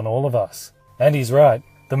feeds on all of us. And he's right.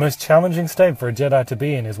 The most challenging state for a Jedi to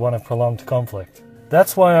be in is one of prolonged conflict.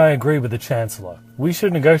 That's why I agree with the Chancellor. We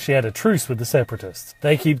should negotiate a truce with the Separatists.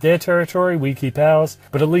 They keep their territory, we keep ours,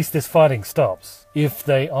 but at least this fighting stops. If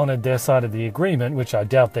they honoured their side of the agreement, which I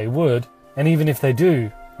doubt they would, and even if they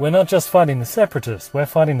do, we're not just fighting the Separatists, we're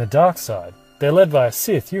fighting the dark side. They're led by a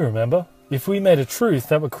Sith, you remember? If we made a truce,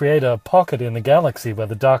 that would create a pocket in the galaxy where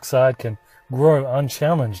the dark side can grow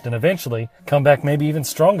unchallenged and eventually come back maybe even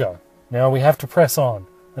stronger. Now we have to press on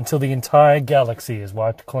until the entire galaxy is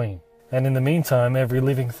wiped clean. And in the meantime, every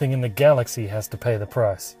living thing in the galaxy has to pay the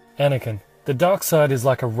price. Anakin, the dark side is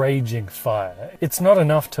like a raging fire. It's not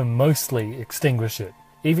enough to mostly extinguish it.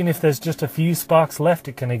 Even if there's just a few sparks left,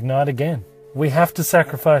 it can ignite again. We have to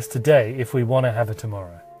sacrifice today if we want to have it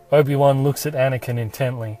tomorrow. Obi-Wan looks at Anakin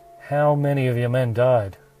intently. How many of your men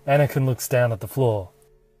died? Anakin looks down at the floor.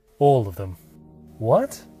 All of them.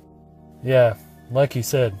 What? Yeah, like you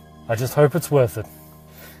said. I just hope it's worth it.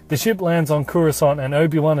 The ship lands on Coruscant and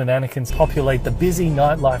Obi-Wan and Anakin populate the busy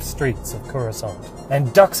nightlife streets of Coruscant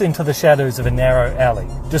and ducks into the shadows of a narrow alley.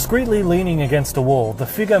 Discreetly leaning against a wall, the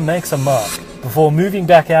figure makes a mark before moving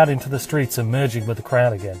back out into the streets and merging with the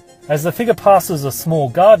crowd again. As the figure passes a small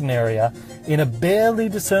garden area, in a barely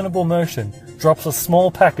discernible motion, drops a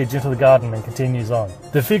small package into the garden and continues on.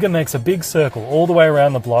 The figure makes a big circle all the way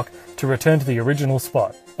around the block to return to the original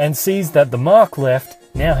spot, and sees that the mark left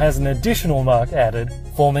now has an additional mark added,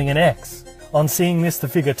 forming an X. On seeing this, the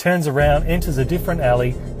figure turns around, enters a different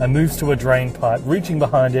alley, and moves to a drain pipe, reaching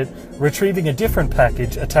behind it, retrieving a different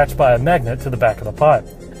package attached by a magnet to the back of the pipe,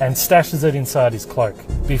 and stashes it inside his cloak,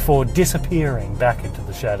 before disappearing back into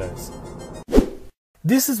the shadows.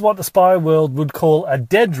 This is what the spy world would call a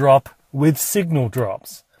dead drop with signal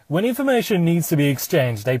drops. When information needs to be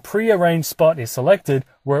exchanged, a pre-arranged spot is selected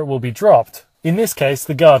where it will be dropped. In this case,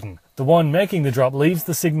 the garden. The one making the drop leaves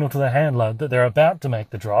the signal to the handler that they're about to make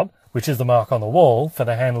the drop, which is the mark on the wall, for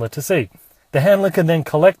the handler to see. The handler can then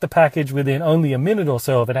collect the package within only a minute or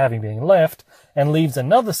so of it having been left, and leaves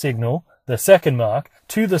another signal, the second mark,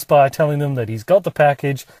 to the spy, telling them that he's got the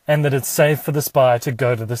package and that it's safe for the spy to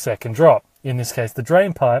go to the second drop, in this case the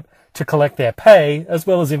drain pipe, to collect their pay as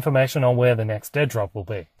well as information on where the next dead drop will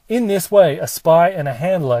be. In this way, a spy and a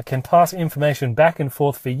handler can pass information back and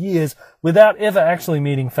forth for years without ever actually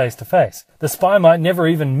meeting face to face. The spy might never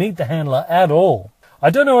even meet the handler at all. I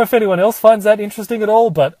don't know if anyone else finds that interesting at all,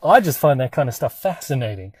 but I just find that kind of stuff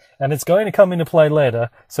fascinating, and it's going to come into play later,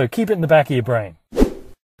 so keep it in the back of your brain.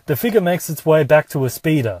 The figure makes its way back to a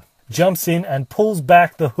speeder, jumps in and pulls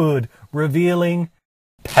back the hood, revealing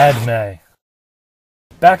Padme.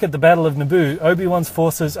 Back at the Battle of Naboo, Obi-Wan's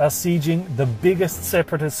forces are sieging the biggest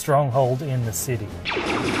separatist stronghold in the city.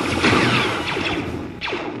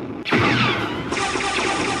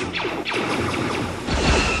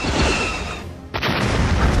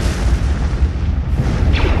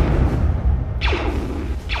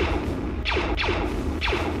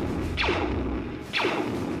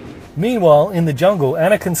 Meanwhile, in the jungle,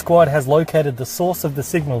 Anakin's squad has located the source of the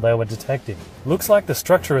signal they were detecting. Looks like the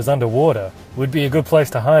structure is underwater. Would be a good place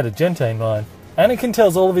to hide a gentane mine. Anakin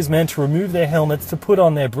tells all of his men to remove their helmets to put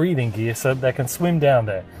on their breathing gear so that they can swim down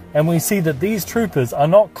there. And we see that these troopers are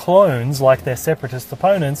not clones like their separatist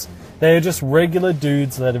opponents, they are just regular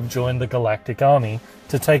dudes that have joined the Galactic Army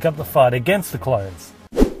to take up the fight against the clones.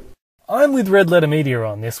 I'm with Red Letter Media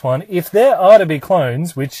on this one. If there are to be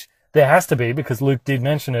clones, which there has to be because Luke did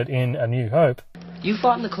mention it in A New Hope, You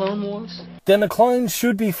fought in the Clone Wars? then the clones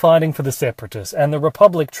should be fighting for the Separatists, and the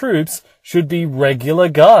Republic troops should be regular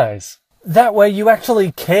guys. That way you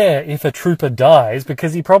actually care if a trooper dies,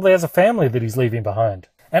 because he probably has a family that he's leaving behind.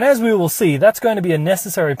 And as we will see, that's going to be a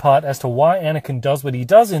necessary part as to why Anakin does what he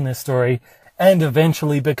does in this story, and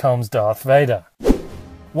eventually becomes Darth Vader.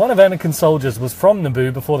 One of Anakin's soldiers was from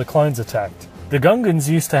Naboo before the clones attacked. The Gungans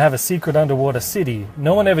used to have a secret underwater city.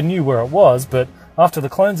 No one ever knew where it was, but after the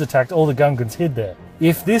clones attacked, all the Gungans hid there.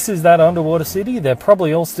 If this is that underwater city, they're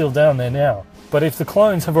probably all still down there now. But if the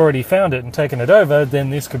clones have already found it and taken it over,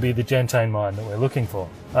 then this could be the gentane mine that we're looking for.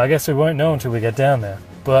 I guess we won't know until we get down there.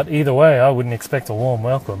 But either way, I wouldn't expect a warm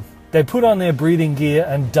welcome. They put on their breathing gear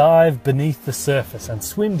and dive beneath the surface and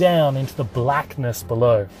swim down into the blackness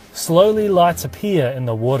below. Slowly lights appear in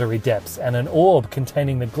the watery depths and an orb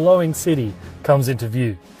containing the glowing city comes into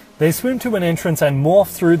view. They swim to an entrance and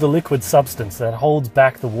morph through the liquid substance that holds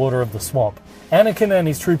back the water of the swamp. Anakin and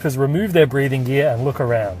his troopers remove their breathing gear and look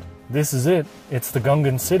around. This is it. It's the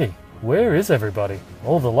Gungan city. Where is everybody?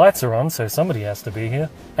 All the lights are on, so somebody has to be here.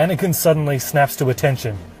 Anakin suddenly snaps to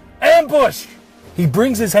attention. Ambush! He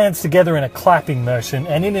brings his hands together in a clapping motion,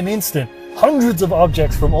 and in an instant, hundreds of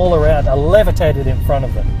objects from all around are levitated in front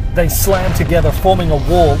of them. They slam together, forming a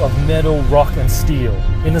wall of metal, rock, and steel.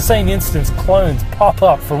 In the same instance, clones pop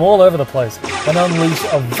up from all over the place and unleash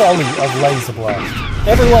a volley of laser blasts.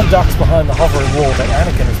 Everyone ducks behind the hovering wall that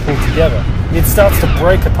Anakin has pulled together. It starts to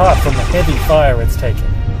break apart from the heavy fire it's taken.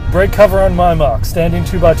 Break cover on my mark. Stand in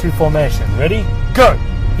 2x2 formation. Ready? Go!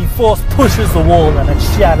 He force pushes the wall and it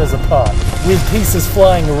shatters apart, with pieces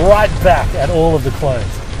flying right back at all of the clones.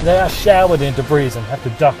 They are showered in debris and have to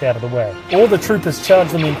duck out of the way. All the troopers charge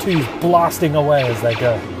them in twos, blasting away as they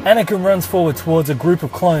go. Anakin runs forward towards a group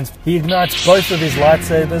of clones. He ignites both of his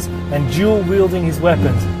lightsabers and, dual-wielding his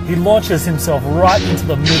weapons, he launches himself right into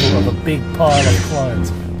the middle of a big pile of clones,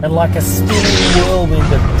 and like a spinning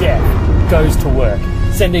whirlwind of death, goes to work,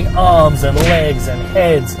 sending arms and legs and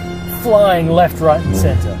heads flying left, right, and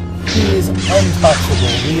center. He is untouchable.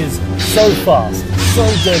 He is so fast, so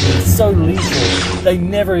deadly, so lethal, they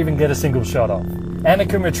never even get a single shot off.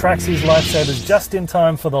 Anakin retracts his lightsabers just in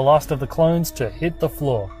time for the last of the clones to hit the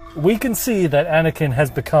floor. We can see that Anakin has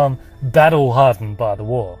become battle-hardened by the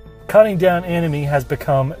war. Cutting down enemy has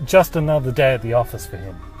become just another day at the office for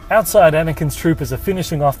him. Outside, Anakin's troopers are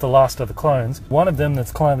finishing off the last of the clones. One of them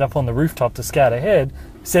that's climbed up on the rooftop to scout ahead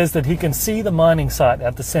says that he can see the mining site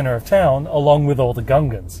at the center of town along with all the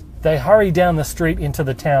Gungans. They hurry down the street into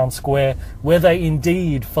the town square where they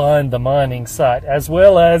indeed find the mining site as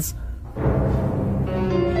well as...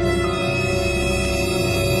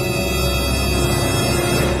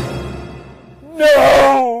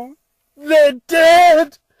 No! They're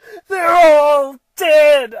dead! They're all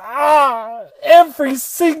dead! Every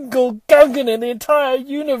single Gungan in the entire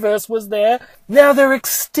universe was there. Now they're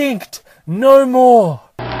extinct. No more.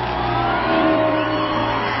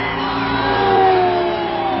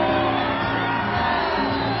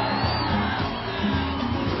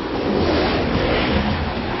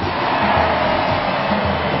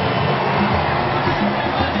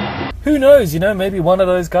 Who knows, maybe one of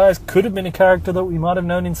those guys could have been a character that we might have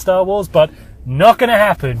known in Star Wars, but not going to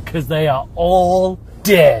happen because they are all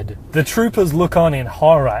dead. The troopers look on in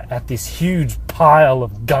horror at this huge pile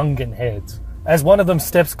of Gungan heads. As one of them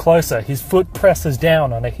steps closer, his foot presses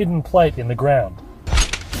down on a hidden plate in the ground.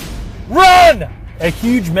 Run! A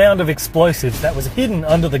huge mound of explosives that was hidden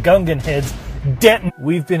under the Gungan heads detonated.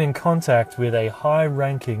 We've been in contact with a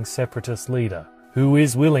high-ranking separatist leader who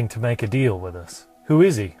is willing to make a deal with us. Who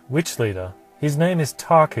is he? Which leader? His name is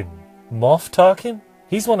Tarkin. Moff Tarkin?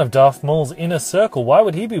 He's one of Darth Maul's inner circle. Why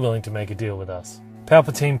would he be willing to make a deal with us?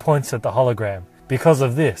 Palpatine points at the hologram. Because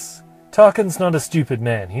of this. Tarkin's not a stupid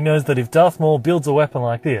man. He knows that if Darth Maul builds a weapon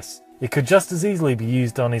like this, it could just as easily be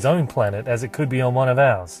used on his own planet as it could be on one of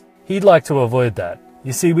ours. He'd like to avoid that.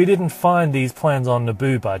 You see, we didn't find these plans on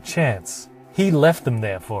Naboo by chance. He left them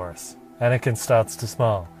there for us. Anakin starts to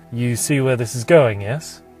smile. You see where this is going,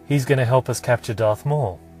 yes? He's going to help us capture Darth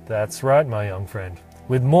Maul. That's right, my young friend.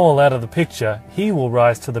 With Maul out of the picture, he will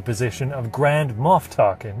rise to the position of Grand Moff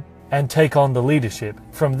Tarkin and take on the leadership.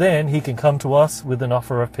 From then, he can come to us with an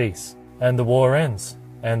offer of peace. And the war ends.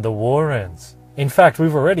 And the war ends. In fact,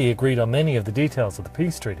 we've already agreed on many of the details of the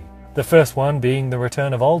peace treaty. The first one being the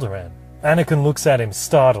return of Alderaan. Anakin looks at him,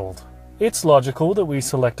 startled. It's logical that we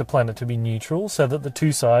select a planet to be neutral so that the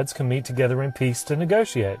two sides can meet together in peace to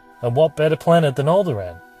negotiate. And what better planet than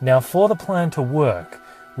Alderaan? Now, for the plan to work,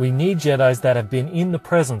 we need Jedis that have been in the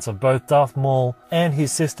presence of both Darth Maul and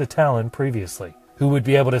his sister Talon previously, who would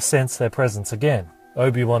be able to sense their presence again.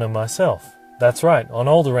 Obi-Wan and myself. That's right, on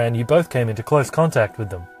Alderaan you both came into close contact with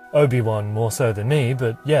them. Obi-Wan more so than me,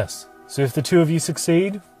 but yes. So if the two of you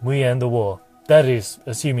succeed, we end the war. That is,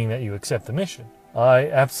 assuming that you accept the mission. I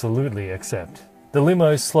absolutely accept. The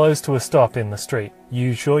limo slows to a stop in the street.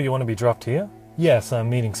 You sure you want to be dropped here? Yes, I'm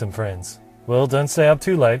meeting some friends. Well, don't stay up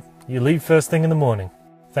too late. You leave first thing in the morning.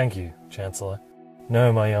 Thank you, Chancellor.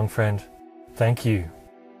 No, my young friend. Thank you.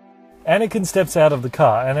 Anakin steps out of the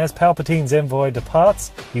car, and as Palpatine's envoy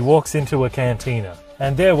departs, he walks into a cantina.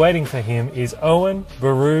 And there waiting for him is Owen,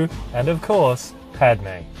 Beru, and of course,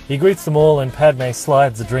 Padme. He greets them all and Padme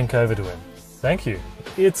slides a drink over to him. Thank you.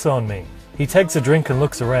 It's on me. He takes a drink and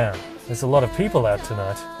looks around. There's a lot of people out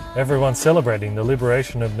tonight. Everyone's celebrating the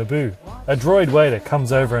liberation of Naboo. A droid waiter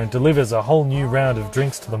comes over and delivers a whole new round of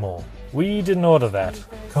drinks to them all. We didn't order that.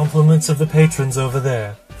 Compliments of the patrons over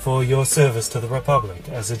there for your service to the Republic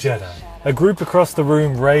as a Jedi. A group across the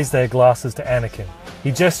room raise their glasses to Anakin.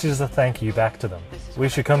 He gestures a thank you back to them. We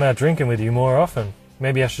should come out drinking with you more often.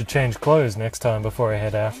 Maybe I should change clothes next time before I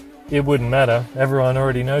head out. It wouldn't matter. Everyone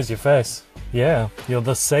already knows your face. Yeah, you're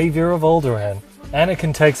the savior of Alderaan.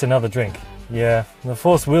 Anakin takes another drink. Yeah, the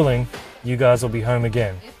Force willing, you guys will be home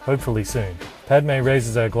again. Hopefully soon. Padme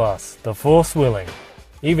raises her glass. The Force willing.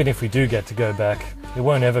 Even if we do get to go back, it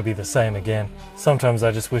won't ever be the same again. Sometimes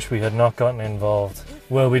I just wish we had not gotten involved.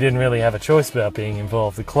 Well, we didn't really have a choice about being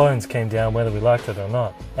involved. The clones came down whether we liked it or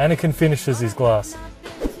not. Anakin finishes his glass.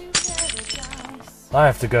 I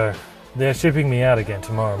have to go. They're shipping me out again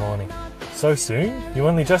tomorrow morning. So soon? You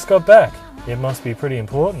only just got back. It must be pretty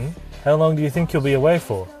important. How long do you think you'll be away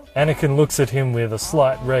for? Anakin looks at him with a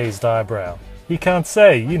slight raised eyebrow. He can't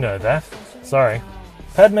say, you know that. Sorry.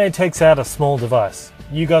 Padme takes out a small device.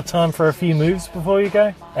 You got time for a few moves before you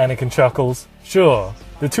go? Anakin chuckles. Sure.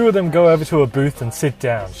 The two of them go over to a booth and sit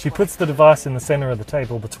down. She puts the device in the center of the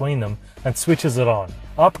table between them and switches it on.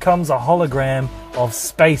 Up comes a hologram of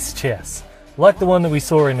space chess, like the one that we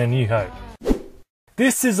saw in A New Hope.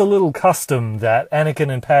 This is a little custom that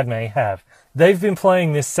Anakin and Padme have. They've been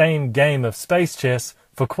playing this same game of space chess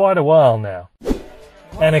for quite a while now.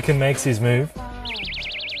 Anakin makes his move.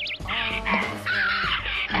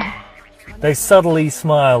 They subtly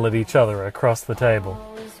smile at each other across the table.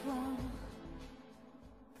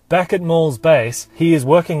 Back at Maul's base, he is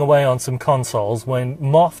working away on some consoles when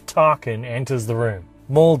Moff Tarkin enters the room.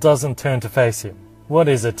 Maul doesn't turn to face him. What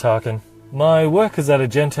is it, Tarkin? My workers at a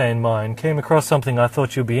Gentane mine came across something I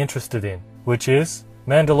thought you'd be interested in, which is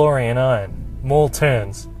Mandalorian iron. Maul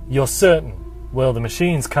turns. You're certain? Well, the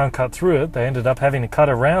machines can't cut through it. They ended up having to cut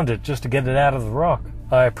around it just to get it out of the rock.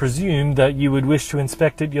 I presume that you would wish to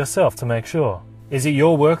inspect it yourself to make sure. Is it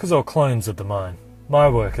your workers or clones at the mine? My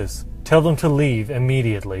workers. Tell them to leave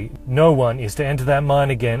immediately. No one is to enter that mine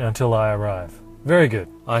again until I arrive. Very good.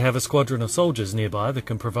 I have a squadron of soldiers nearby that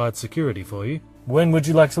can provide security for you. When would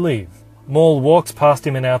you like to leave? Maul walks past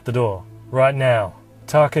him and out the door. Right now.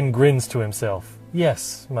 Tarkin grins to himself.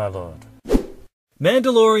 Yes, my lord.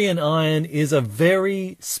 Mandalorian iron is a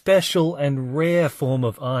very special and rare form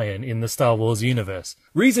of iron in the Star Wars universe.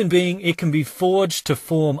 Reason being, it can be forged to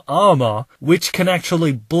form armor, which can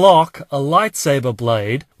actually block a lightsaber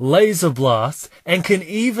blade, laser blasts, and can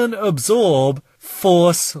even absorb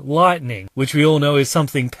Force lightning, which we all know is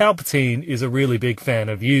something Palpatine is a really big fan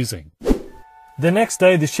of using. The next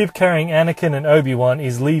day, the ship carrying Anakin and Obi-Wan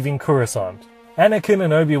is leaving Coruscant. Anakin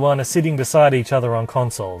and Obi-Wan are sitting beside each other on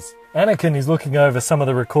consoles. Anakin is looking over some of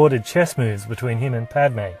the recorded chess moves between him and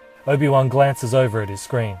Padme. Obi-Wan glances over at his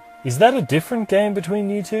screen. Is that a different game between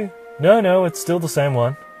you two? No, it's still the same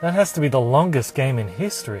one. That has to be the longest game in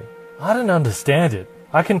history. I don't understand it.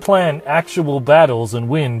 I can plan actual battles and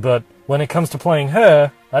win, but when it comes to playing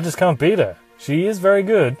her, I just can't beat her. She is very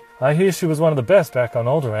good. I hear she was one of the best back on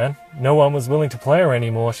Alderaan. No one was willing to play her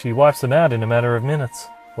anymore. She wipes them out in a matter of minutes.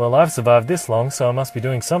 Well, I've survived this long, so I must be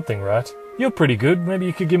doing something right. You're pretty good. Maybe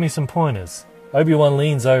you could give me some pointers. Obi-Wan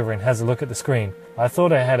leans over and has a look at the screen. I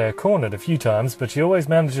thought I had her cornered a few times, but she always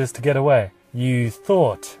manages to get away. You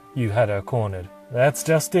thought you had her cornered. That's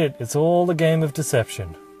just it. It's all a game of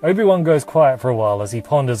deception. Obi-Wan goes quiet for a while as he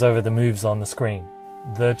ponders over the moves on the screen.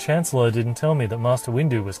 The Chancellor didn't tell me that Master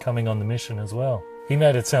Windu was coming on the mission as well. He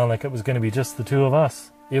made it sound like it was going to be just the two of us.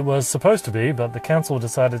 It was supposed to be, but the Council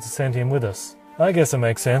decided to send him with us. I guess it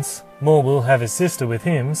makes sense. Maul will have his sister with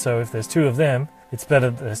him, so if there's two of them, it's better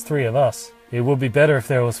that there's three of us. It would be better if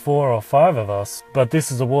there was 4 or 5 of us, but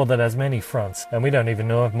this is a war that has many fronts, and we don't even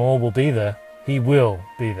know if Maul will be there. He will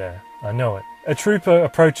be there. I know it. A trooper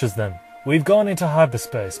approaches them. We've gone into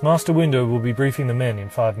hyperspace. Master Windu will be briefing the men in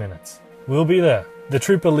 5 minutes. We'll be there. The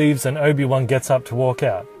trooper leaves and Obi-Wan gets up to walk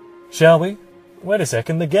out. Shall we? Wait a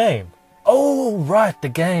second, the game. Oh, right, the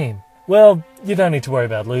game. Well, you don't need to worry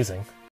about losing.